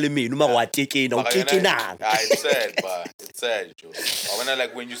mona hona le menu ma wa take na o take na. It's sad, but it's sad, Joe. I wanna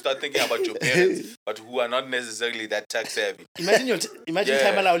like when you start thinking about your parents, but who are not necessarily that tax savvy. Imagine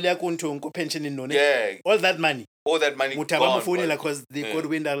time ala ulia ko ntong ko pension in none. Yeah. All that money Gone. Because they could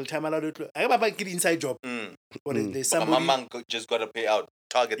win the time allowed to. I have a inside job. Or there's somebody. Mamang just got to pay out.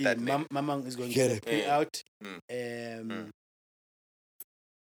 Target that. Mamang is going to pay out.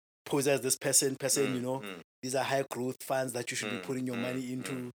 Pose as this person, you know. These are high growth funds that you should be putting your money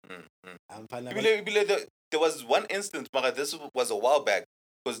into. There was one instance, Mara, this was a while back,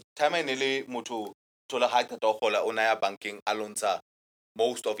 because time I nearly moto tola hata tohola onaya banking alonsa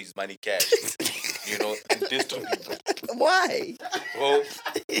most of his money cash. You know, and distribute. Why? Well,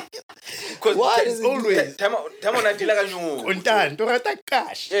 because why is always time on a dealer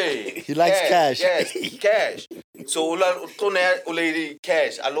cash. Hey, he likes cash. Yes, cash. So ula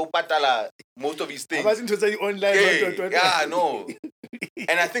cash. Alo patala most of his things. I wasn't to say online. Yeah, no.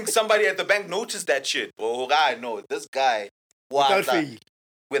 And I think somebody at the bank noticed that shit. Oh, I know this guy. Without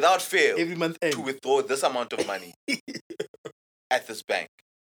fail. Every month end. To withdraw this amount of money at this bank.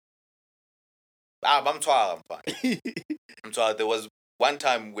 I'm fine. I'm sorry. There was one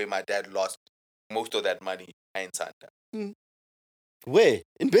time where my dad lost most of that money in Santa. Where?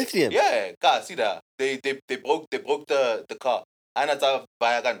 In Bethlehem? Yeah, car. See that? They broke the car. Anata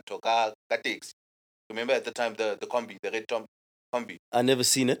bayagan toka takes. Remember at the time the combi, the red combi. I never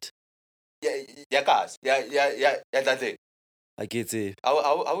seen it. Yeah, cars. Yeah. That's it. I get it.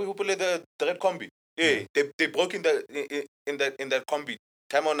 How we pull the red combi? Yeah, they broke in that combi.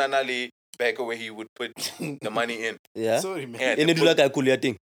 Time on Anali. Back where he would put the money in. Yeah. Sorry, man. And it like a cool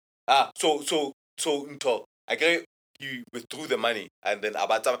thing. So I guess he withdrew the money and then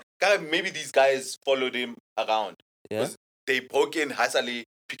about time maybe these guys followed him around. Yeah. They broke in Hasali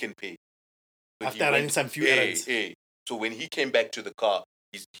Pick and Pay. After running some few errands. So when he came back to the car,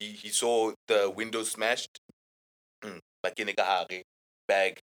 he saw the window smashed. Bag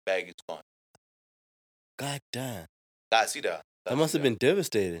is gone. God damn. See that. That must have been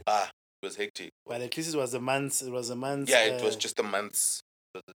devastating. It was hectic. Well, at least it was a month. Yeah, it was just a month's.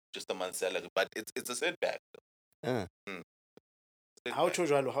 Just a month's salary, but it's a setback. How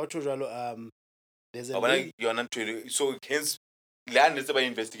Chojalo, there's a you're not really, so hence land is about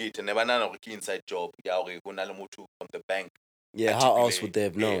investigating. Never know inside job. Yeah, from the bank. Yeah, how else would they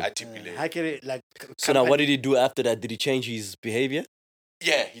have known? So now, what did he do after that? Did he change his behavior?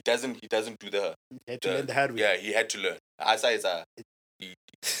 Yeah, he doesn't do the. He had to learn the hard way. Yeah, he had to learn. As I say,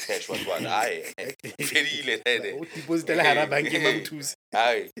 cash was one. Aye. There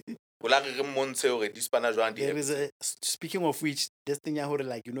is a, speaking of which, this thing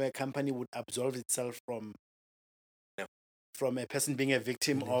like a company would absolve itself from a person being a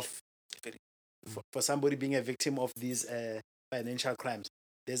victim of for somebody being a victim of these financial crimes.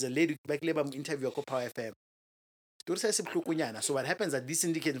 There's a lady back labor interview at Power FM. So what happens at this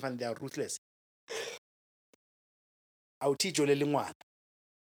syndicate fund, they are ruthless. I'll teach you ngwana.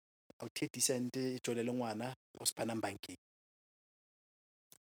 I'll take decent ngwana or spanam banking.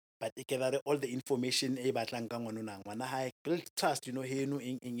 But it can all the information I build trust,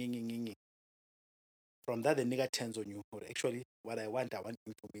 From that the nigga turns on you. Or actually what I want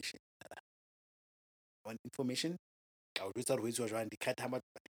information. I want information. I'll do that with the cat hammer,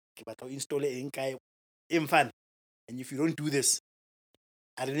 but I'll install it in fun. And if you don't do this,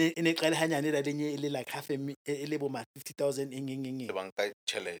 I didn't like half a 50,000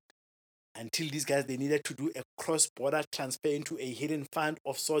 until these guys they needed to do a cross-border transfer into a hidden fund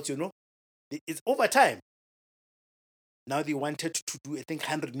of sorts, It's over time. Now they wanted to do I think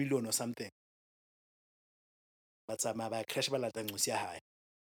 100 million or something. But some crash high.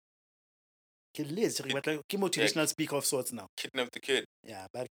 Motivational speak of sorts now. Kidnap the kid. Yeah,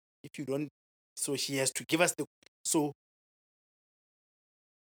 but if you don't, so she has to give us so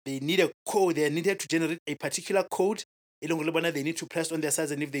they need a code. They needed to generate a particular code. They need to press on their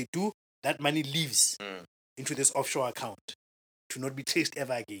sides, and if they do, that money leaves into this offshore account to not be traced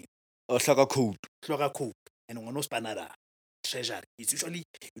ever again. Hlaka code. And one knows Panada. Treasury. It's usually,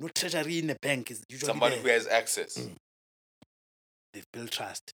 treasury in a bank is usually somebody who has access. They've built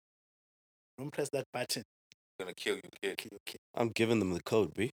trust. Don't press that button. Gonna kill you, kid. I'm giving them the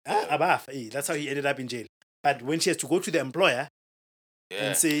code, B. That's how he ended up in jail. But when she has to go to the employer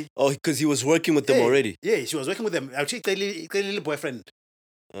and say, because he was working with them already. Yeah, she was working with them. I'll check the little boyfriend.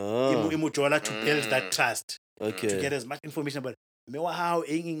 Imujola to build that trust. Okay. To get as much information about how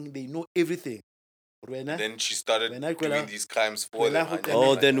they know everything. Then she started doing these crimes for them. Okay.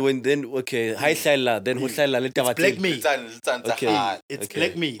 Hi Saila, then it's blackmail. Okay. It's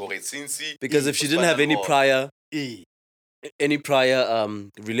blackmail. Because if she didn't have any prior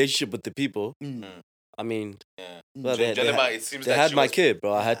relationship with the people, I mean, well, they had my kid,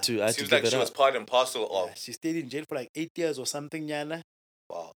 bro. I had to seems like she was part and parcel of. She stayed in jail for like 8 years or something, Yana.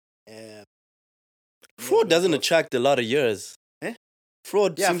 Wow. Fraud doesn't attract a lot of years.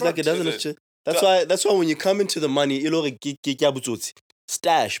 Fraud seems like it doesn't attract. That's why when you come into the money,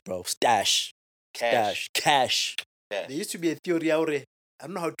 stash, bro, stash, cash. There used to be a theory, I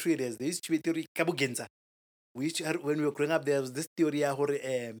don't know how true it is. There used to be a theory, kabugenza. We used to have, when we were growing up, there was this theory,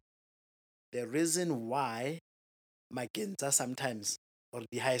 the reason why Magenza sometimes, or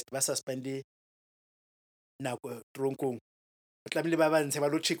the highest, was suspended now, Tronkong.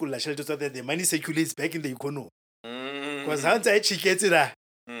 The money circulates back in the economy. Because how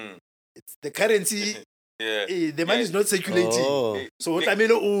it's the currency. The money is not circulating. So what I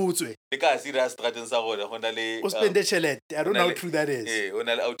mean, I don't know how true that is.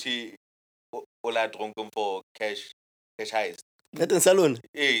 For cash heist. That in salon.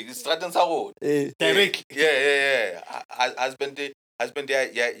 It's direct. Yeah. Husband,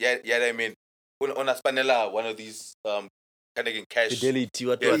 I mean, on a spanela, one of these kind of cash. Fidelity,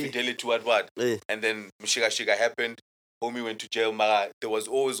 what. And then Shiga happened. Homie went to jail. There was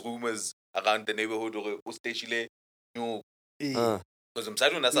always rumors around the neighborhood or Ustashile knew. Because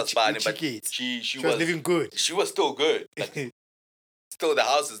she was living good. She was still good. Like, still the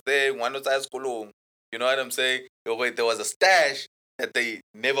house is there. One of the you know what I'm saying? There was a stash that they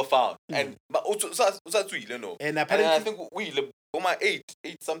never found. And and apparently I think we live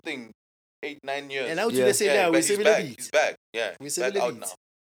 9 years. And now they say he's back. Yeah, he's back out now.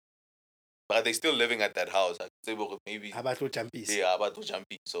 But they're still living at that house. Maybe Abato Champies. Yeah, Abato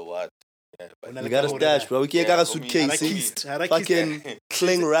Champies. So what? Yeah, we got a stash, bro. We can't got a suitcase. Fucking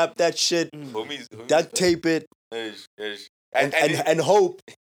cling wrap that shit. Duct tape it. And hope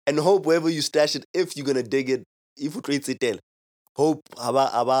wherever you stash it, if you're gonna dig it, if you create it, hope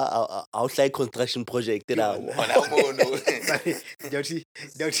about outside construction project that out. Uthola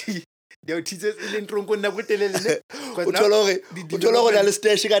the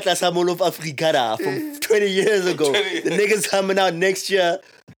stash got the Mall of Africa from 20 years ago. The niggas coming out next year.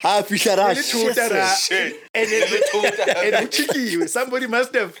 Half shit. And cheeky. Somebody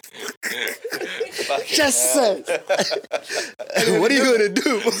must have. Just what are you gonna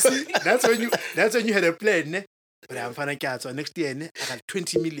do? See, that's when you had a plan, ne? But I'm finding out so next year, I got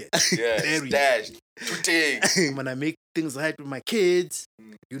 20 million. Yeah, stashed. I'm gonna make things right with my kids,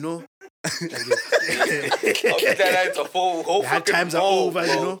 you know. Hard times are over,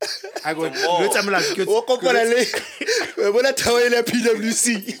 you know. I go.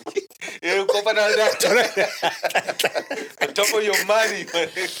 PWC. On top of your money.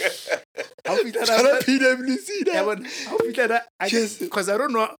 How because I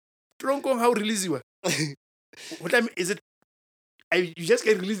don't know. How release you? What time is it? You just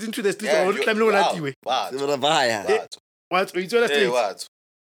get released into the street or time what?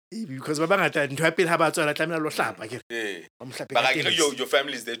 Because my bank had to happen about so time lo hlapa ke. Your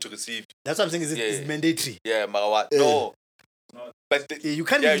family is there to receive. That's what I'm saying. It's mandatory. Yeah, no. But you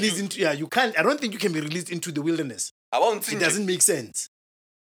can't be released into. You can't. I don't think you can be released into the wilderness. It doesn't make sense.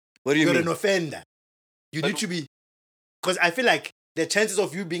 What do you mean? You're an offender. You need to be. Because I feel like the chances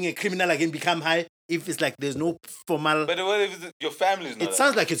of you being a criminal again become high if it's like there's no formal. But what if your family is not? It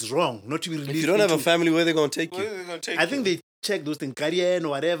sounds like it's wrong not to be released. If you don't have a family, where are they going to take you? I think they check those things, Guardian or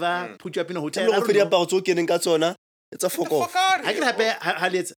whatever, put you up in a hotel. It's a fuck off. I can have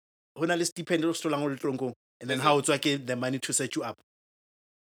it's stipend and then how to get the money to set you up.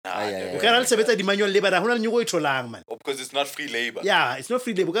 Because it's not free labor. Yeah, it's not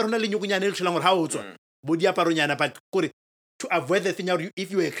free labor. But to avoid the thing out,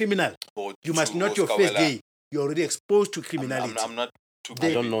 if you're a criminal, you must not your first day. You're already exposed to criminality. I'm not too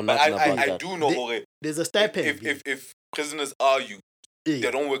I don't know nothing about that. I do know there's a stipend. If prisoners are you, they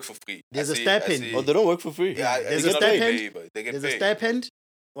don't work for free. There's a stipend. Oh, they don't work for free. Yeah, there's a stipend. There's a stipend.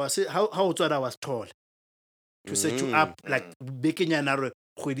 How I was told to set you up like making a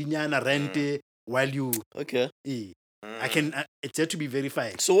rent while you. Okay. I can. It's yet to be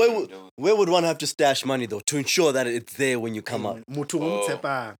verified. So where would one have to stash money though to ensure that it's there when you come out? Even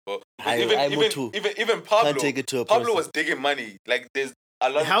Pablo, can't take it to a Pablo was digging money. Like there's a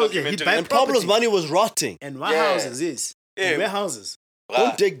lot of documentaries. And Pablo's money was rotting. And what houses is? Yeah. Warehouses.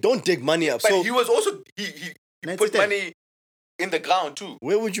 Don't dig money up. But he was also he put money in the ground too.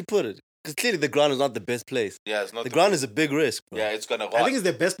 Where would you put it? Because clearly the ground is not the best place. Yeah, it's not. The ground is a big risk, bro. Yeah, it's gonna rot. I think it's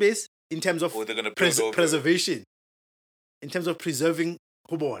the best place in terms of they're gonna build over preservation. In terms of preserving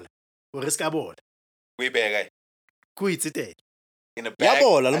hobola or risk aboard. Way back, Quit it. in a bag.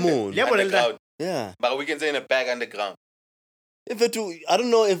 Underground. Yeah. But we can say in a bag underground. I don't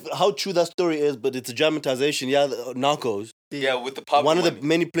know how true that story is, but it's a dramatization. Yeah, Narcos. Yeah, with the public. One of the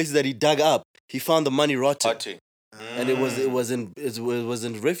many places that he dug up, he found the money rotting. And it was in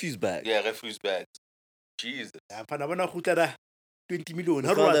refuse bags. Yeah, refuse bags. Jesus. 20 million.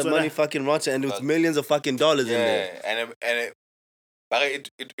 How found that money fucking rotten, and it was millions of fucking dollars in there. But it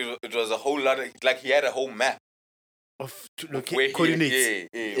was a whole lot of, like, he had a whole map of coordinates.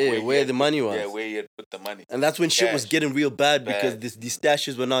 Where the money was. Yeah, where he had put the money. And that's when shit was getting real bad because these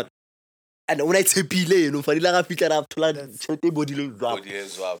stashes were not. And when I say pile, you know, yeah,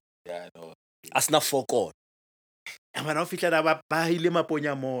 I know. That's not for God. I'm not feeling about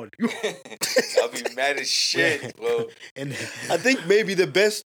Maponya Mall. I'll be mad as shit, bro. And I think maybe the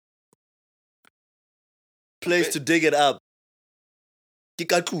best place to dig it up.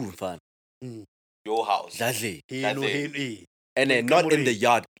 Your house. That's it. And then not in the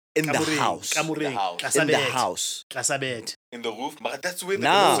yard, in the house. In the house. In the roof. But that's where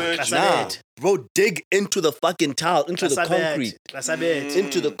the search. Bro, dig into the fucking tile, into the concrete.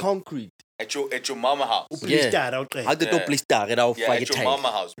 Into the concrete. At your mama house. Yeah. How did you place that? At your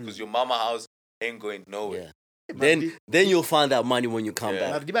mama house. Because your mama house ain't going nowhere. Yeah. Then you'll find that money when you come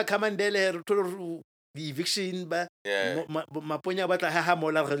back. The eviction Maponya batla ha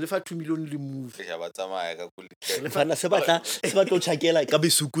mola re lefa 2 million le move. Fana se batla chakela ka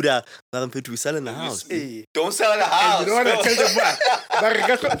besukura ba mfethu we sell in the house. Don't sell the house. You don't want to tell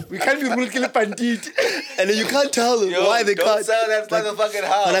them we can't be rule kill pandit. And then you can't tell them why they can't sell that motherfucking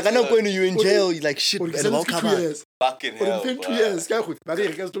house. And I cannot go into you in jail, you like shit. Fucking hell. 2 years ka go ba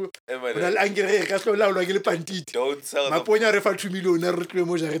re ka sto ona angere ka sto laulwa ke le pandit. Don't sell the Maponya re fa 2 million re tlo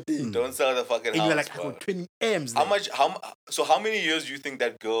mo jareteng. Don't sell the fucking house. Like 20 M's. How many years do you think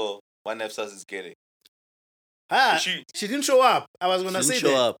that girl One Nefsas is getting? She didn't show up. I was gonna say that.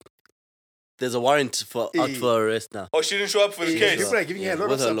 Show up. There's a warrant out for arrest now. Oh, she didn't show up for the case. People are giving her a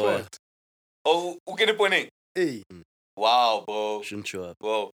lot of support. Lawyer. Oh, who get the point? Hey. Wow, bro. Shouldn't show up.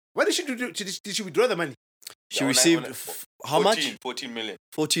 Whoa. What did she do? Did she withdraw the money? She received how much? 14 million.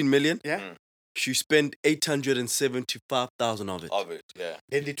 14 million? Yeah. She spent 875,000 of it. Yeah.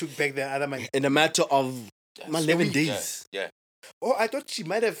 Then they took back the other money. In a matter of 11 days. Yeah. Oh, I thought she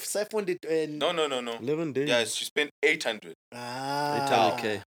might have siphoned it. No. 11 days. Yeah, she spent 800.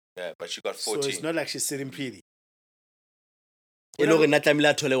 800K. Yeah, but she got 14. So it's not like she's sitting pretty. You know,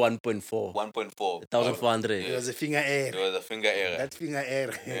 Natamila Tole 1.4. 1.4. 1,400. It was a finger error. It was a finger error. That finger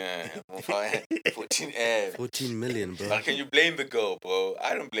error. Yeah. 14 million, bro. But can you blame the girl, bro?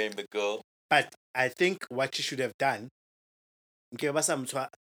 I don't blame the girl. But I think what she should have done, if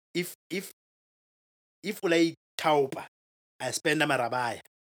ulai taupa, I spend a marabaya.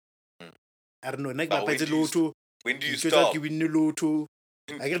 I don't know, when do you stop?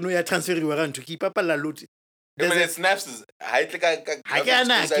 I don't know, you transfer you around to keep up a lot. It's snaps. I think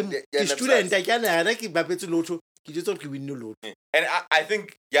and I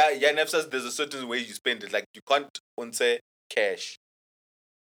think Nefsas, there's a certain way you spend it. Like you can't say cash.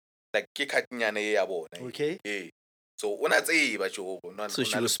 Like okay. Yeah. So when I say so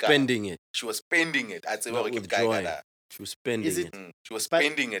she was spending it. She was spending it. I'd say she was spending it. She was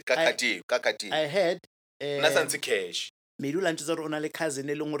spending it. I heard cash.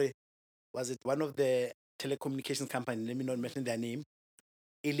 Was it one of the telecommunications company, let me not mention their name,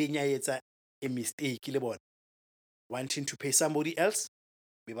 a mistake, wanting to pay somebody else,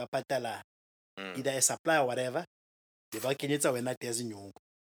 either a supplier or whatever, it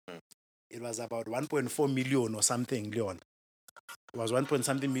was about 1.4 million or something, Leon. It was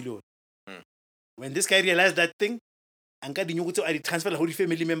 1.something million. When this guy realized that thing, I transferred the whole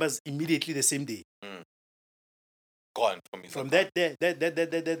family members immediately the same day. Gone from that there.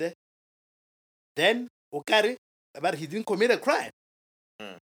 Then Okari, but he didn't commit a crime.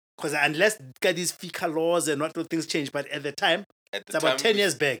 Because unless these FICA laws and what things change, but at the time, it's about 10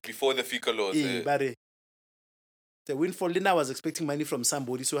 years back. Before the FICA laws. But the windfall, Lina was expecting money from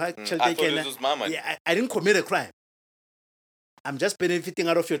somebody. So I thought this was my money. Yeah, I didn't commit a crime. I'm just benefiting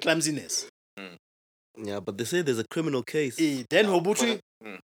out of your clumsiness. Yeah, but they say there's a criminal case. Then Hobutu.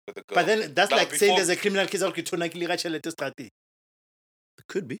 But then that's like saying there's a criminal case. It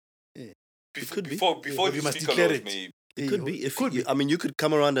could be. Before you must declare it. It could be. I mean, you could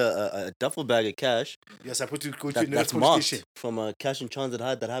come around a duffel bag of cash. You're supposed to go to the nearest that's police marked station. from a cash in transit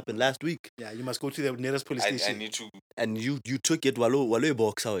that happened last week. Yeah, you must go to the nearest police station. I need to. And you took it walo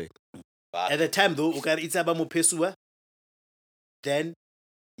box away. At the time though, it's about mo pesua. Then,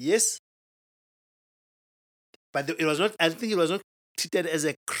 yes, but it was not. I think it was not treated as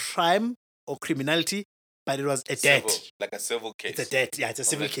a crime or criminality, but it was a debt, like a civil case. It's a debt. Yeah, it's a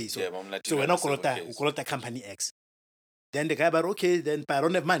civil case. So, so we're not kolota company X. Then the guy, but okay, then but I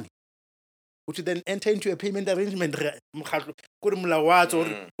don't have money. Would you then enter into a payment arrangement?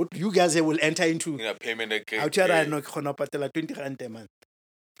 What you guys will enter into? Payment agreement.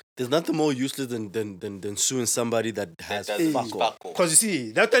 There's nothing more useless than suing somebody that has fuck off. Because you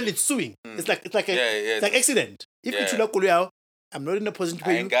see, not only it's suing, it's like accident. If you I'm not in a position to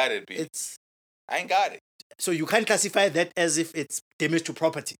pay you. I ain't got it. So you can't classify that as if it's damage to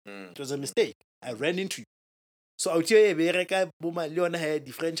property. It was a mistake. I ran into you. So out here,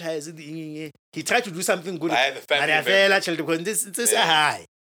 the franchise, he tried to do something good. I had the family. This high.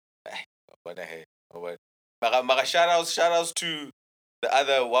 What the hell? Shout outs to the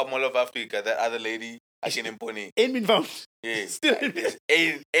other Mall of Africa, that other lady, Akin Imponi. Ain't been found. Yeah. Still ain't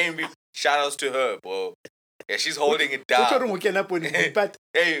been. Shout outs to her, bro. Yeah, she's holding it down. But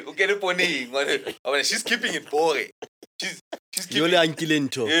hey, she's keeping it boring. She's keeping it.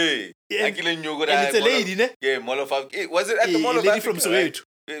 Ankilento. Yeah. And it's a lady, ne? Yeah, Mall of Africa. Was it at the Mall of Africa? From Soweto.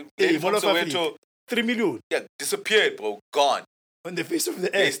 Lady from Soweto. 3 million. Yeah, disappeared, bro. Gone. On the face of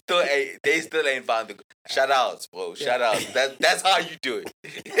the earth. They still ain't found the shout outs, bro. Shout outs. That's how you do it.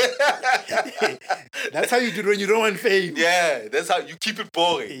 That's how you do it when you don't want fame. Yeah, that's how you keep it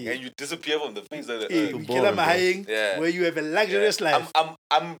boring and you disappear from the face of the earth. Where you have a luxurious life.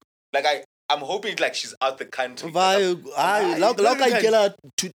 I'm hoping like she's out the country.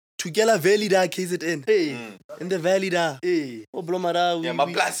 To get a valley da case it in. In the valley da. Oh blomara. Yeah,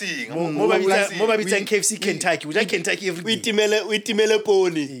 my blessing. Moba bitan KFC Kentucky. We Kentucky every day. We timele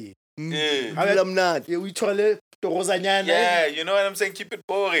pony. I'm not. Yeah, we toilet Rosanyana. Yeah, you know what I'm saying? Keep it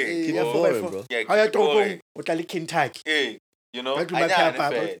boring. Keep it boring, bro. Yeah, keep it boring. What Kentucky? Yeah. You know, Kentucky.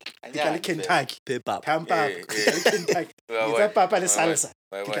 Paper. Kentucky. It's papa the salsa.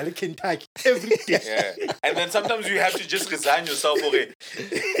 Kentucky every day. Yeah. And then sometimes you have to just resign yourself for it.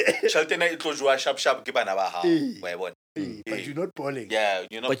 Chaltena itlojua sharp ke bana ba hao. But you're not balling. Yeah,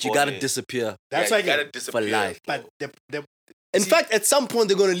 you're not. But you gotta disappear. That's why you gotta disappear for life. But in fact, at some point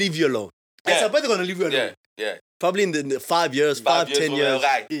they're gonna leave you alone. At some point they're gonna leave you alone. Yeah. Probably in the 5 years, 10 years.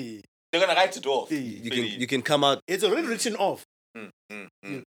 They're gonna write it off. You can come out. It's already written off.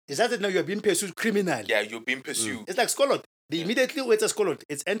 Is that now you're being pursued criminally? Yeah, you're being pursued. It's like Skolot. They immediately wait a Skolot.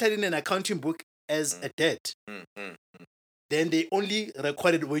 It's entered in an accounting book as a debt. Then they only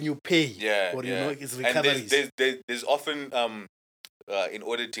record it when you pay. Yeah. Or it's recoveries. And there's often in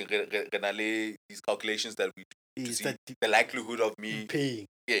auditing these calculations that we do to see the likelihood of me paying.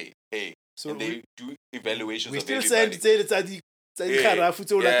 Yeah. So they do evaluations. We of still everybody. say it's at the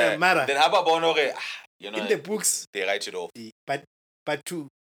Then how about in the books they write it off. But to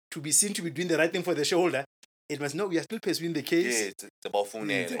be seen to be doing the right thing for the shareholder, it must know we are still pursuing the case. Yeah, it's about phone.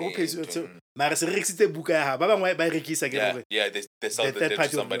 Yeah, they sell the debt to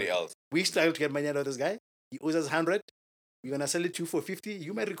somebody else. We struggle to get money out of this guy. He owes us 100. We're gonna sell it to you for 50.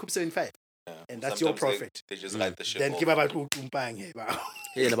 You might recoup 75. Yeah. And that's your profit. They just write the shit then off. give about tumpang.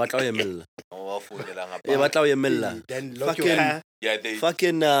 Then lock your car. Yeah, they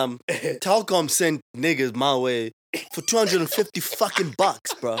fucking Telcom sent niggas my way for 250 fucking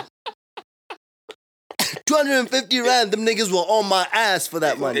bucks, bro. 250 rand, them niggas were on my ass for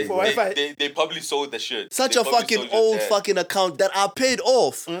that money. They probably sold the shit. Such a fucking old fucking account that I paid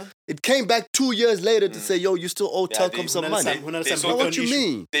off. It came back 2 years later to say, yo, you still owe Telcom some money. What you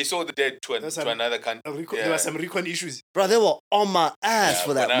mean? They sold the debt to another country. There were some recon issues. Bro, they were on my ass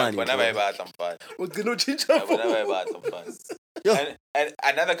for that money. Whenever I buy some fun. And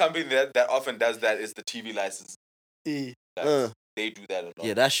another company that often does that is the TV license. They do that a lot.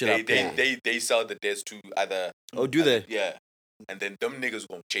 Yeah, that shit they sell the debts to other. Oh, do they? Yeah. And then them niggas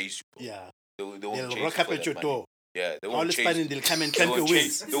won't chase you. Yeah. They'll rock up at your door. Yeah, they won't chase you. They'll come and clamp your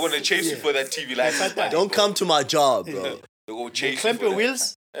wheels. They want to chase you for that TV license. Don't come to my job, bro. They go chase you. Clamp your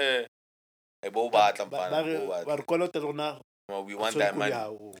wheels? We want that money.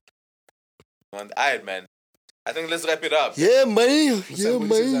 Alright, man. I think let's wrap it up. Yeah, man.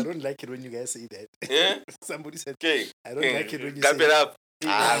 Somebody says, I don't like it when you guys say that. Yeah? Somebody said, okay. I don't like it when you wrap say it up.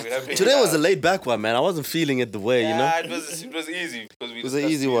 Today was a laid back one, man. I wasn't feeling it the way, you know? It was easy. It was an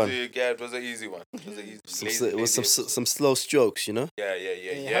easy one. Yeah, it was an easy one. It was some slow strokes, you know?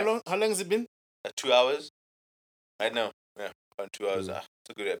 Yeah. How long has it been? 2 hours. Right now, yeah, around 2 hours.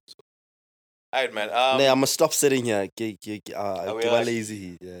 It's a good episode. All right, man. I'm gonna stop sitting here. I'm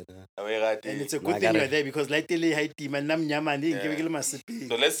lazy. And it's a good thing you're there because lately I team and nam nyamani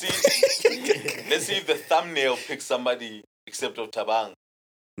So let's see. Let's see if the thumbnail picks somebody except of Tabang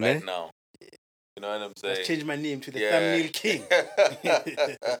right now. You know what I'm saying? Let's change my name to the thumbnail king.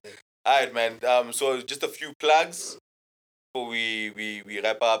 All right, man. So just a few plugs before we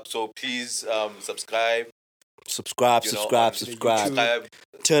wrap up. So please subscribe. Subscribe.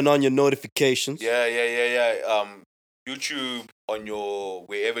 Turn on your notifications. Yeah. YouTube on your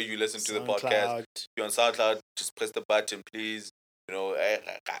wherever you listen to the podcast. If you're on SoundCloud, just press the button, please.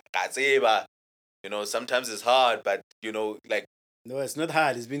 Sometimes it's hard, but like. No, it's not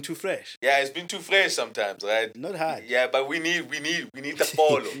hard. It's been too fresh. Yeah, it's been too fresh sometimes, right? Not hard. Yeah, but we need the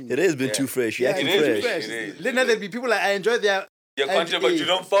follow. It has been too fresh. Yeah, it is fresh. Let there be people like I enjoy their content, but you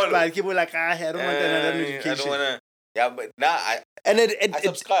don't follow. But people like I don't want another notification. I don't wanna. Yeah, but I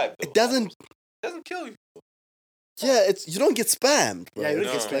subscribe. It doesn't kill you. Yeah, you don't get spammed. Bro. Yeah, you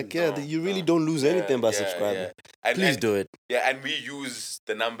don't get spammed. You really don't lose anything by subscribing. Yeah. Please do it. Yeah, and we use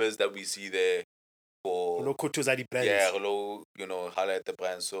the numbers that we see there for the brands. Yeah, highlight the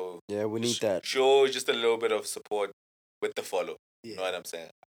brand. So yeah, we need that. Show just a little bit of support with the follow. Yeah. You know what I'm saying?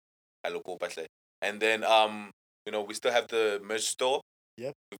 And then we still have the merch store.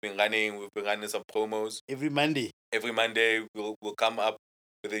 Yep. We've been running some promos. Every Monday we'll come up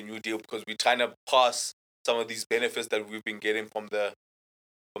with a new deal because we're trying to pass some of these benefits that we've been getting from the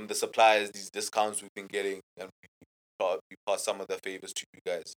suppliers, these discounts we've been getting, and we pass some of the favors to you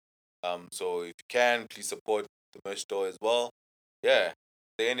guys. So if you can, please support the merch store as well. Yeah. Is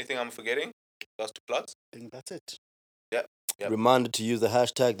there anything I'm forgetting? Last two plugs? I think that's it. Yeah. Reminder to use the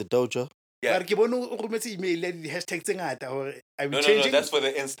hashtag the Dojo. Yeah. No, that's for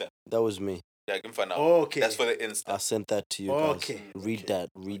the Insta. That was me. Yeah, I can find out. Oh, okay. That's for the Insta. I sent that to you guys. Okay. Read that.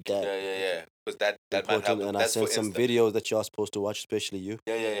 Yeah. Because that might help. And I sent some videos that you're supposed to watch, especially you.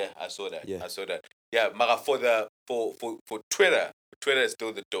 Yeah. I saw that. Yeah. I saw that. Yeah, Mara, for Twitter is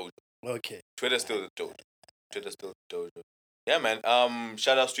still the Dojo. Okay. Twitter's still the Dojo. Yeah, man.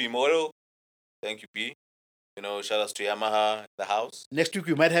 Shout outs to Immortal. Thank you, B. Shout outs to Yamaha, the house. Next week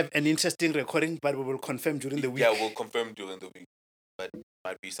we might have an interesting recording, but we will confirm during the week. Yeah, we'll confirm during the week. But it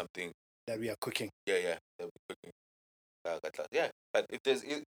might be something that we are cooking. Yeah, that we're cooking. Yeah, but if there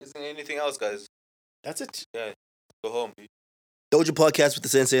isn't anything else, guys. That's it. Yeah, go home. B. Dojo podcast with the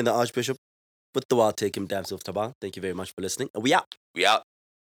Sensei and the Archbishop. With the wild take him damn self Tabang. Thank you very much for listening. And we out.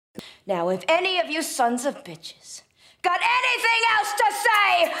 Now, if any of you sons of bitches got anything else to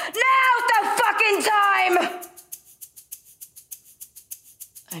say, now's the fucking time!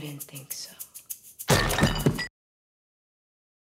 I didn't think so.